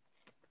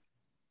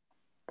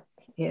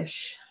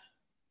 Ish.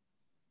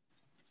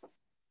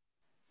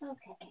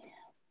 Okay.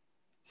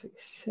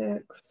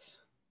 6.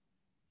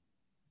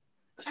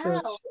 So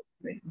Oh. it's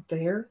right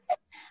there.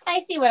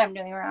 I see what I'm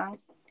doing wrong.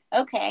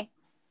 Okay.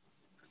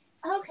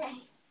 Okay.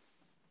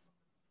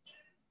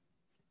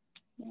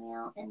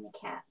 Female and the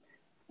cap.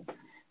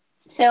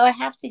 So I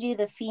have to do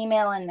the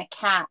female and the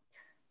cap.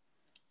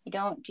 I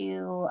don't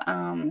do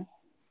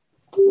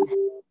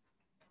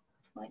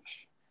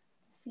which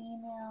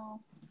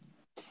female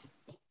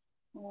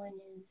one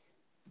is,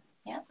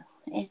 yep,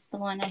 is the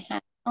one I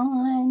have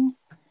on.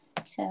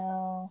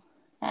 So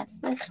that's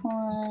this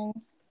one.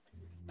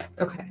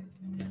 Okay.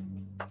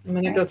 I'm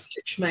going to go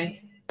stitch my...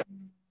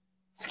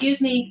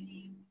 Excuse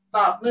me.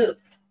 Bob, move.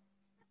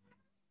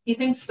 He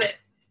thinks that...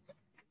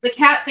 The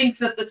cat thinks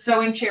that the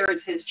sewing chair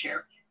is his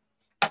chair.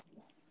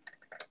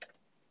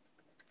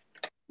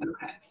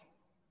 Okay.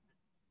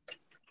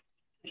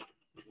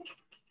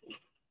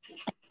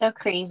 So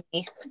crazy.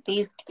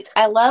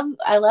 I love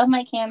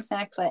my cam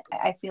snack, but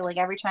I feel like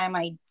every time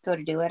I go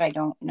to do it, I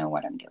don't know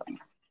what I'm doing.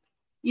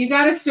 You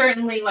got to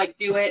certainly like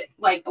do it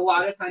like a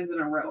lot of times in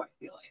a row, I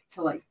feel like,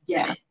 to like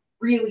get it,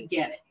 really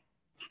get it.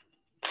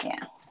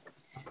 Yeah.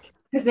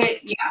 Because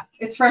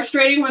it's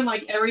frustrating when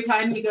like every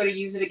time you go to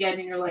use it again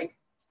and you're like,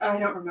 oh, I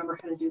don't remember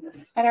how to do this.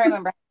 I don't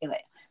remember how to do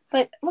it.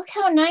 But look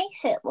how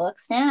nice it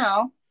looks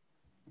now.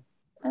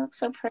 It looks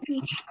so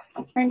pretty.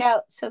 It turned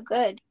out so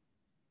good.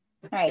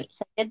 All right,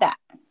 so I did that.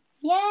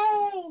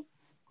 Yay!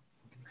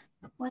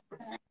 What's the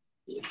next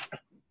piece?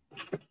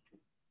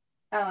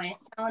 Oh, and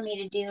it's telling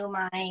me to do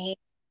my...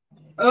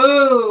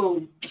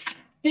 Oh,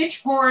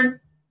 stitch porn.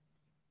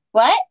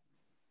 What?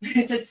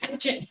 I said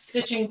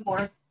stitching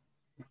porn.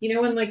 You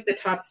know when like the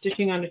top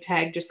stitching on a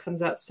tag just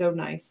comes out so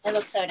nice. It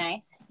looks so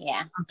nice.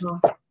 Yeah.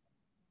 Uh-huh.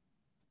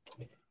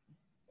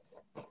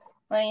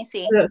 Let me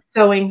see.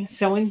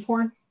 Sewing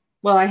porn.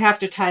 Well, I have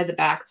to tie the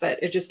back,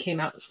 but it just came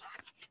out.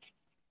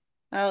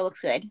 Oh, it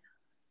looks good.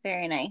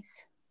 Very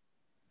nice.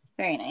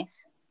 Very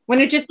nice.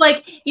 When it just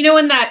like, you know,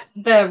 when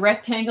the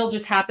rectangle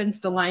just happens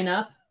to line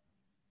up.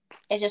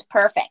 It's just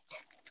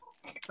perfect.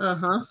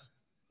 Uh-huh.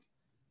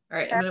 All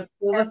right, I'm going to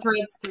pull the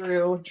threads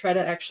through and try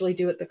to actually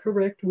do it the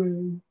correct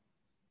way.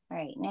 All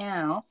right,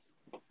 now,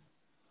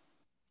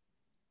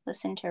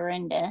 listen to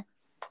Rinda.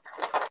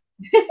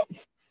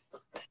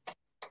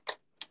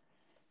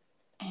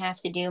 I have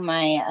to do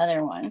my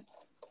other one.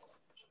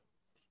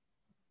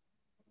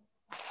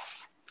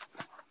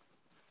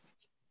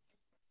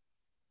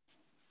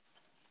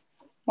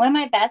 One of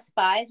my best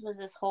buys was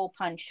this hole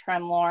punch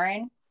from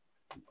Lauren.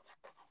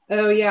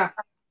 Oh, yeah.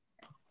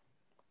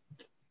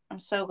 I'm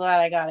so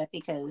glad I got it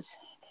because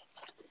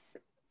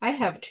I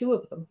have 2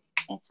 of them.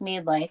 It's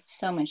made life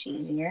so much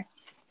easier.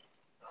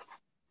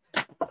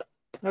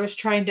 I was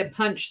trying to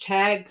punch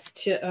tags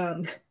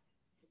to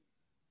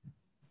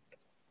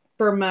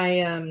for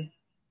my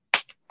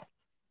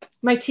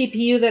my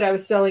TPU that I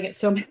was selling at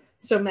so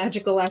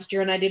magical last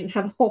year, and I didn't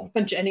have a hole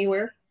punch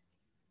anywhere.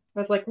 I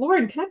was like,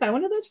 Lauren, can I buy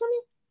one of those from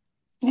you?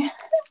 And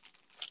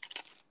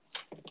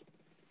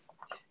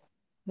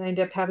I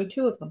ended up having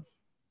 2 of them.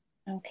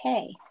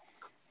 Okay.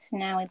 So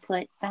now we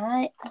put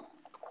that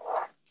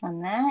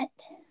on that.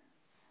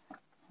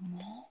 On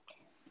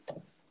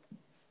that.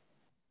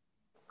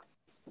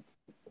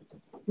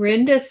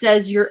 Rinda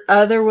says your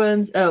other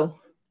ones. Oh,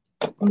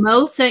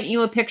 Mo sent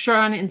you a picture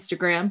on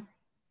Instagram.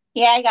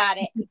 Yeah, I got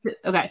it.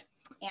 Okay.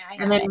 Yeah, I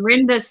got and then it.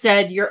 Rinda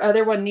said your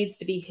other one needs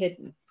to be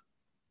hidden.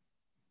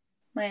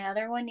 My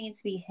other one needs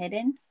to be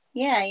hidden?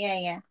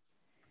 Yeah.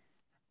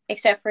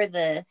 Except for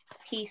the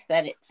piece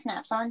that it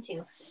snaps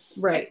onto.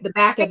 Right. The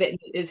back of it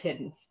is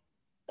hidden.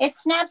 It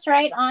snaps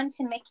right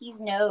onto Mickey's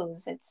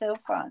nose. It's so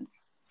fun.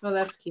 Oh,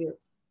 that's cute.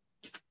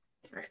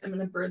 All right, I'm going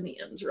to burn the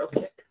ends real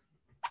quick.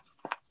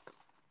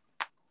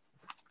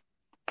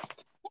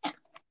 Yeah.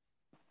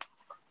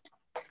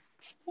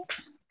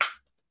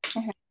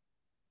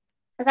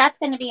 Because that's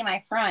going to be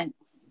my front.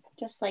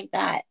 Just like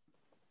that.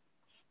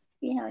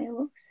 See how it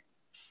looks?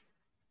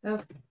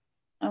 Okay.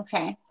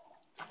 Okay.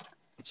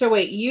 So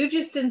wait, you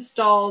just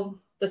installed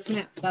the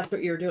snap. That's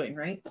what you're doing,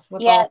 right?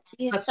 Yeah.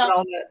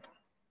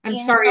 I'm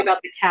sorry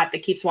about the cat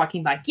that keeps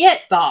walking by.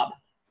 Get Bob.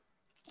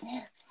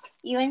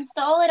 You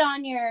install it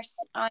on your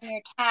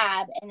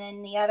tab, and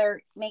then the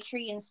other, make sure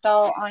you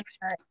install on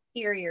your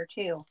exterior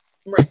too.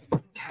 Right.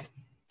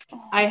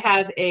 I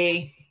have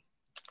a.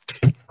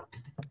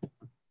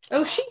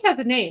 Oh, she has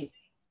a name,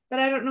 but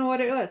I don't know what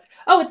it was.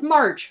 Oh, it's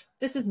Marge.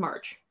 This is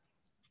Marge.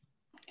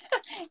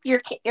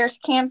 Your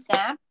Cam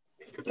Snap.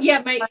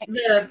 Yeah,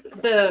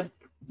 the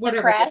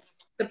whatever.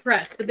 The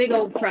press, the big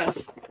old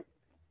press.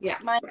 Yeah.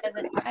 Mine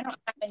doesn't. I don't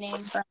have a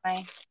name for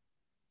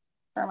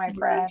my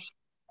press.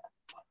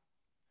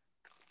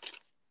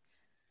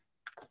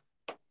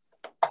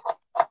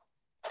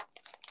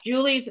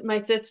 Julie's,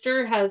 my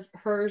sister,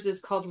 hers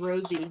is called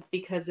Rosie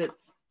because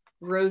it's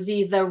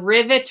Rosie the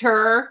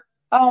Riveter.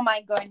 Oh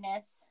my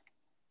goodness.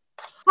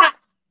 Ha!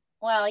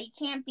 Well, you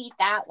can't beat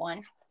that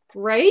one.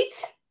 Right?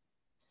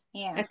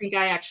 Yeah. I think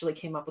I actually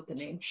came up with the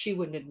name. She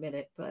wouldn't admit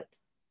it, but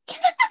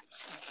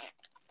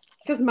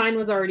because mine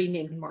was already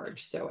named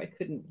Marge, so I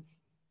couldn't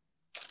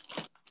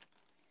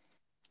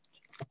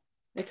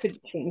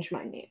change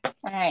my name. All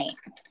right.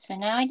 So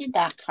now I did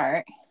that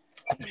part.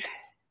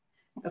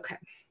 Okay.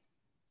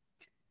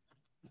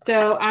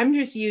 So I'm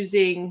just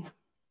using,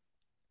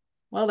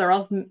 well, they're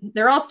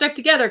all stuck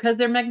together because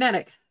they're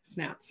magnetic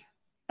snaps.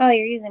 Oh,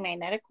 you're using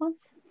magnetic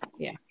ones?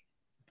 Yeah.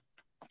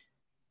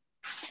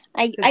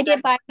 I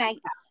did buy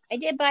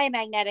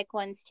magnetic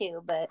ones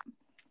too, but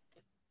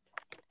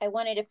I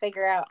wanted to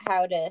figure out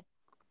how to.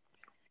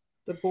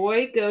 The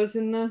boy goes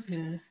in the.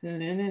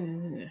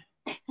 Okay.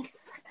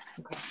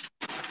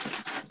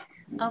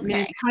 I mean,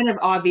 it's kind of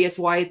obvious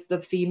why it's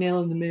the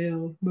female and the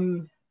male,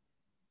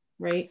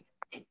 right?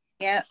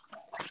 Yep.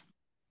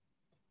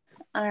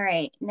 All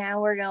right, now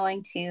we're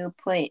going to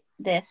put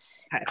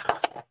this. Okay.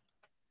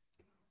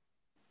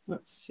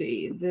 Let's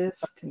see.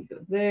 This can go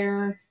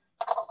there.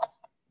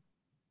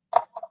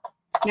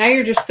 Now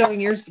you're just sewing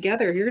yours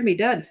together. You're gonna be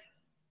done.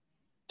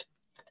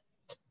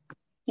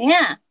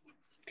 Yeah.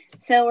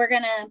 So we're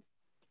gonna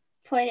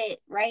put it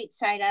right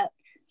side up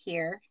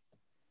here.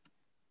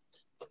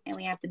 And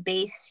we have to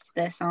baste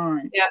this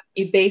on. Yeah,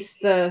 you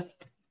baste the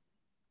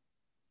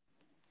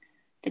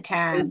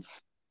tab.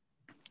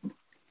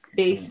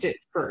 Baste it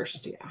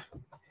first, yeah.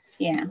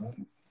 Yeah.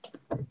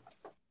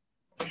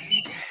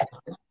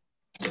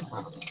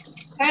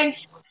 Okay.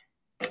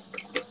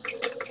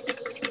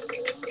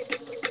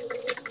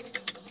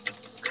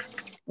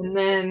 And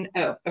then,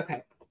 oh,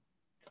 okay.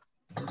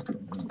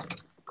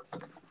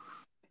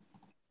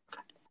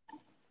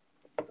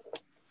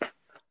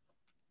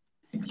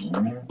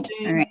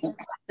 All right, so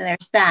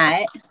there's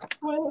that.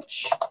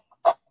 Ouch.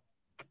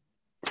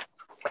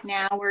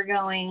 Now we're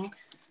going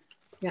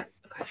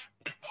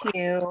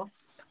to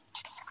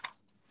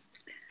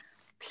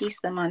piece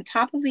them on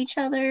top of each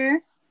other.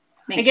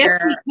 I guess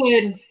we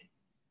could.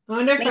 I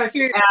wonder if I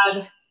should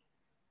add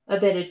a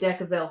bit of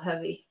Decaville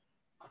Heavy.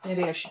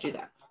 Maybe I should do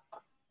that.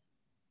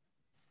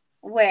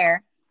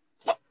 Where?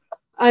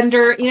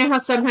 Under, you know how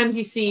sometimes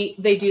you see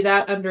they do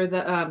that under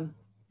the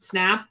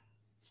snap,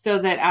 so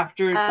that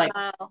after like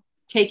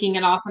taking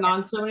it off and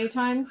on so many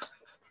times.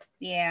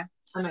 Yeah.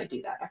 I might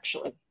do that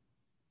actually.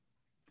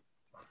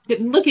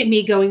 Look at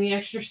me going the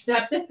extra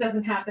step. This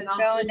doesn't happen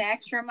often. Going the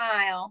extra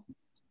mile.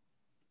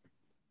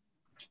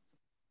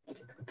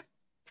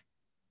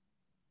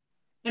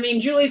 I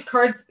mean, Julie's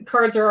cards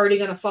are already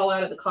going to fall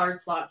out of the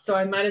card slot, so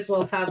I might as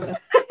well have it.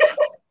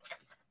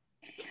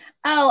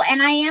 Oh,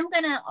 and I am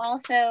going to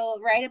also,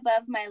 right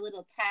above my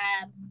little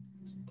tab,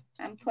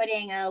 I'm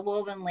putting a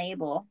woven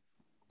label.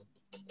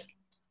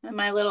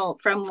 My little,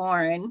 from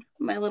Lauren,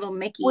 my little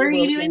Mickey. Where are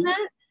you doing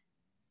that?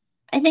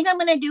 I think I'm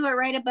going to do it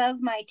right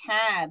above my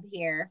tab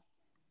here.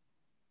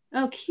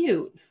 Oh,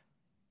 cute.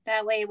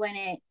 That way when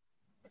it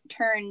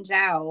turns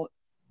out,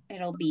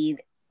 it'll be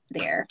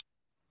there.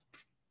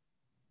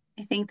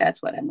 I think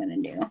that's what I'm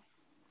going to do.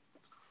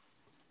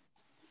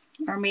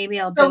 Or maybe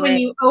I'll do it. So when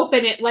you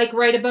open it, like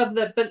right above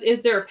the, but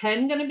is there a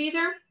pen going to be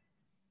there?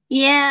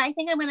 Yeah, I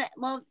think I'm going to,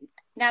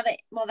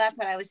 that's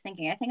what I was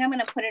thinking. I think I'm going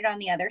to put it on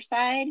the other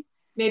side.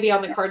 Maybe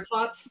on the card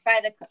slots?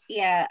 By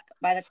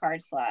the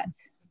card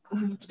slots.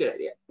 That's a good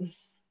idea.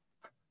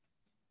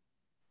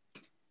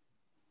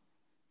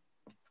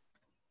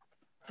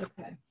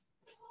 Okay.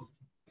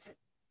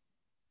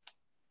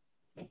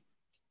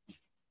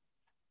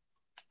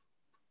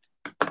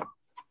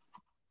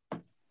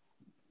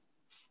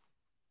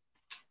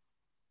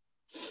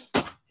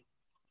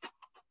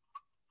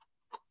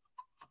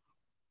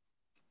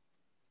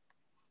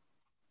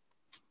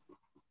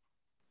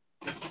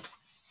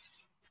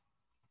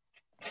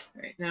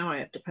 Now I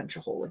have to punch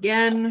a hole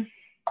again.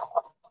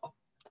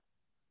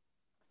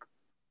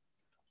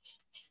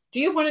 Do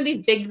you have one of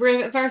these big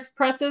reverse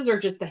presses or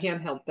just the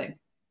handheld thing?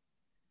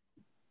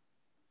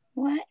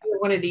 What?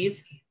 One of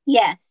these?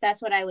 Yes,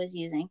 that's what I was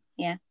using.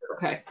 Yeah.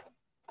 Okay.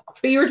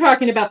 But you were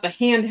talking about the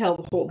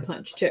handheld hole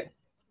punch too.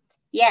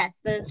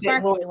 Yes, the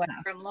sparkly one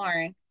from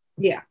Lauren.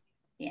 Yeah.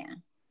 Yeah.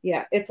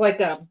 Yeah. It's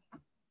like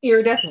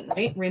iridescent,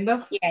 right?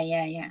 Rainbow?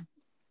 Yeah.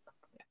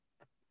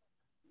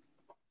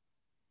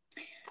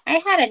 I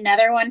had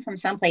another one from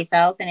someplace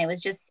else, and it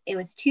was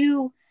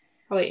too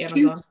probably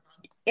Amazon.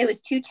 It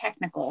was too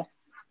technical.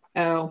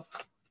 Oh.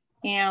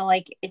 You know,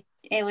 like it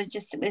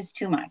was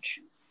too much.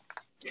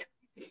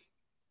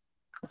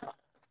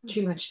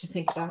 Too much to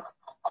think about.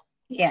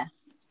 Yeah.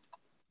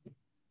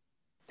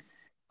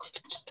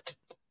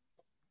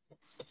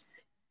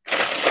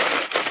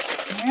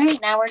 All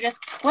right, now we're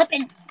just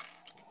clipping.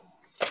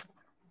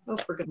 Oh,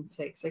 for goodness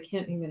sakes. I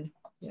can't even.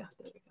 Yeah,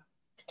 there we go.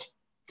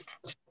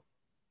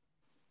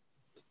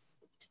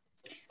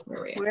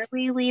 Were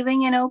we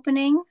leaving an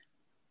opening?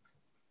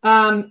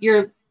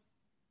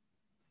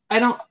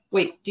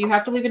 Wait, do you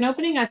have to leave an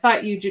opening? I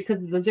thought you did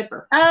because of the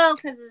zipper. Oh,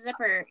 because the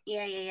zipper.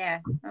 Yeah.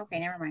 Okay,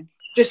 never mind.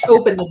 Just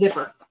open the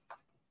zipper.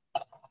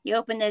 You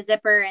open the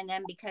zipper, and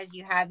then because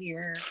you have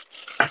your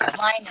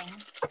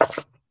lining,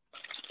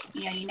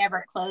 you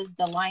never close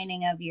the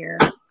lining of your.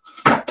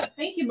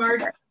 Thank you,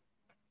 Marge.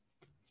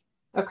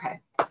 Okay.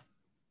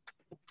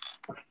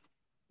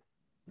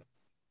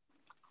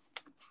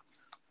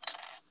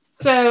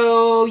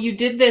 So you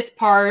did this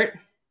part,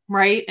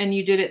 right? And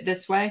you did it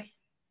this way?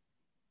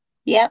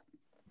 Yep.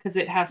 Because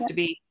it has to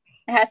be.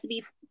 It has to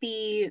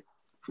be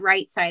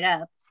right side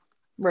up.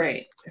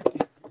 Right.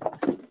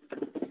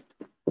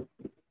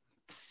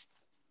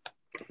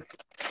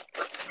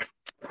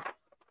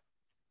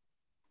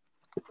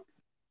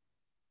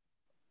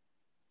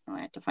 I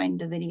have to find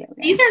the video again.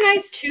 These are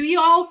nice too,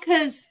 y'all,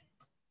 because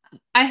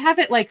I have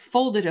it like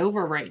folded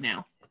over right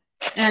now.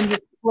 And I'm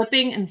just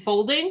flipping and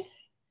folding.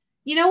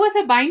 You know, with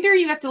a binder,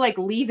 you have to like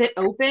leave it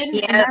open.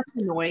 Yeah. And that's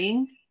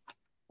annoying.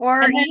 Or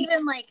then,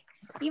 even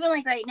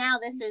like right now,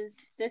 this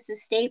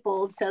is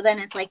stapled, so then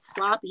it's like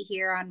floppy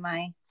here on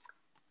my.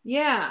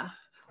 Yeah.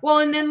 Well,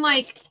 and then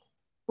like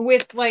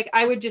with like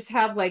I would just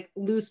have like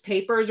loose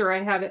papers, or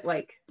I have it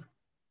like.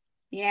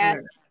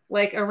 Yes.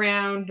 Like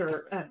around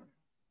or.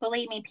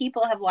 Believe me,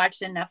 people have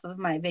watched enough of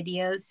my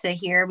videos to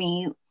hear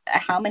me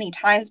how many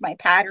times my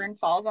pattern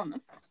falls on the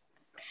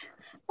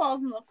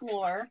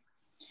floor.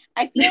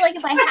 I feel like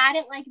if I had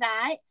it like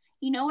that,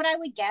 you know what I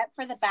would get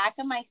for the back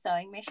of my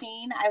sewing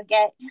machine? I would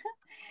get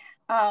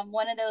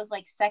one of those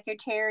like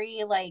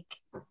secretary like.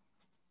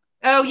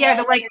 Oh yeah,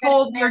 to like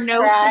hold your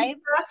notes and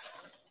stuff.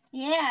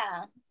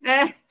 Yeah.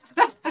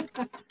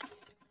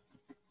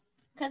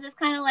 Because it's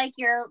kind of like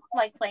you're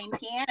like playing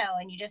piano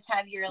and you just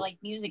have your like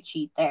music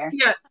sheet there.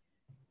 Yeah.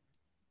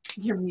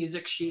 Your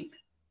music sheet.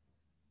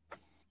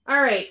 All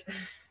right.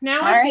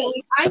 Now I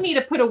need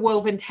to put a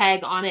woven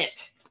tag on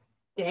it.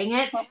 Dang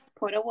it. Well,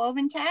 put a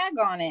woven tag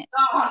on it.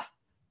 Oh,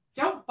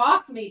 don't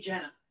boss me,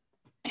 Jenna.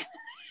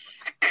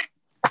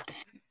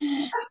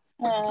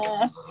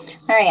 All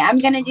right. I'm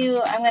going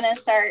to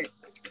start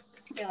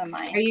doing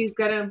mine. Are you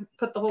going to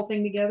put the whole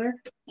thing together?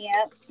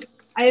 Yep.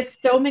 I have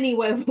so many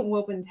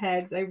woven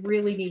tags. I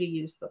really need to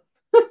use them.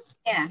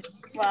 Yeah.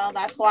 Well,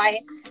 that's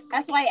why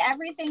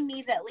everything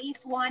needs at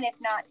least one, if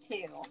not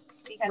two,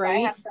 because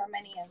I have so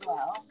many as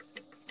well.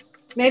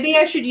 Maybe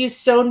I should use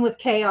Sewn with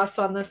Chaos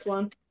on this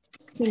one.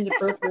 Seems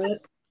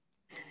appropriate.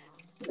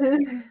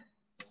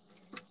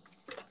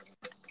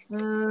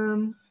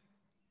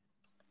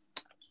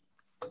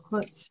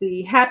 Let's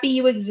see. Happy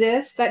You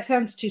Exist. That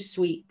sounds too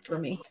sweet for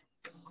me.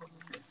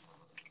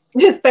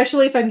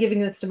 Especially if I'm giving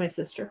this to my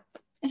sister.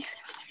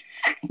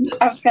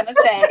 I was gonna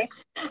say,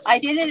 I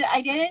didn't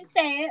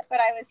say it, but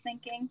I was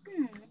thinking,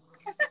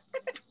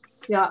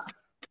 Yeah.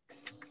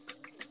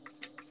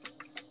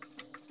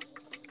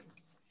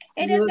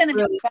 It is gonna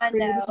be fun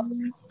though.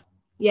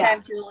 Yeah.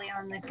 Have Julie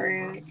on the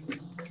cruise.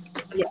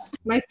 Yes.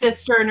 My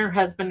sister and her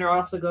husband are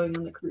also going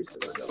on the cruise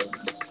that we're going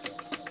on.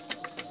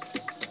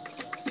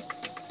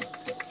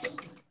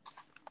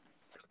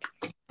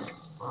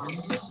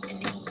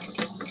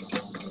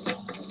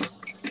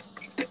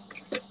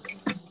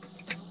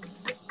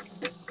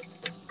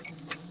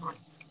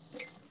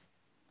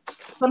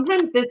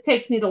 Sometimes this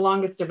takes me the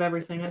longest of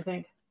everything, I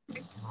think.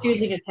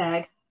 Choosing a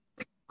tag.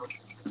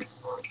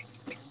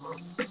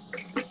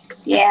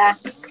 Yeah,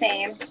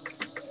 same.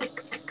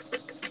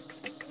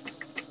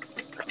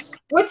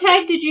 What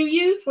tag did you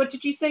use? What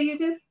did you say you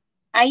did?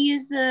 I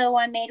used the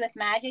one made with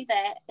magic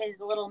that is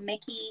the little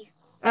Mickey.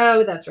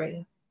 Oh, that's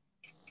right.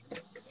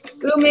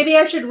 Ooh, maybe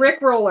I should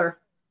Rickroll her.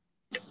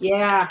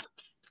 Yeah.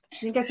 I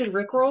think I should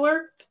Rickroll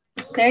her.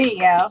 There you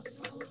go.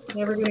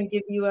 Never gonna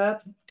give you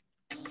up.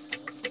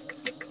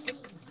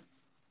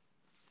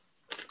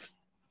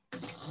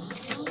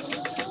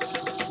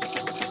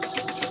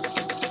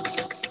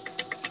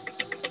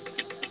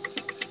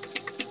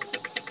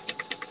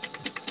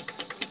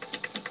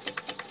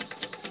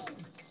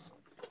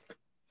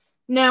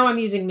 No, I'm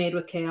using Made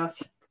with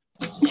Chaos.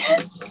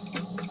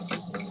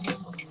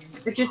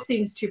 It just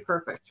seems too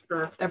perfect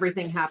for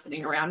everything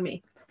happening around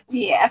me.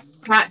 Yeah.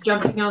 Cat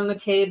jumping on the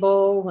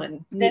table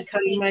and me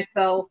cutting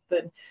myself.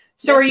 And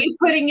so are you week,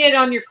 putting it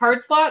on your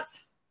card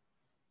slots?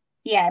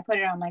 Yeah, I put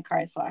it on my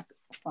card slot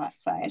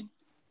side.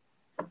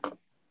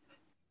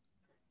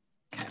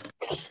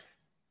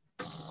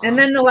 And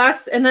then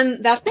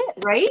that's it,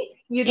 right?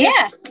 You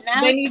just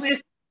then you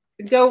just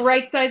go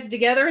right sides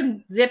together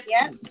and zip.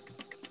 Yep.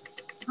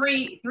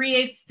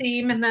 3/8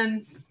 seam, and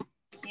then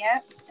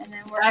and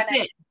then we're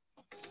gonna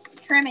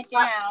trim it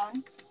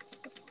down.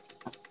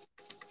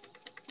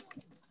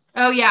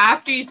 Oh yeah,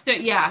 after you do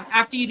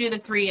the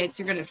 3/8,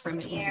 you're gonna trim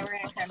it. Yeah, we're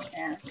gonna trim it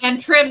down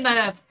and trim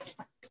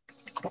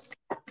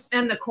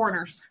the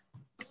corners.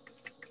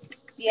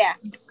 Yeah.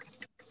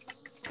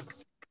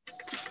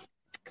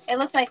 It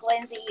looks like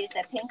Lindsay used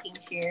a pinking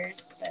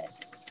shears, but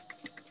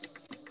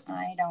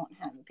I don't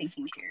have a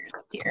pinking shears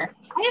here.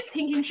 I have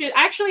pinking shears.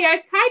 Actually, I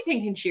have Kai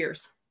pinking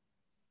shears.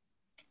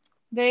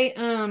 They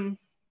I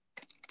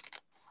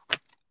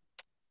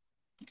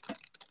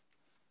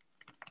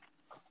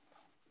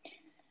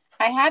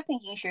have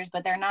pinking shears,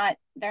 but they're not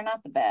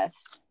the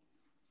best.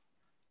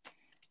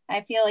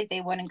 I feel like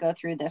they wouldn't go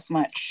through this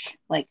much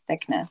like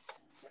thickness.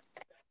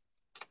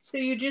 So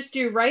you just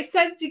do right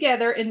sides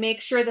together and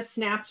make sure the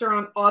snaps are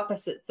on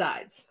opposite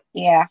sides.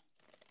 Yeah.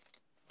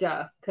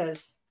 Duh,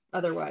 because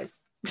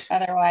otherwise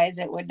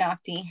it would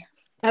not be.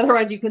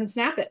 Otherwise you couldn't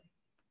snap it.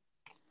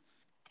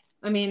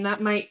 I mean, that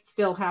might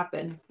still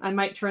happen. I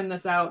might turn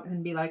this out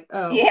and be like,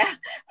 oh. Yeah,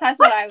 that's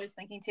what I was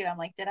thinking too. I'm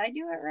like, did I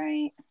do it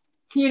right?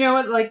 You know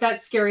what? Like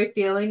that scary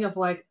feeling of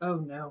like, oh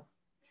no.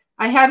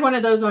 I had one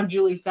of those on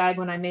Julie's bag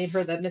when I made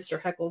her the Mr.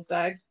 Heckles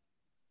bag.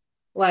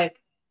 Like,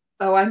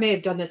 oh, I may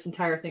have done this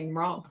entire thing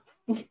wrong.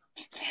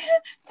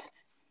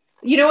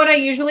 You know what I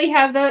usually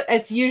have though?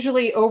 It's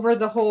usually over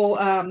the whole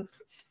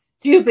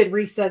stupid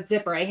recessed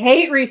zipper. I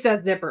hate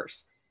recessed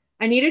zippers.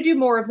 I need to do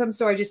more of them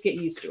so I just get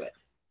used to it.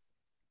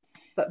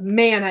 But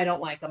man, I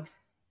don't like them.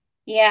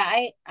 Yeah,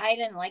 I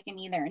didn't like them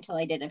either until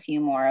I did a few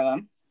more of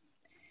them.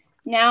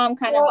 Now I'm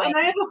kind of like, and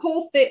I have a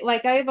whole thing,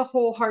 like I have a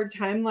whole hard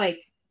time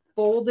like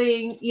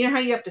folding. You know how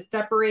you have to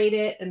separate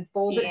it and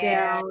fold it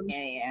down?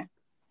 Yeah.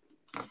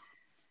 I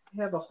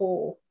have a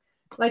whole,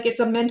 like it's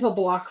a mental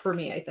block for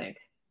me, I think.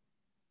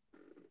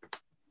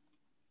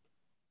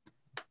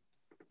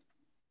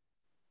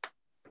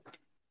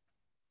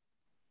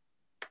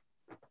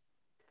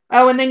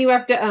 Oh, and then you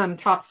have to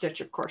top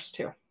stitch, of course,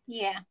 too.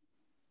 Yeah.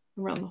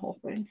 Around the whole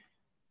thing.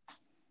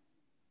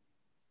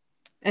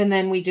 And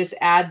then we just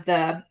add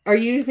are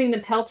you using the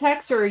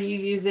Peltex or are you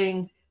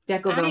using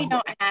Decoville? I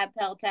don't have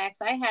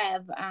Peltex. I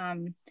have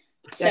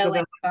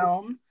sewing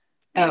foam.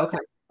 Oh, okay.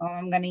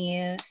 I'm going to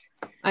use.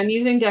 I'm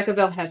using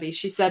Decoville Heavy.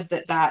 She said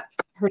that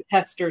her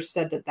testers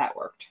said that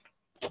worked.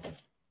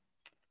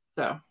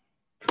 So.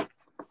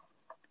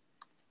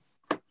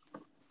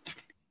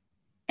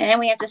 And then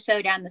we have to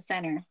sew down the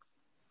center.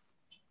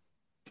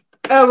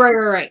 Oh,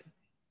 right.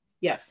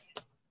 Yes.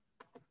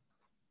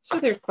 So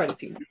there's quite a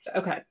few.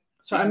 Okay.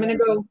 So I'm going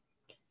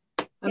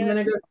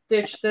to go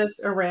stitch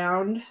this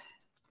around.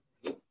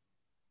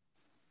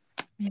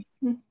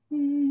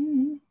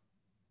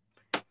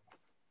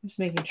 Just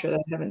making sure that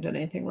I haven't done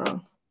anything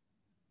wrong.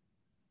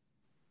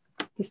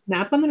 The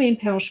snap on the main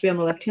panel should be on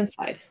the left-hand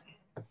side.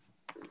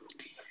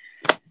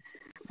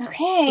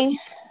 Okay.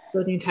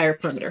 For the entire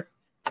perimeter.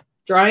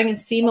 Drawing a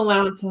seam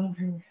allowance.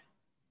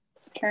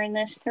 Turn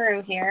this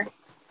through here.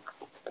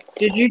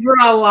 Did you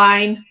draw a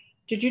line?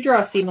 Did you draw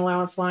a seam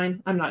allowance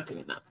line? I'm not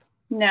doing that.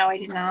 No, I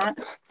did not.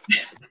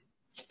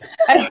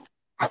 I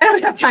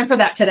don't have time for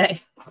that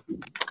today.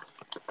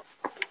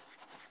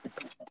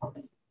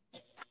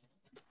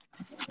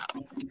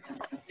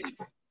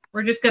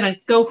 We're just going to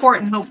go for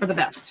it and hope for the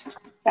best.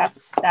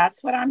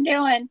 That's what I'm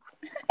doing.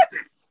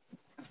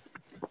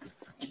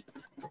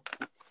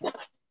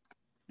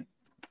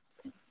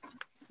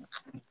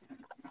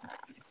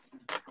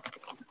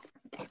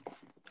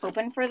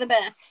 Hoping for the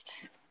best.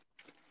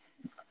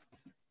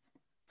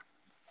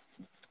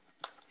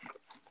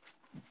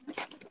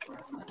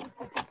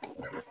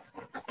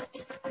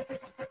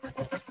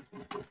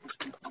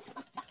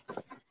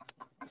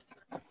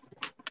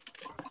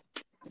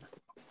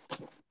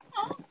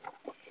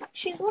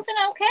 She's looking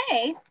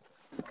okay.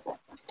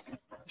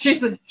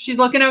 She's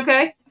looking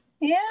okay?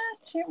 Yeah,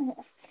 she's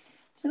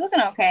looking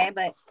okay,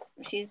 but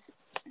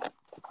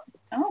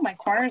my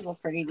corners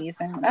look pretty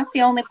decent. That's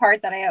the only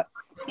part that I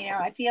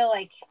feel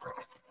like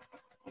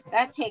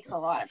that takes a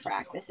lot of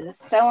practice, is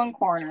sewing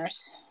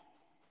corners.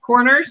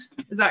 Corners?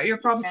 Is that your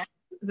problem? Yeah.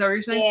 Is that what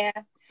you're saying?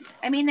 Yeah.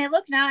 I mean, they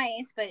look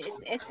nice, but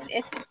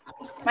it's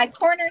my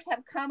corners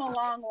have come a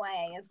long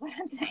way, is what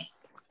I'm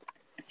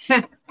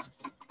saying.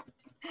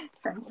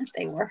 From what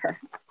they were.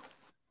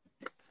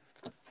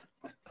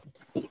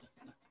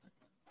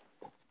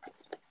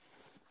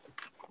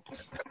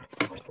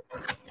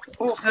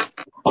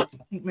 I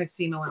think my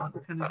seam allowance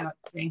kind of got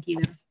janky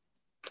there.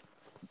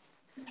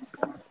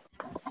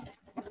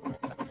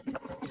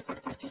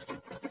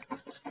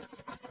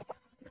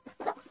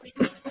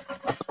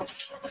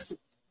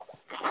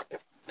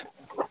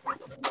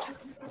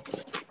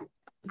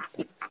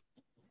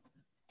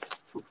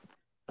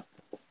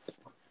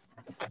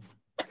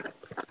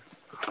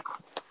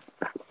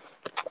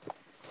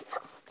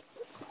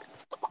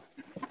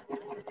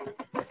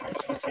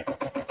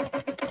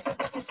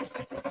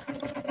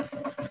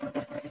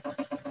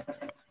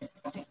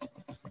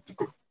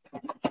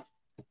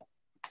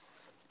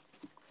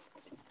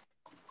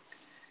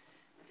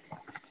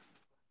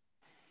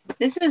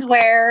 This is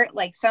where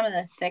like some of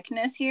the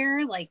thickness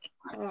here, like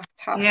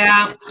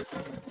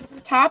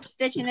top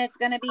stitching, it's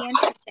going to be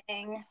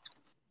interesting.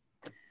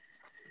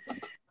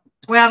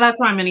 Well, that's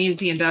why I'm going to use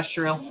the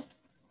industrial.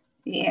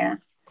 Yeah.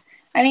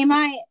 I mean,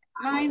 mine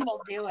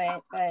will do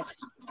it, but.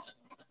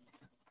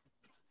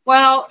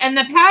 Well, and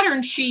the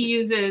pattern she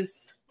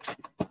uses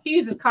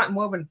cotton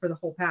woven for the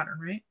whole pattern,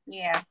 right?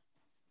 Yeah.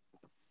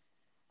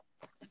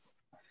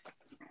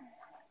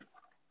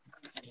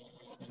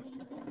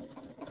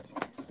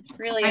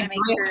 Really gonna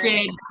make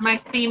sure. My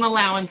seam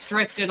allowance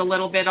drifted a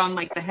little bit on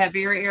like the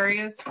heavier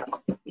areas.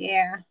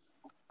 Yeah.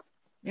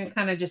 It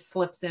kind of just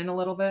slips in a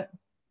little bit.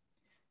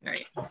 All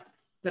right.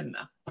 Good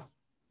enough.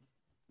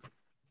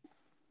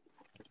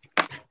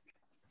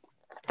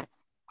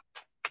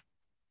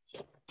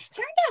 She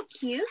turned out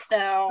cute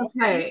though.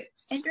 Okay.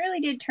 It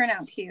really did turn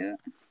out cute.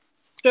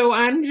 So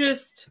I'm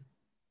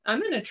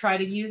going to try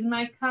to use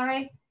my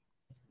Kai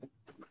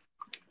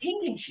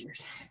painting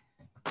shears.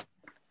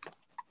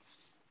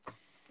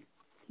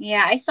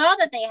 Yeah, I saw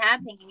that they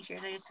have painting shears.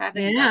 I just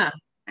haven't. Yeah.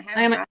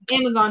 I am at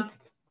Amazon.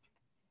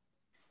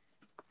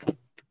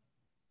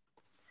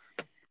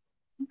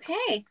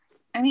 Okay.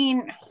 I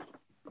mean,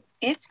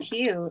 it's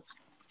cute.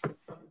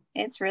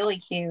 It's really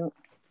cute.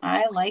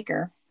 I like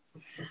her.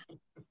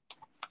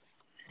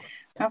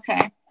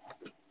 Okay.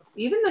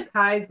 Even the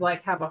Kais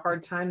like have a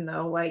hard time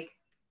though. Like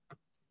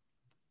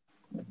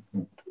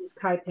these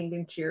Kai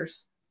painting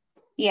shears.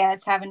 Yeah,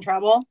 it's having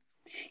trouble.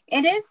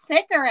 It is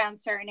thick around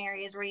certain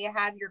areas where you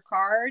have your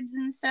cards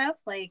and stuff.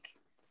 Like,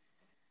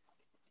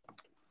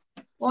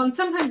 well, and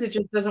sometimes it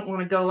just doesn't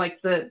want to go.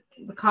 Like the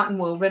cotton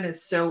woven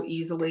is so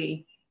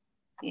easily.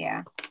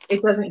 Yeah.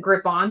 It doesn't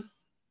grip on.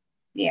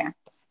 Yeah.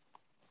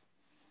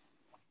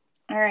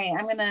 All right,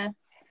 I'm gonna.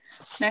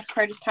 Next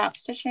part is top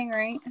stitching,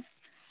 right?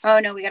 Oh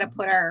no, we gotta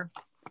put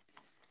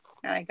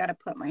I gotta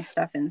put my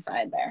stuff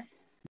inside there.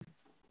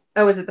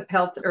 Oh, is it the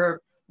pelt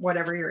or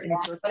whatever you're in?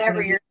 Yeah,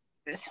 whatever you're.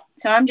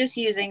 So I'm just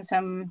using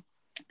some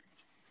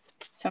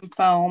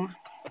foam.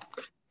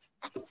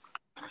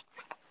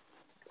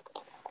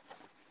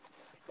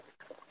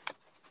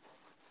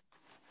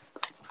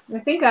 I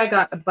think I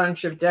got a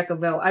bunch of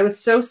Decaville. I was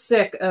so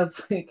sick of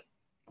like,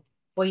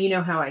 well, you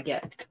know how I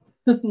get,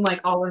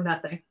 like all or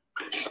nothing.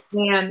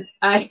 And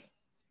I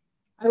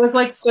was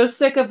like so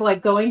sick of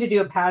like going to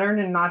do a pattern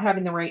and not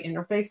having the right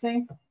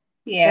interfacing.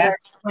 Yeah. I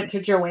went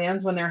to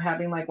Joann's when they're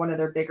having like one of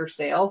their bigger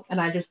sales,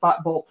 and I just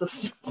bought bolts of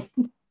stuff.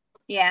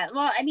 Yeah,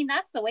 well, I mean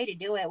that's the way to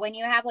do it. When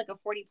you have like a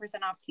 40%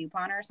 off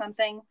coupon or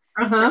something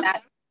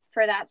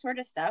for that sort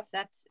of stuff,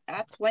 that's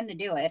when to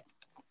do it.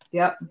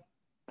 Yep.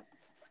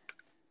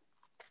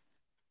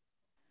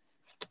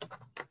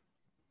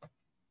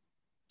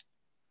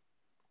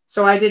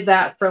 So I did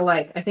that for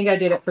like, I think I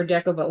did it for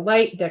Decaville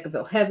Light,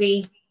 Decaville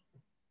Heavy.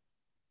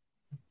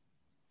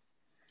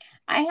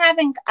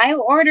 I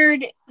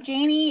ordered,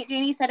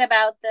 Janie said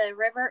about the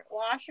river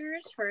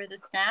washers for the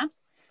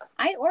snaps.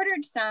 I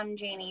ordered some,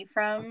 Janie,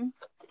 from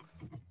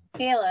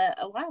Kayla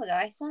a while ago.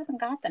 I still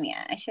haven't got them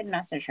yet. I should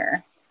message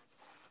her.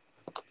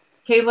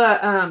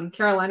 Kayla,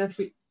 Carolina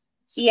Sweet.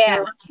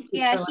 Yeah.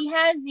 Yeah, she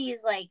has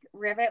these like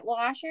rivet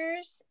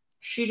washers.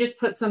 She just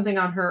put something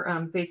on her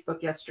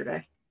Facebook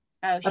yesterday.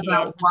 Oh,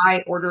 about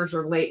why orders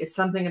are late. It's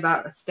something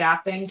about a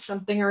staffing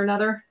something or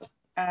another.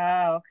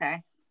 Oh,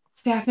 okay.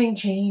 Staffing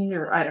change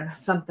or I don't know,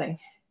 something.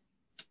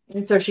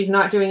 And so she's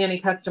not doing any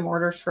custom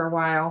orders for a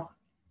while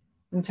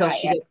until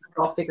she gets it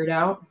all figured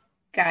out.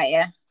 Got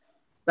ya.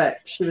 But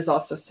she was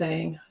also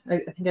saying, I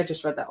think I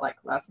just read that like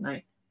last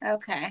night.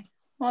 Okay.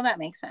 Well, that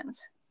makes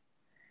sense.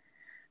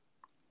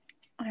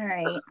 All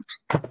right.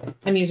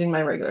 I'm using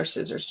my regular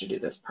scissors to do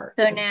this part.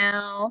 So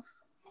now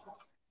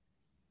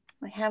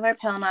we have our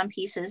Pelnon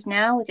pieces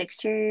now with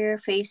exterior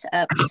face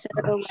up.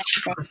 So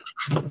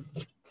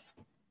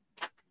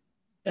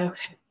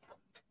okay.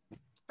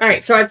 All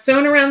right. So I've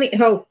sewn around the,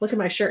 oh, look at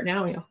my shirt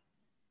now.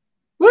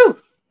 Woo.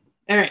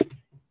 All right.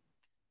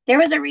 There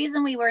was a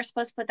reason we were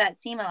supposed to put that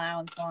seam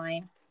allowance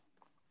line.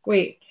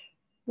 Wait,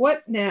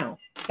 what now?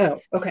 Oh,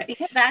 okay.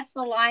 Because that's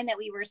the line that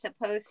we were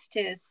supposed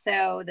to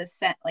sew the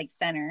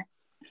center.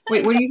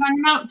 Wait, what are you talking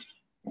about?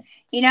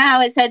 You know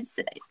how it said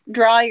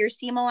draw your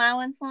seam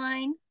allowance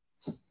line?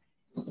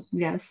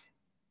 Yes.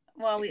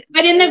 Well,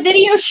 but in the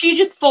video, she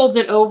just folds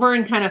it over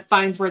and kind of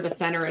finds where the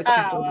center is.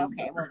 Oh,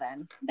 okay. Well,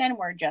 then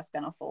we're just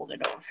gonna fold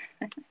it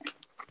over.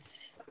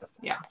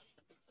 Yeah.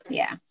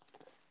 Yeah.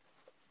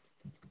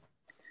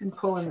 I'm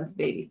pulling this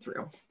baby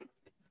through.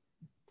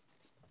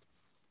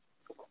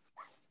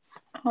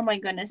 Oh my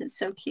goodness, it's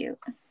so cute.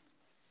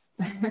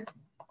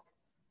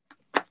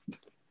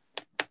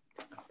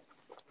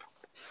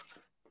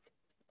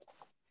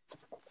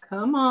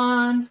 Come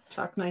on,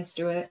 talk nice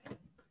to it.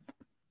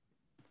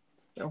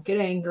 Don't get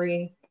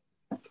angry.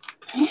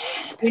 I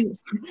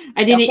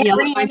didn't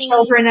yell at my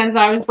children as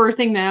I was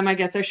birthing them. I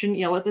guess I shouldn't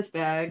yell at this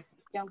bag.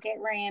 Don't get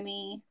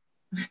rammy.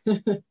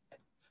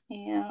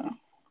 Yeah.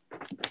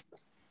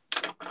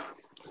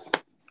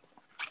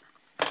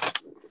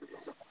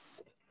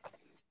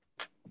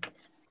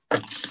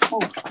 Oh,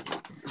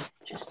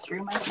 just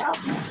threw my job.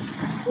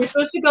 You're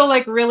supposed to go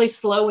like really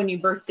slow when you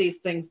birth these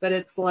things, but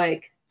it's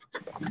like,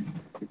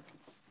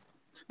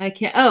 I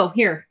can't. Oh,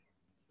 here.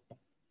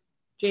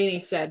 Janie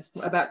said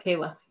about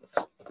Kayla.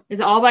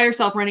 Is all by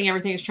herself running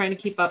everything, is trying to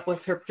keep up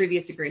with her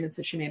previous agreements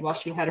that she made while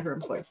she had her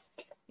employees.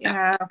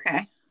 Yeah.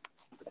 Okay.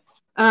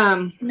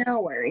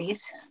 No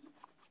worries.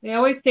 They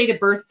always say to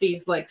birth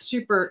these like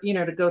super,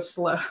 to go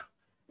slow.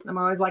 I'm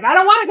always like, I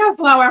don't want to go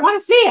slow. I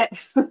want to see it.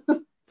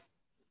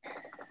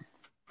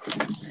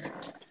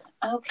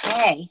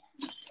 Okay.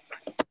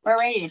 We're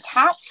ready to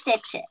top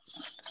stitch it.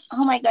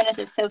 Oh my goodness,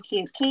 it's so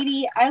cute.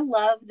 Katie, I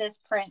love this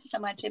print so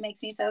much. It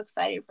makes me so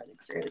excited for the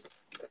cruise.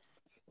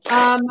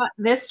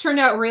 This turned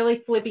out really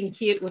flipping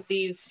cute with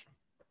these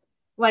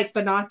like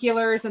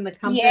binoculars and the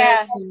compass.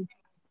 Yeah.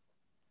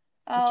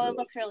 Oh, it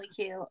looks really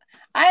cute.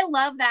 I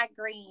love that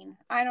green.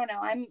 I don't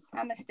know. I'm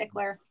a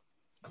stickler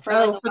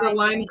for the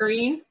lime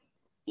green.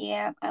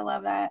 Yeah, I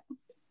love that.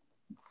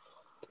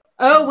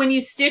 Oh, when you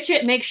stitch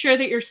it, make sure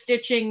that you're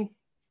stitching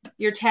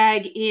your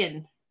tag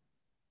in.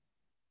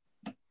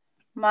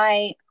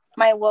 My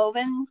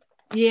woven.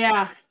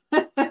 Yeah.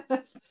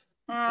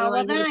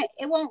 Well, then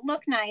it won't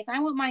look nice. I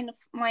want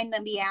mine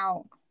to be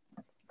out.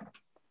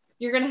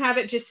 You're gonna have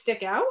it just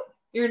stick out?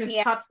 You're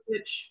gonna top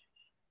stitch.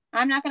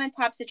 I'm not gonna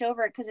top stitch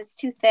over it because it's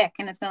too thick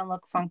and it's gonna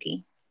look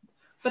funky.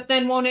 But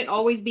then won't it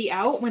always be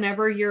out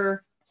whenever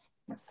you're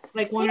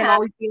like? Won't it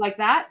always be like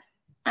that?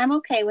 I'm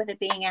okay with it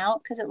being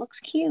out because it looks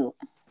cute.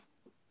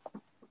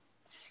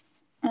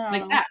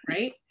 Like that,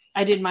 right?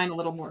 I did mine a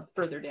little more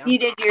further down. You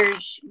did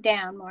yours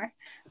down more,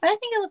 but I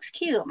think it looks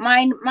cute.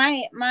 My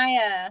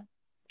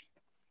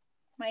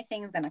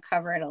thing's gonna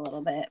cover it a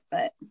little bit,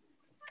 but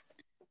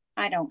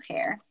I don't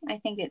care. I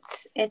think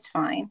it's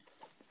fine.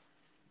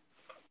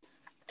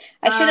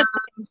 I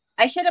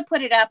should have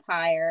put it up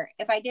higher.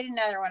 If I did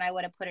another one, I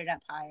would have put it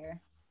up higher.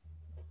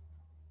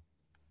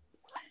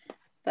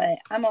 But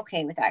I'm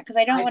okay with that because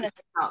I don't want to.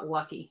 Not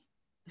lucky.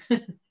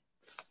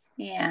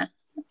 Yeah.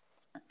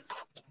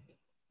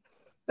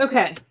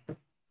 Okay.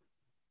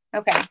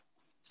 Okay.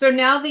 So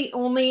now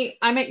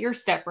I'm at your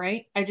step,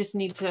 right? I just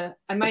need to.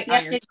 I might. You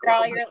have to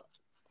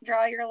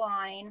draw your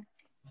line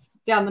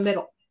down the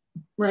middle,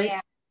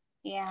 right?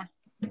 Yeah.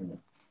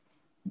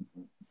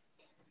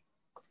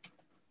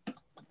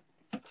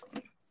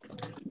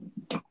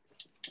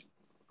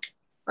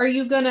 Are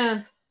you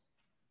gonna?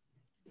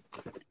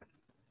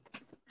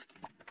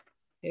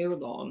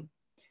 Hold on.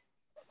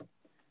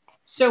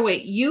 So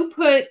wait, you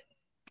put.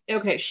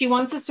 Okay, she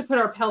wants us to put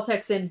our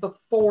Peltex in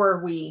before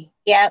we.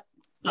 Yep.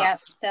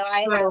 So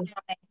I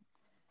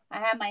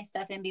have my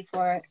stuff in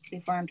before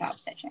I'm top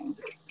stitching.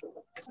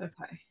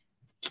 Okay.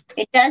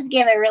 It does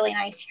give a really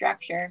nice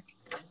structure.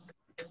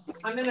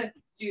 I'm gonna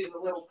do the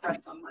little press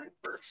on mine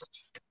first.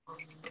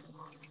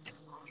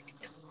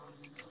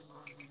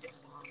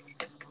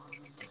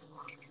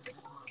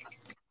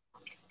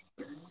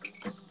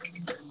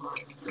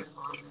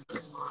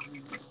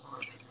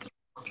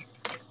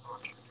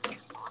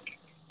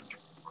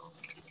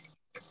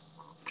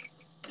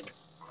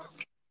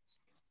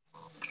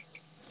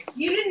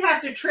 You didn't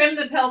have to trim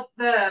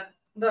the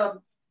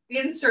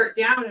insert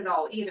down at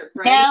all either,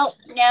 right?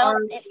 No,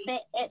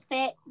 it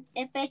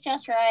fit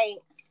just right.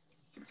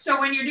 So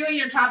when you're doing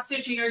your top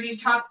stitching, are you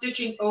top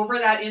stitching over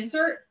that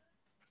insert?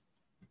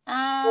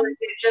 Or is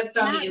it just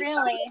on the inside?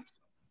 Not really.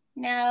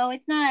 No,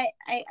 it's not.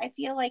 I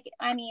feel like,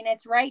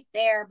 it's right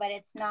there, but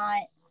it's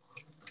not.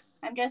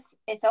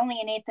 It's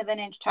only 1/8 of an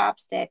inch top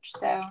stitch,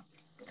 so.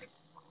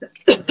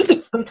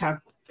 Okay.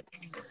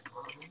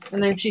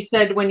 And then she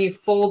said when you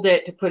fold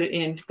it to put it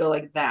in to go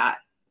like that,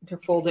 to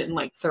fold it in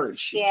like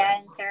thirds. Yeah,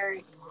 in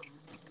thirds.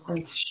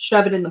 And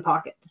shove it in the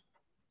pocket.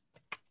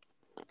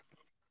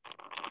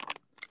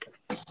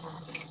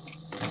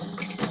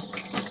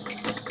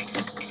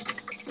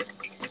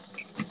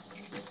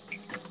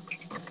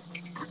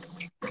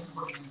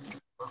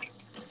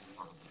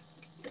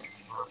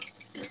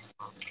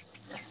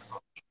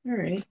 All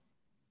right.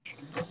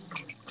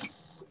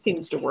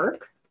 Seems to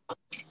work.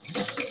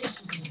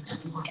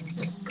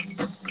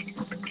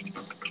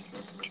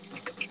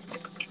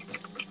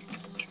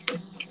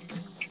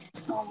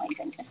 Oh my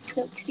goodness,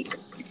 so cute.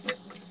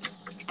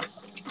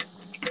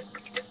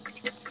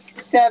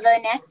 So the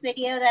next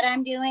video that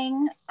I'm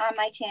doing on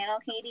my channel,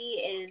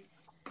 Katie,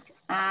 is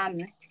a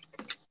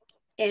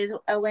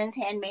Linds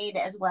Handmade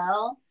as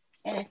well.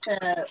 And it's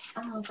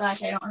oh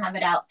gosh, I don't have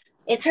it out.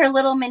 It's her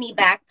little mini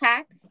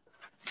backpack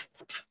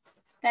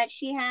that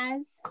she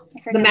has.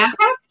 The map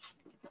pack?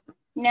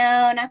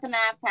 No, not the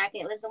map pack.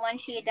 It was the one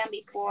she had done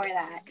before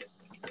that.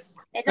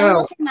 It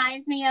almost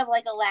reminds me of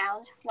like a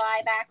lounge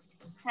fly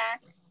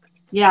backpack.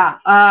 Yeah.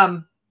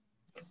 I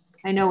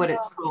know what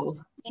it's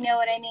called. You know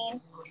what I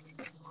mean?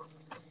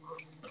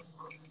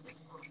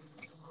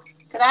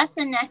 So that's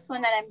the next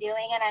one that I'm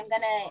doing, and I'm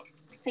gonna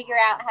figure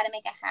out how to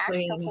make a hack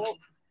to hold.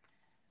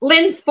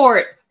 Linds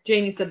Sport.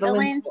 Jamie said the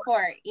Linds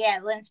Sport.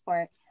 Yeah, Linds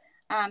Sport.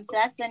 So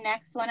that's the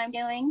next one I'm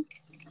doing.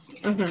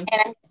 Mm-hmm.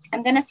 And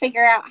I'm gonna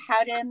figure out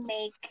how to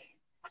make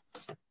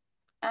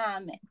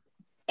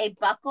a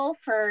buckle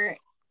for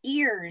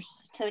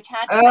ears to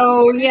attach.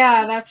 Oh,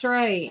 yeah, that's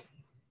right.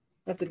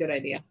 That's a good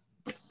idea.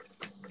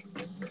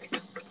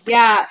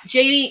 Yeah,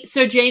 Janie.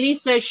 So Janie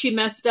says she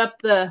messed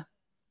up the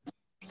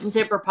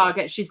zipper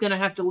pocket. She's going to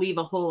have to leave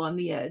a hole on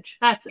the edge.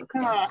 That's okay.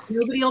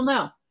 Nobody will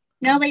know.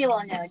 Nobody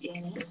will know,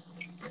 Janie.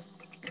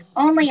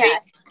 Only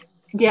us.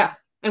 Yeah,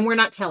 and we're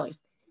not telling.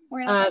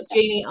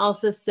 Janie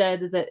also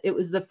said that it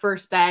was the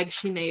first bag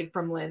she made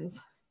from Linds.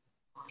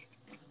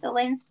 The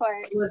Linds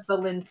port. It was the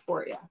Linds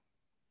port, yeah.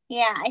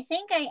 Yeah, I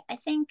think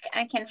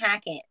I can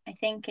hack it. I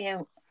think it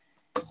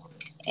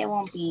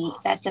won't be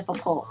that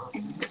difficult.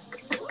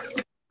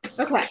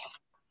 Okay.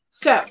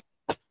 So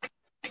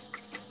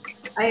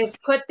I have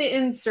put the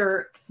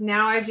inserts.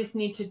 Now I just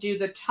need to do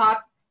the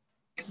top.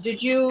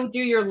 Did you do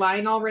your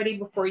line already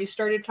before you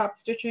started top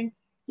stitching?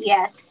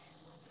 Yes.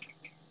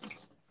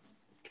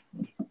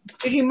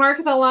 Did you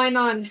mark the line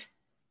on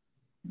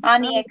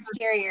the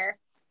exterior?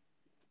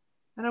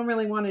 I don't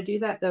really want to do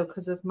that though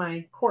because of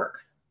my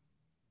cork.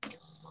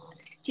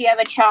 Do you have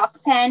a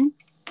chalk pen?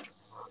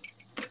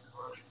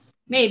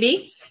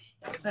 Maybe.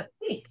 Let's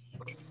see.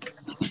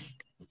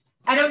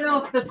 I don't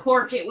know if the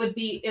cork I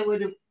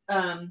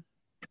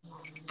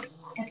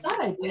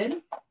thought I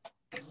did.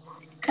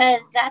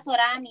 Because that's what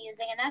I'm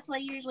using, and that's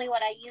usually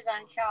what I use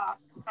on chalk.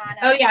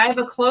 Oh yeah, I have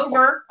a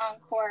clover. On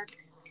cork.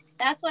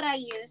 That's what I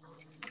use.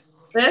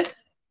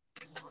 This?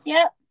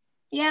 Yep.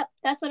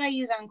 That's what I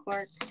use on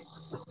cork.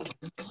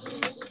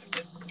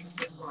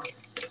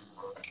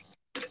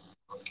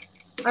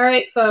 All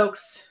right,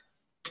 folks.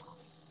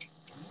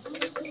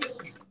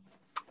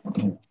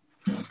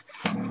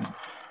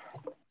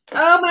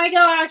 Oh my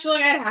gosh,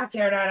 look at how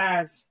cute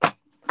it is.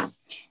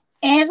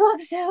 It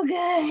looks so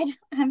good.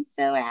 I'm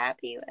so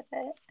happy with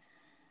it.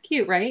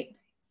 Cute, right?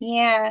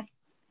 Yeah.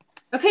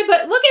 Okay,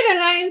 but look at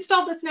it. I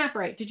installed the snap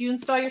right. Did you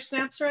install your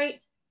snaps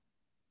right?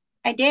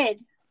 I did.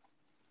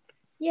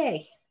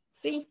 Yay.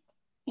 See?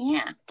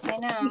 Yeah, I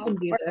know. You can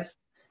do this.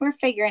 We're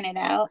figuring it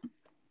out.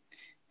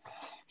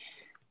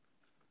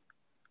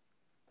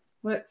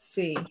 Let's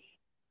see.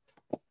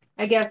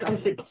 I guess I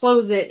should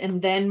close it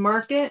and then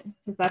mark it.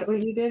 Is that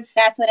what you did?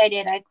 That's what I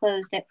did. I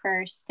closed it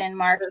first and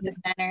marked the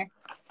center.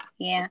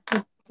 Yeah.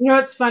 You know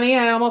what's funny?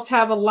 I almost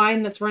have a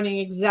line that's running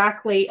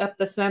exactly up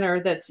the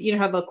center. That's, you know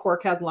how the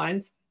cork has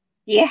lines?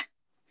 Yeah.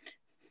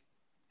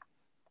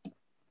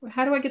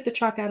 How do I get the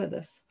chalk out of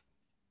this?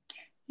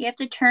 You have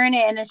to turn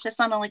it, and it's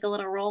just on like a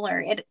little roller.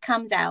 It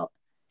comes out.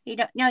 You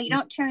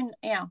don't turn,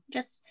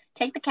 just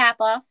take the cap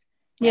off.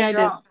 Yeah, I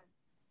draw. did.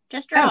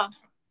 Just draw. Oh.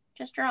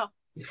 Just draw.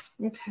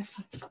 Okay.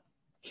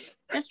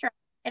 Just draw.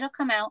 It'll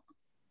come out.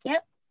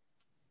 Yep.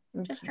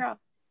 Okay. Just draw.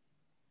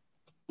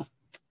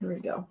 Here we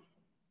go.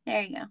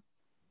 There you go.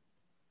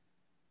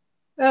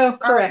 Oh,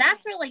 correct. Oh,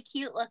 that's really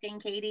cute looking,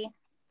 Katie.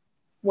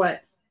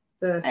 What?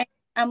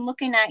 I'm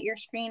looking at your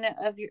screen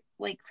of your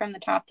from the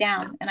top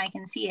down, and I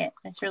can see it.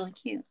 It's really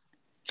cute.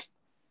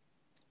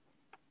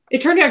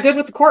 It turned out good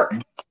with the cork.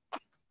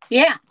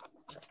 Yeah.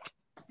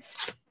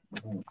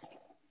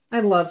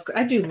 I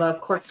do love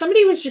cork.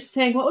 Somebody was just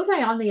saying, what was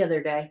I on the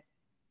other day?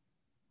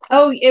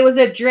 Oh, it was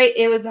a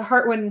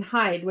Heartwood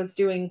Hyde was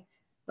doing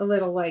a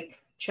little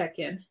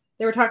check-in.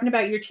 They were talking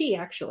about your tea,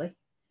 actually.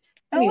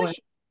 Anyway.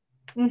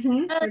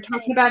 They're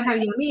talking about how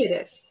yummy it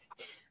is.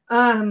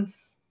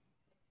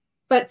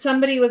 But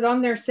somebody was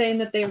on there saying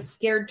that they were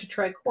scared to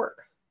try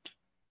cork.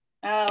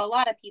 Oh, a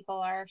lot of people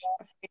are.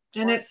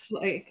 And it's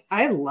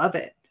I love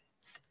it.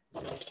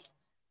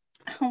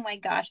 Oh my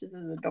gosh, this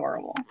is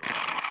adorable.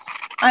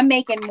 I'm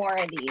making more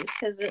of these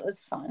because it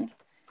was fun.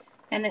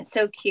 And it's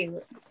so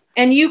cute.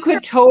 And you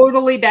could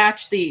totally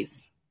batch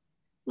these.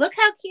 Look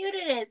how cute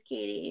it is,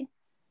 Katie.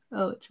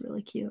 Oh, it's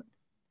really cute.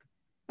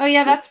 Oh,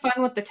 yeah, that's fun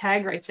with the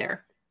tag right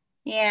there.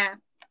 Yeah.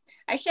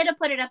 I should have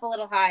put it up a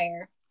little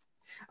higher.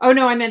 Oh,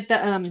 no, I meant the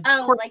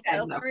the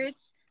Oak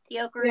Roots? The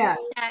Oak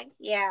Roots tag?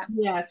 Yeah.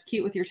 Yeah, it's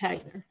cute with your tag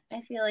there. I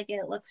feel like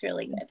it looks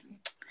really good.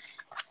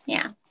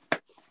 Yeah.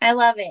 I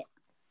love it.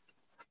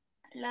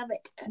 Love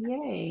it.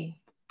 Yay.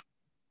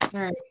 All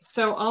right.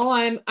 So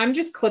I'm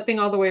just clipping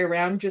all the way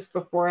around just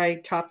before I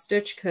top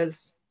stitch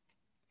because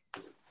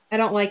I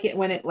don't like it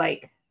when it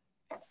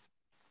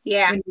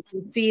yeah. When you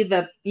can see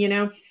the,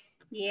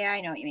 Yeah,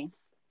 I know what you mean.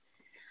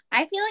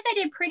 I feel like I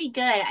did pretty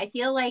good. I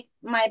feel like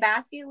my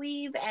basket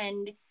weave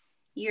and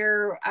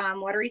your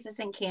water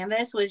resistant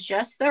canvas was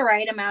just the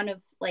right amount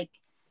of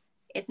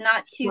it's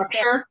not too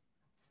thick.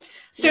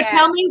 So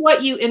tell me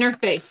what you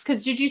interface,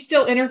 because did you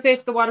still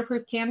interface the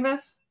waterproof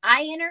canvas?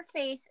 I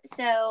interface,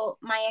 so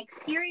my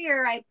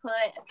exterior, I put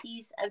a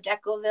piece of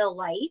Decoville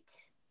Light.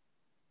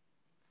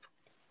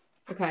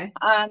 Okay.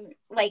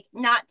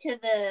 Not to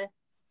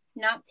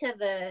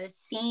the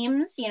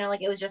seams,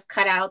 it was just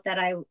cut out that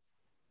I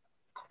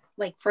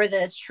for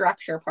the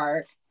structure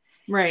part.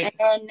 Right.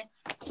 And then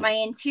my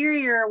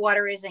interior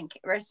water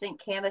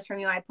resistant canvas from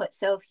you, I put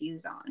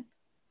Sofuse on.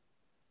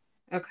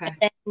 Okay.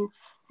 And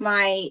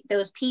then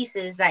those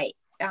pieces that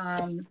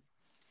because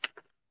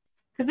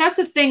that's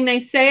the thing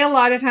they say a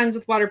lot of times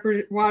with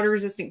water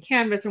resistant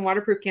canvas and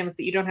waterproof canvas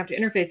that you don't have to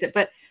interface it,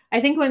 but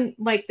I think when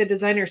like the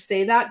designers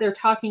say that, they're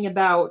talking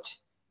about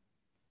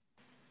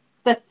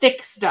the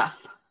thick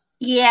stuff.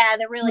 Yeah,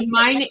 the really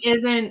mine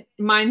isn't.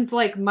 Mine's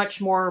like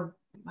much more,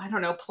 I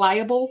don't know,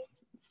 pliable,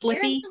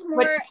 flippy. Yours is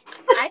more,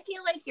 I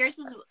feel like yours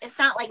is, it's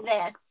not like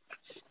this.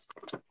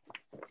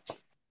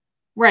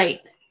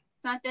 Right.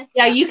 It's not this.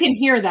 Yeah, you can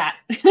hear that.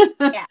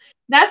 Yeah.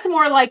 That's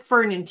more like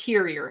for an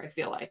interior, I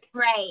feel like.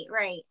 Right,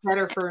 right.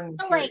 Better for an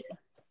interior. Like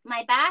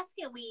my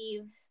basket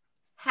weave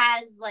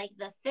has like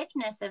the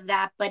thickness of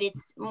that, but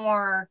it's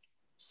more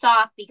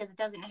soft because it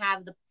doesn't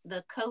have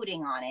the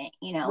coating on it,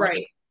 you know. Right.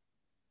 Like,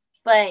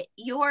 but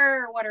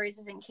your water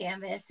resistant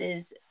canvas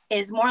is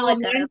more like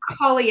a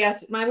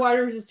polyester. My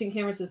water resistant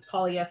canvas is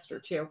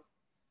polyester too.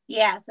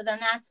 Yeah, so then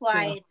that's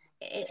why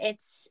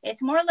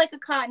it's more like a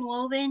cotton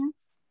woven.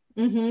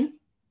 Mm-hmm.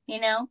 You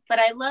know, but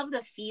I love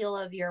the feel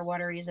of your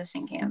water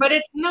resistant canvas. But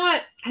it's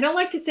not, I don't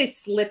like to say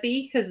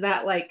slippy because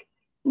that like.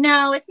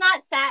 No, it's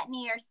not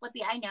satiny or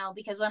slippy. I know,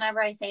 because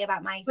whenever I say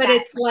about my But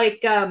it's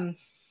like, I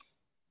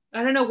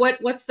don't know,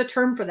 what's the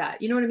term for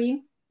that? You know what I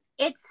mean?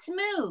 It's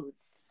smooth.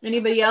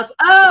 Anybody else?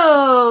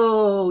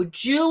 Oh,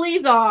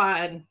 Julie's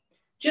on.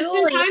 Just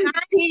in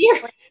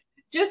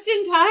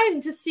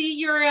time to see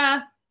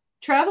your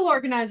travel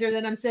organizer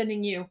that I'm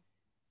sending you.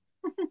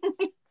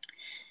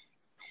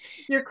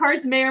 Your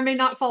cards may or may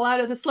not fall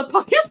out of the slip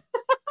pocket.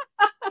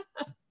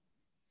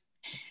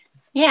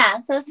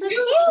 Yeah, so cute. Did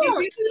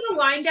you do the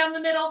line down the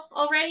middle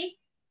already?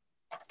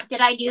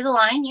 Did I do the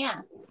line?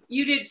 Yeah.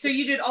 You did. So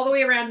you did all the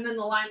way around and then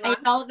the line.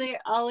 All the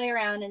way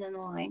around and then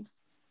the line.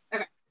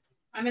 Okay.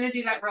 I'm going to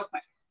do that real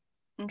quick.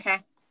 Okay.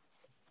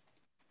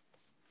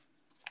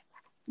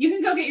 You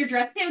can go get your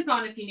dress pants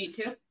on if you need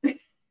to.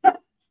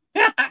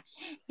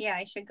 Yeah,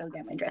 I should go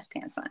get my dress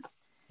pants on.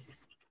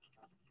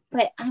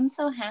 But I'm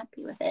so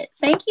happy with it.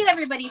 Thank you,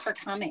 everybody, for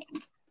coming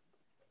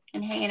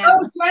and hanging out.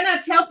 Oh,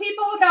 Gena, tell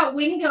people about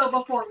Wingo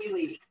before we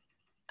leave.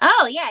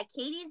 Oh, yeah.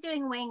 Katie's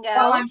doing Wingo.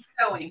 Oh, I'm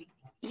sewing.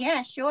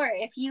 Yeah, sure.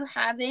 If you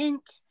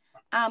haven't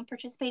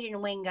participated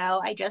in Wingo,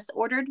 I just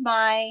ordered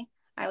I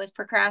was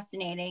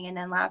procrastinating. And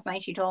then last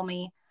night she told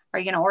me, are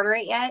you going to order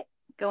it yet?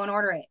 Go and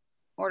order it.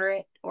 Order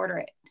it. Order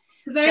it.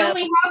 Because I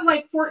only have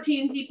like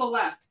 14 people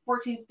left.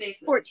 14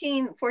 spaces.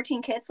 14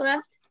 kits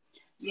left.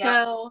 Yeah.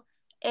 So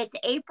it's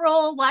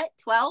April, what,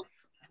 12th?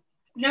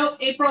 No,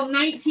 April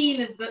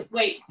 19 is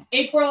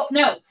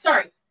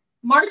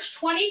March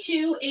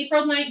 22,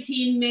 April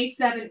 19, May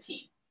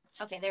 17.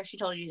 Okay, there, she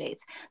told you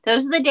dates.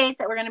 Those are the dates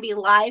that we're going to be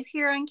live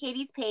here on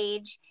Katie's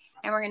page,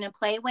 and we're going to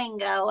play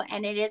Wingo,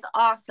 and it is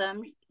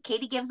awesome.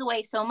 Katie gives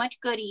away so much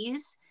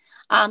goodies.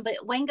 But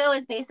Wingo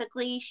is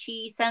basically,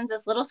 she sends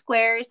us little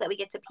squares that we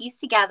get to piece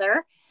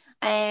together,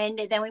 and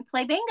then we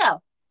play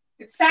bingo.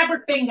 It's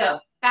fabric bingo.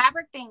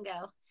 Fabric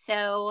bingo.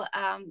 So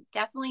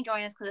definitely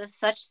join us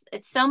because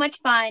it's so much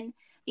fun.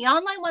 The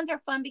online ones are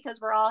fun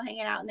because we're all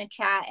hanging out in the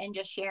chat and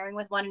just sharing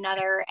with one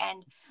another.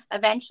 And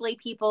eventually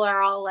people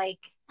are all like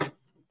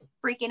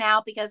freaking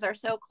out because they're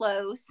so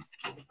close.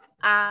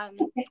 And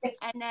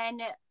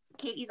then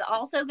Katie's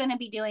also going to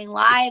be doing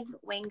live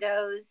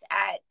Wingos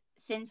at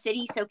Sin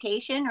City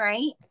Socation,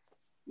 right?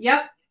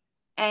 Yep.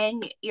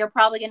 And you're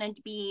probably going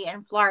to be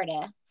in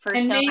Florida for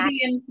and maybe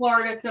in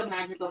Florida, so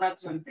magical.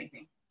 That's what I'm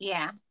thinking.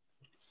 Yeah.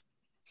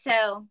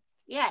 So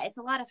yeah, it's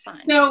a lot of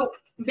fun. So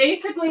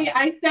basically,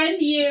 I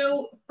send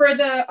you for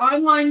the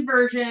online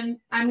version.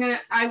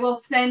 I will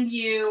send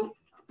you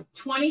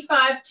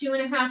 25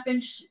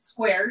 2.5-inch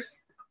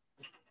squares,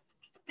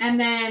 and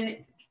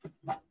then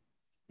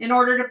in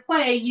order to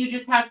play, you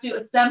just have to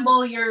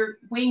assemble your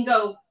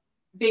Wingo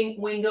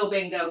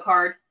bingo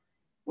card,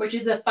 which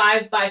is a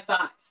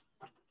 5x5.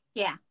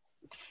 Yeah.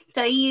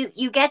 So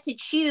you get to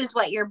choose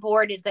what your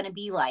board is going to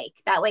be like.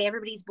 That way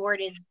everybody's board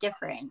is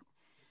different.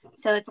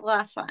 So it's a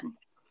lot of fun.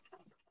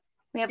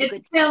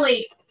 It's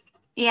silly.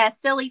 Yeah,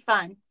 silly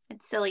fun.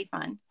 It's silly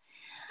fun.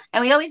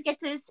 And we always get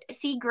to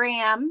see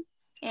Graham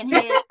in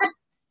his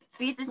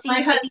we get to see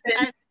my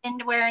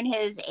husband wearing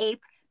his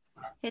ape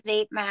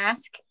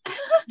mask.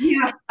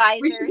 Yeah.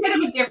 We should get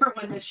him a different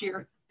one this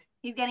year.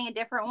 He's getting a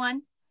different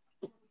one?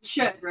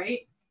 Should,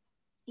 right?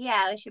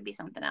 Yeah, it should be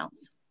something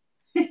else.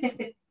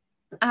 Paper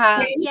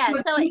last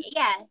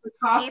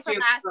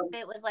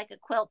it was like a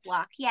quilt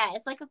block. Yeah,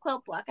 it's like a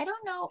quilt block. I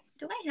don't know.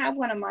 Do I have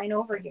one of mine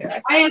over here?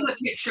 I have a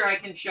picture I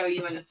can show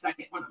you in a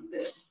second when I'm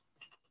good.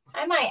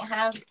 I might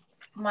have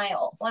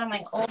one of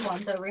my old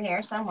ones over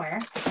here somewhere.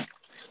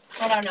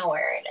 I don't know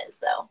where it is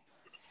though.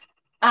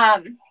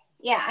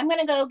 Yeah, I'm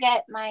gonna go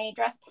get my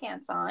dress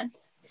pants on.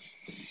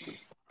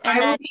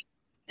 And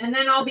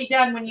then I'll be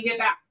done when you get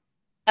back.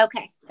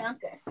 Okay, sounds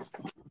good.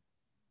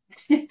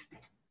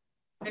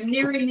 I'm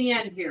nearing the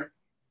end here.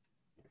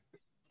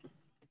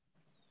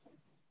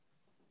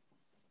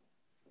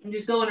 I'm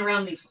just going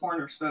around these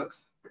corners,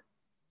 folks.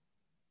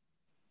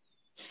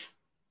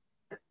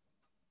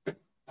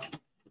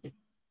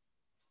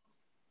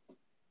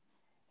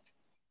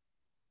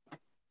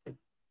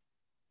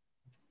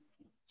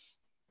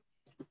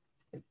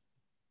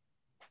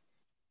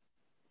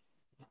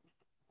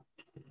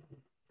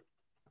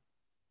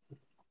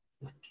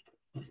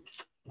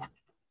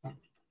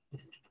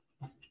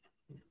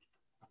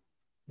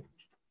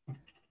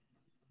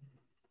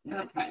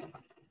 Okay.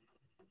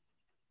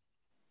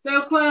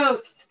 So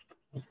close.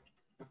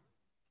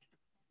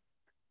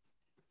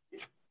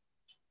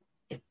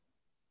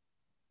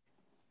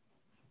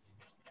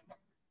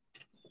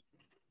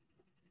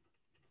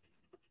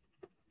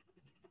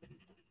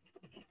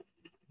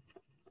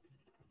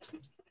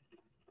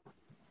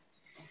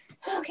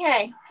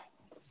 Okay.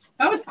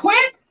 That was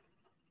quick.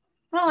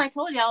 Well, I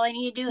told you all I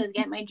need to do is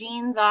get my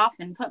jeans off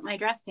and put my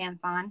dress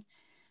pants on.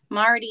 I'm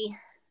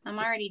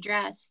already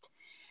dressed.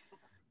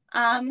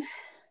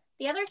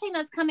 The other thing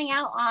that's coming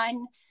out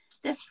on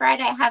this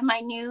Friday, I have my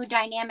new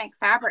dynamic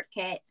fabric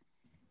kit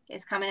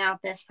is coming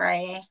out this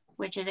Friday,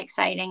 which is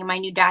exciting. My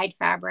new dyed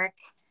fabric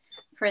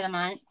for the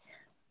month.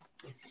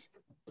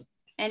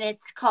 And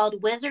it's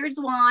called Wizard's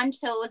Wand.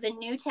 So it was a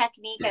new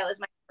technique. It was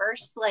my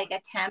first like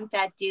attempt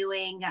at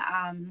doing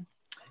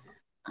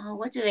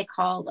what do they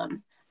call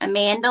them? A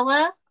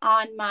mandala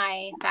on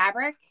my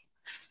fabric.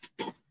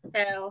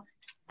 So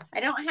I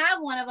don't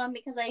have one of them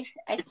because I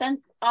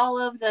sent all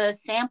of the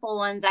sample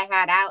ones I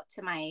had out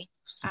to my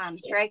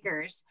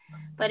strikers,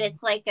 but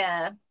it's like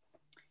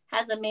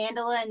has a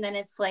mandala, and then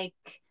it's like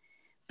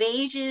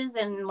beiges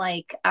and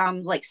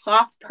like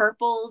soft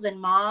purples and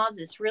mauves.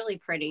 It's really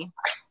pretty.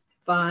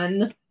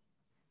 Fun.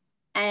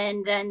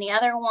 And then the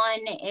other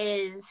one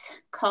is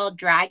called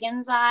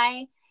Dragon's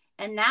Eye,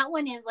 and that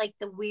one is like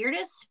the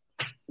weirdest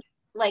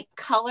like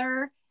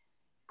color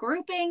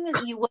grouping.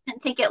 You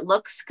wouldn't think it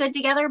looks good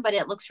together, but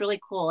it looks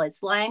really cool.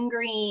 It's lime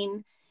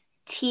green,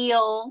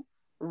 teal,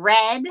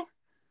 red.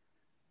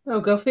 Oh,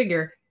 go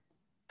figure.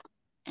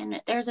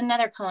 And there's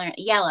another color,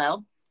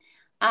 yellow.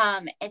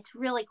 It's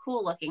really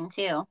cool looking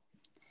too.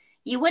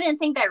 You wouldn't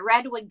think that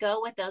red would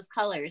go with those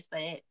colors,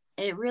 but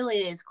it really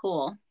is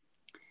cool.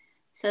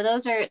 So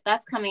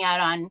that's coming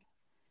out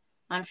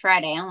on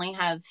Friday. I only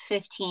have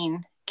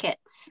 15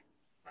 kits.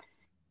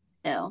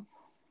 So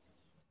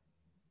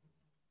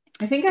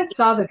I think I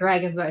saw the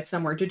Dragon's Eye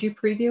somewhere. Did you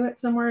preview it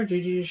somewhere, or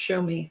did you just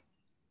show me?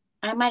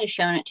 I might have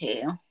shown it to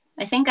you.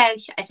 I think I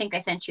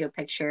sent you a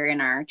picture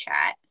in our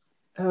chat.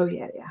 Oh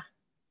yeah.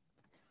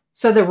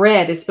 So the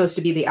red is supposed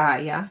to be the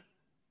eye, yeah?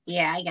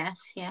 Yeah, I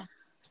guess. Yeah.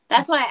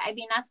 That's why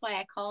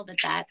I called it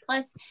that.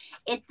 Plus,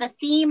 it's the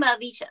theme of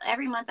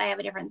every month I have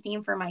a different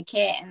theme for my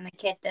kit, and the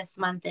kit this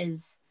month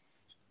is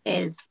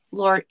it's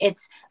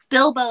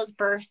Bilbo's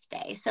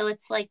birthday. So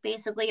it's like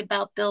basically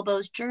about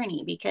Bilbo's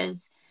journey,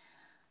 because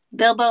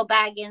Bilbo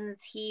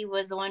Baggins, he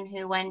was the one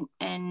who went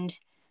and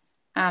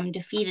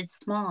defeated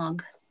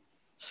Smaug.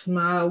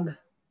 Smaug.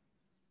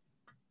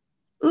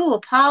 Ooh,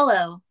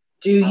 Apollo.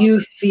 Do you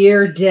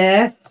fear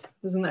death?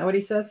 Isn't that what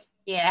he says?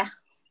 Yeah.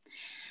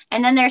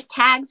 And then there's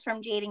tags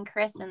from Jade and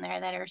Chris in there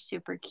that are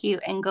super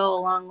cute and go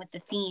along with the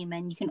theme,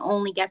 and you can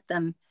only get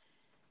them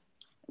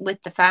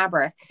with the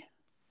fabric,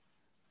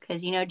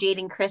 because Jade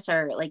and Chris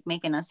are like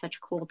making us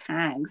such cool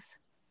tags.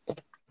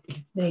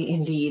 They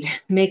indeed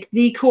make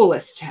the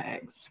coolest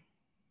tags.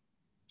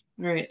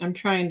 All right, I'm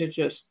trying to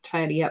just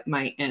tidy up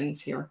my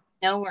ends here.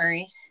 No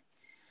worries.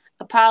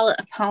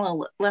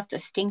 Apollo left a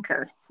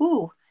stinker.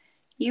 Ooh,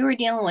 you were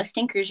dealing with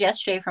stinkers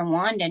yesterday from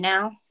Wanda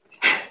now.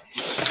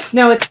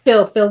 No, it's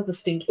Phil. Phil's the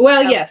stinky.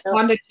 Well, yes, Phil.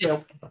 Wanda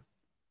too.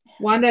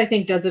 Wanda, I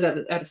think, does it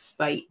out of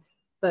spite.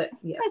 But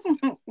yes.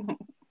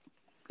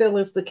 Phil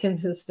is the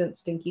consistent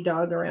stinky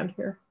dog around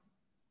here.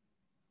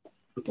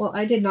 Well,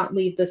 I did not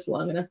leave this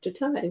long enough to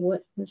tie.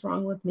 What is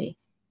wrong with me?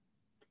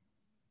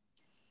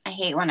 I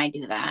hate when I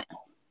do that.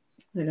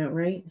 I know,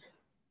 right?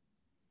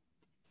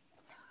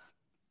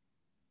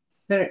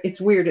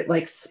 It's weird. It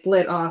like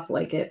split off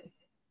like it.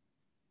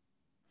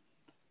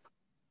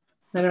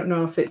 I don't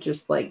know if it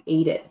just like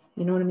ate it.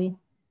 You know what I mean?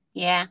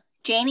 Yeah.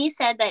 Janie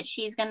said that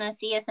she's going to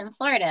see us in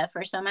Florida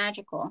for So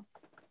Magical.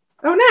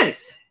 Oh,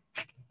 nice.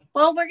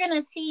 Well, we're going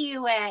to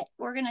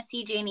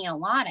see Janie a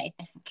lot, I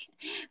think.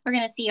 We're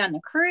going to see you on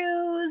the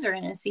cruise. We're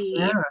going to see.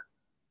 Yeah.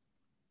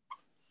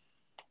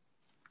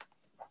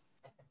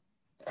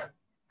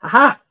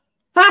 Aha.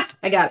 Ha!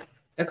 I got it.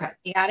 Okay.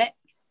 You got it?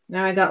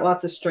 Now I got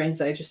lots of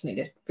strings. I just need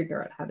to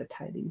figure out how to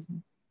tie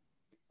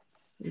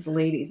these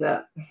ladies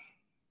up.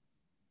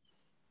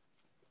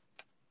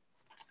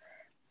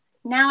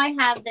 Now I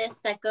have this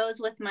that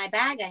goes with my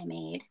bag I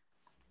made.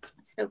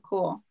 It's so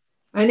cool.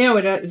 I know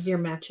it is. You're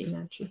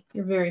matchy-matchy.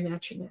 You're very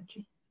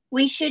matchy-matchy.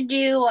 We should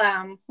do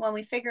when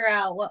we figure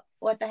out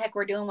what the heck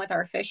we're doing with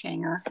our fish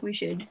hanger. We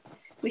should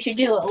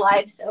do a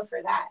live show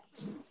for that.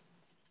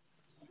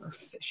 Our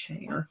fish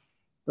hanger.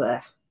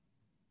 Blech.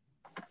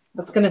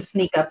 That's gonna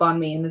sneak up on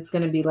me, and it's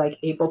gonna be like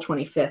April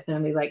 25th, and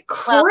I'll be like,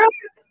 crap. Well,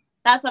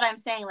 that's what I'm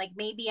saying. Like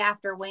maybe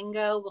after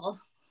Wingo,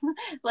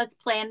 let's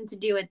plan to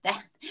do it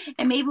then,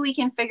 and maybe we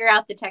can figure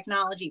out the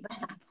technology by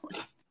that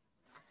point.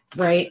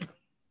 Right.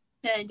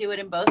 To do it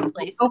in both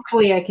places.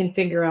 Hopefully, I can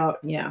figure out.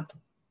 Yeah.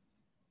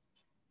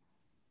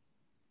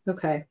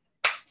 Okay.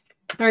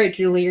 All right,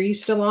 Julie, are you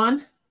still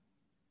on?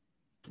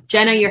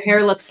 Gena, your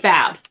hair looks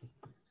fab.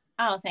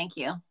 Oh, thank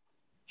you.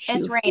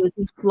 It's raining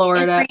in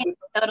Florida. It's raining,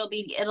 so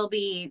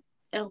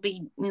it'll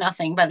be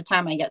nothing by the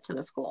time I get to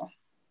the school.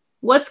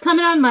 What's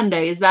coming on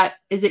Monday?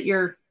 Is it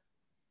your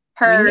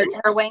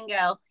Her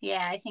Wingo.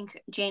 Yeah, I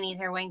think Janie's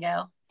her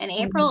Wingo. And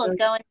April is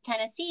going to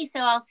Tennessee, so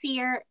I'll see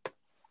her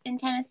in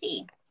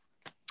Tennessee.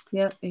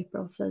 Yep,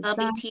 April says I'll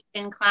that. be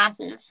teaching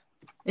classes.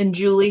 And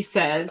Julie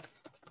says,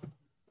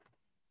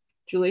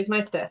 Julie's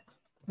my sis.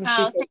 And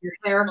she says, your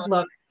hair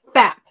looks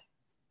fat.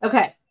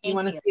 Okay. You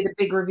want to see the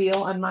big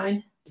reveal on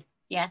mine?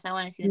 Yes, I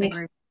want to see the big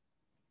reveal.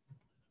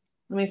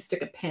 Let me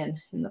stick a pin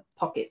in the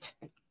pocket.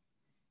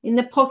 In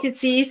the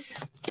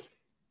pocketsies.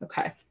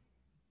 Okay.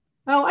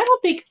 Oh, I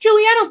don't think,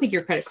 Julie, I don't think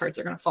your credit cards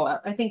are going to fall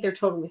out. I think they're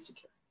totally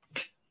secure.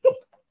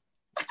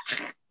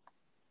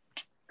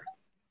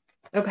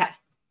 Okay.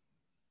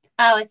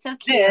 Oh, it's so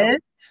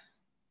cute.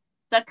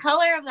 The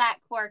color of that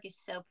cork is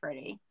so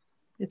pretty.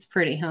 It's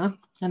pretty, huh?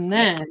 And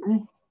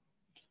then,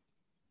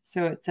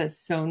 so it says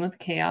sewn with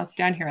chaos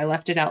down here. I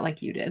left it out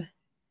like you did.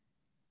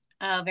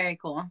 Oh, very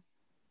cool.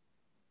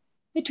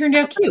 It turned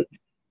out cute.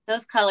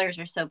 Those colors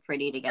are so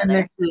pretty together.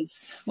 And this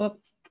is, whoop,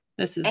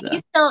 this is.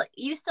 And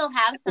you still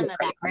have some of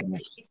that, right?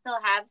 You still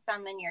have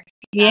some in your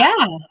shop.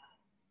 Yeah,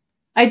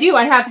 I do.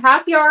 I have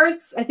half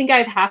yards. I think I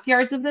have half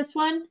yards of this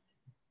one.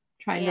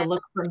 Trying to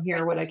look from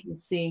here what I can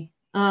see.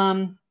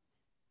 Yeah,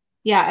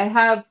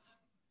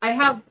 I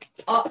have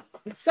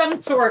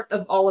some sort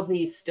of all of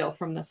these still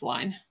from this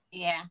line.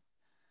 Yeah,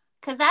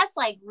 because that's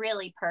like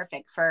really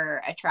perfect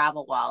for a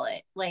travel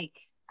wallet, like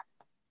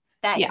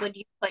that would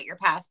you put your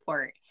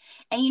passport.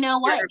 And you know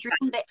what?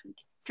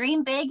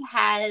 Dream Big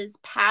has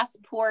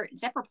passport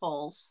zipper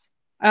pulls.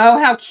 Oh,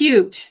 how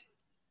cute!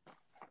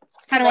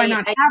 How do I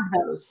not have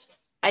those?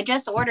 I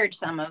just ordered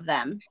some of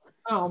them.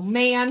 Oh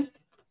man!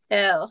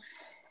 So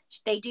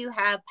they do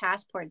have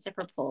passport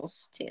zipper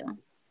pulls too.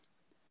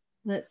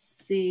 Let's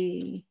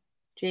see.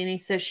 Janie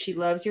says she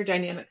loves your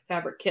dynamic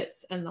fabric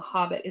kits, and The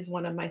Hobbit is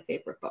one of my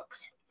favorite books.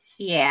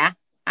 Yeah,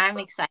 I'm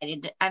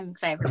excited. I'm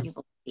excited for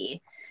people to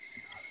see.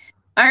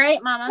 All right,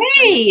 Mama.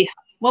 Hey,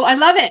 well, I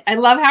love it. I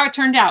love how it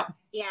turned out.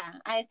 Yeah,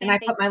 I think. And I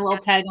put my little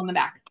tag on the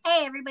back.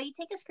 Hey, everybody,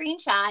 take a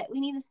screenshot. We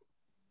need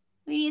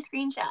a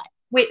screenshot.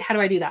 Wait, how do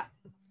I do that?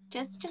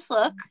 Just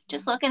look,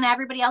 and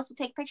everybody else will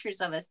take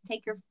pictures of us.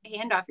 Take your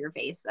hand off your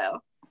face,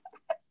 though.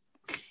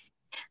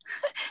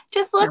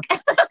 Just look.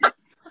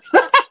 Don't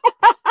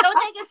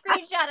take a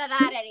screenshot of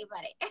that,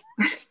 anybody.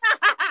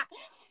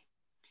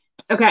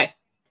 Okay.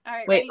 All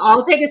right. Wait,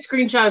 I'll take a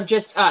screenshot of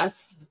just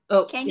us.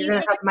 Oh, you're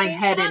going to have my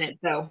head in it,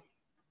 though.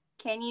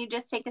 Can you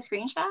just take a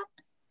screenshot?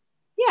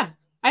 Yeah.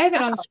 I have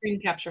it on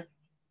screen capture.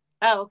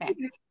 Oh, okay.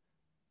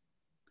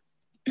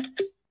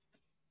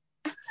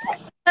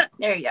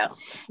 There you go.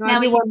 Now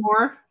we do one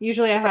more.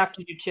 Usually I have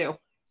to do two.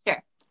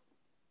 Sure.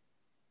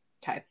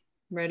 Okay.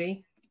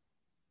 Ready?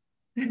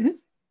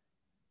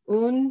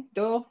 Un,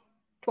 deux,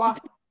 trois.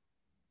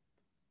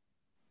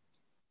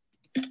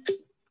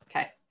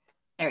 Okay.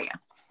 There we go.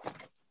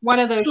 One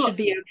of those should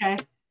be okay.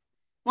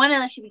 One of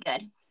those should be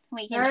good.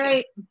 All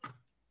right.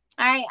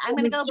 All right. I'm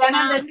going to go.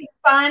 Gena, this is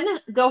fun.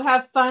 Go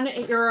have fun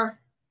at your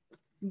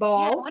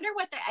ball. Yeah, I wonder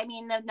what the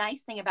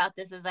nice thing about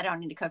this is I don't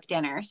need to cook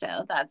dinner.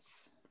 So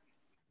that's.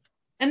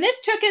 And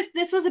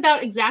this was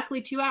about exactly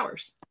 2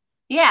 hours.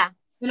 Yeah.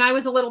 And I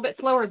was a little bit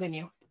slower than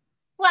you.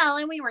 Well,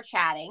 and we were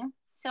chatting.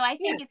 So I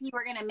think if you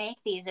were going to make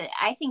these,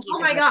 I think you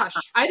could. Oh my gosh.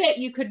 I bet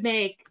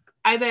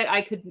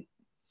I could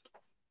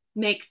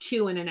make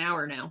 2 in an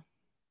hour now.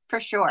 For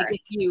sure.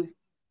 Like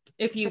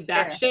if you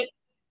batched it.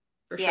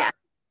 For sure. Yeah.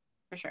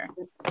 For sure.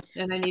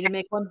 And I need to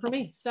make one for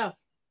me. So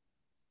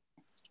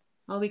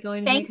I'll be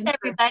going to Thanks,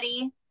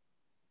 everybody.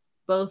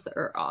 Both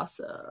are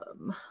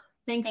awesome.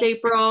 Thanks,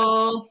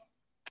 April.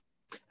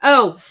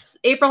 Oh,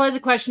 April has a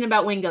question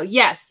about Wingo.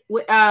 Yes.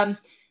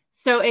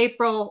 So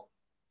April,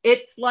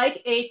 it's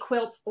like a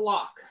quilt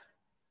block.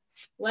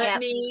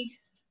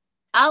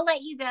 I'll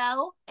let you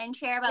go and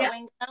share about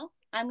Wingo.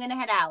 I'm going to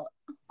head out.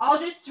 I'll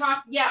just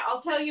talk. Yeah,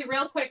 I'll tell you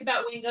real quick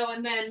about Wingo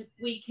and then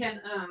we can,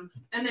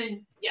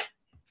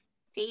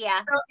 See ya.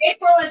 So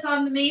April is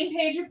on the main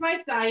page of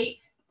my site.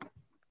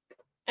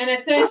 And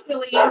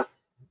essentially,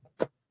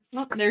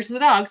 there's the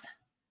dogs.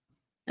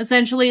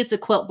 Essentially, it's a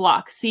quilt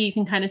block. See, you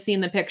can kind of see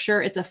in the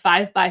picture, it's a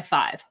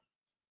 5x5.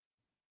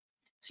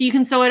 So you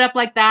can sew it up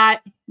like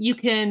that. You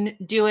can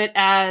do it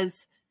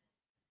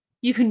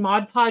you can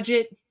Mod Podge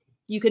it.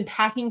 You can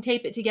packing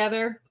tape it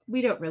together.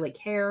 We don't really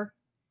care.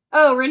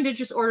 Oh, Rinda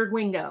just ordered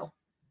Wingo.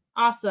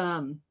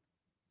 Awesome.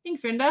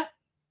 Thanks, Rinda.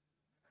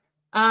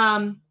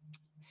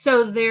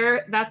 So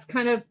that's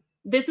kind of,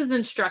 this is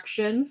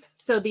instructions.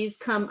 So these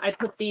I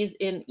put these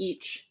in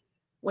each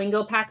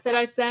Wingo pack that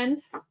I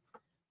send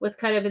with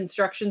kind of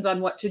instructions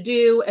on what to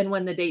do and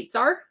when the dates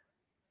are.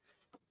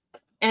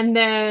 And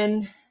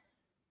then,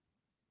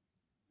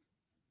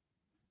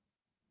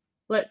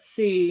 let's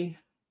see.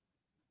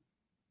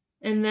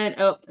 And then,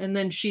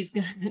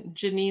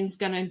 Janine's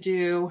going to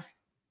do,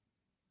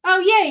 oh,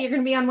 yeah, you're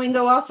going to be on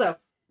Wingo also.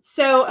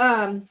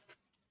 So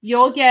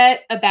you'll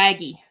get a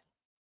baggie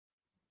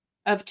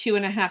of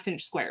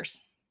 2.5-inch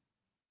squares.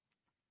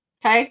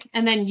 Okay.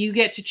 And then you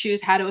get to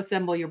choose how to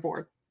assemble your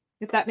board,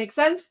 if that makes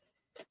sense.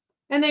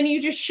 And then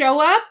you just show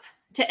up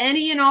to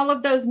any and all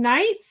of those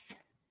nights.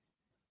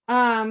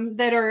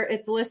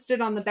 it's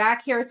listed on the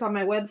back here. It's on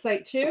my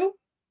website too.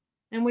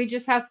 And we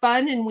just have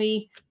fun and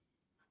we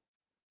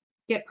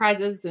get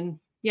prizes and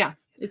yeah,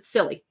 it's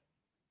silly.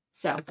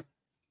 So,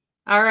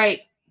 all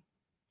right.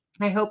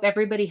 I hope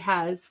everybody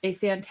has a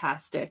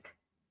fantastic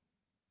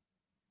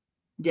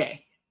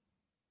day.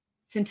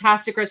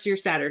 Fantastic rest of your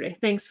Saturday.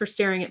 Thanks for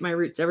staring at my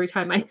roots every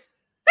time I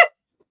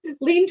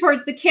lean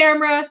towards the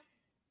camera.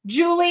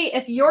 Julie,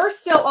 if you're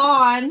still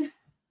on,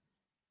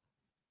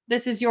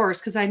 this is yours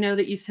because I know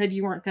that you said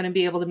you weren't going to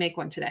be able to make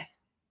one today.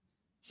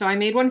 So I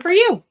made one for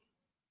you.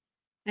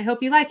 I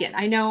hope you like it.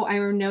 I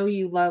know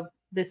you love,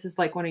 this is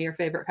like one of your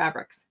favorite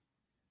fabrics.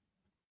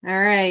 All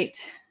right.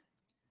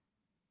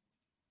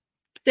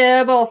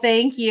 Sybil,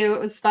 thank you. It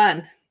was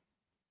fun.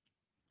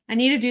 I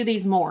need to do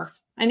these more.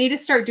 I need to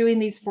start doing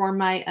these for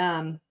my,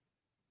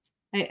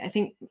 I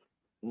think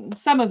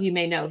some of you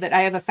may know that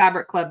I have a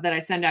fabric club that I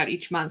send out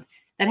each month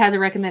that has a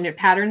recommended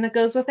pattern that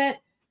goes with it.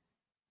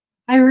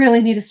 I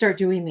really need to start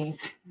doing these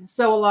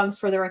sew-alongs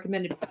for the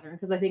recommended pattern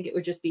because I think it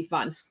would just be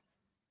fun,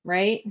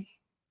 right?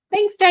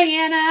 Thanks,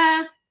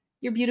 Diana.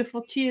 You're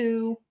beautiful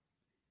too.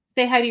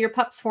 Say hi to your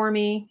pups for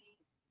me.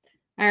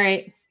 All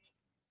right.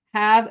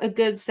 Have a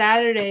good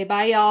Saturday.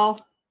 Bye, y'all.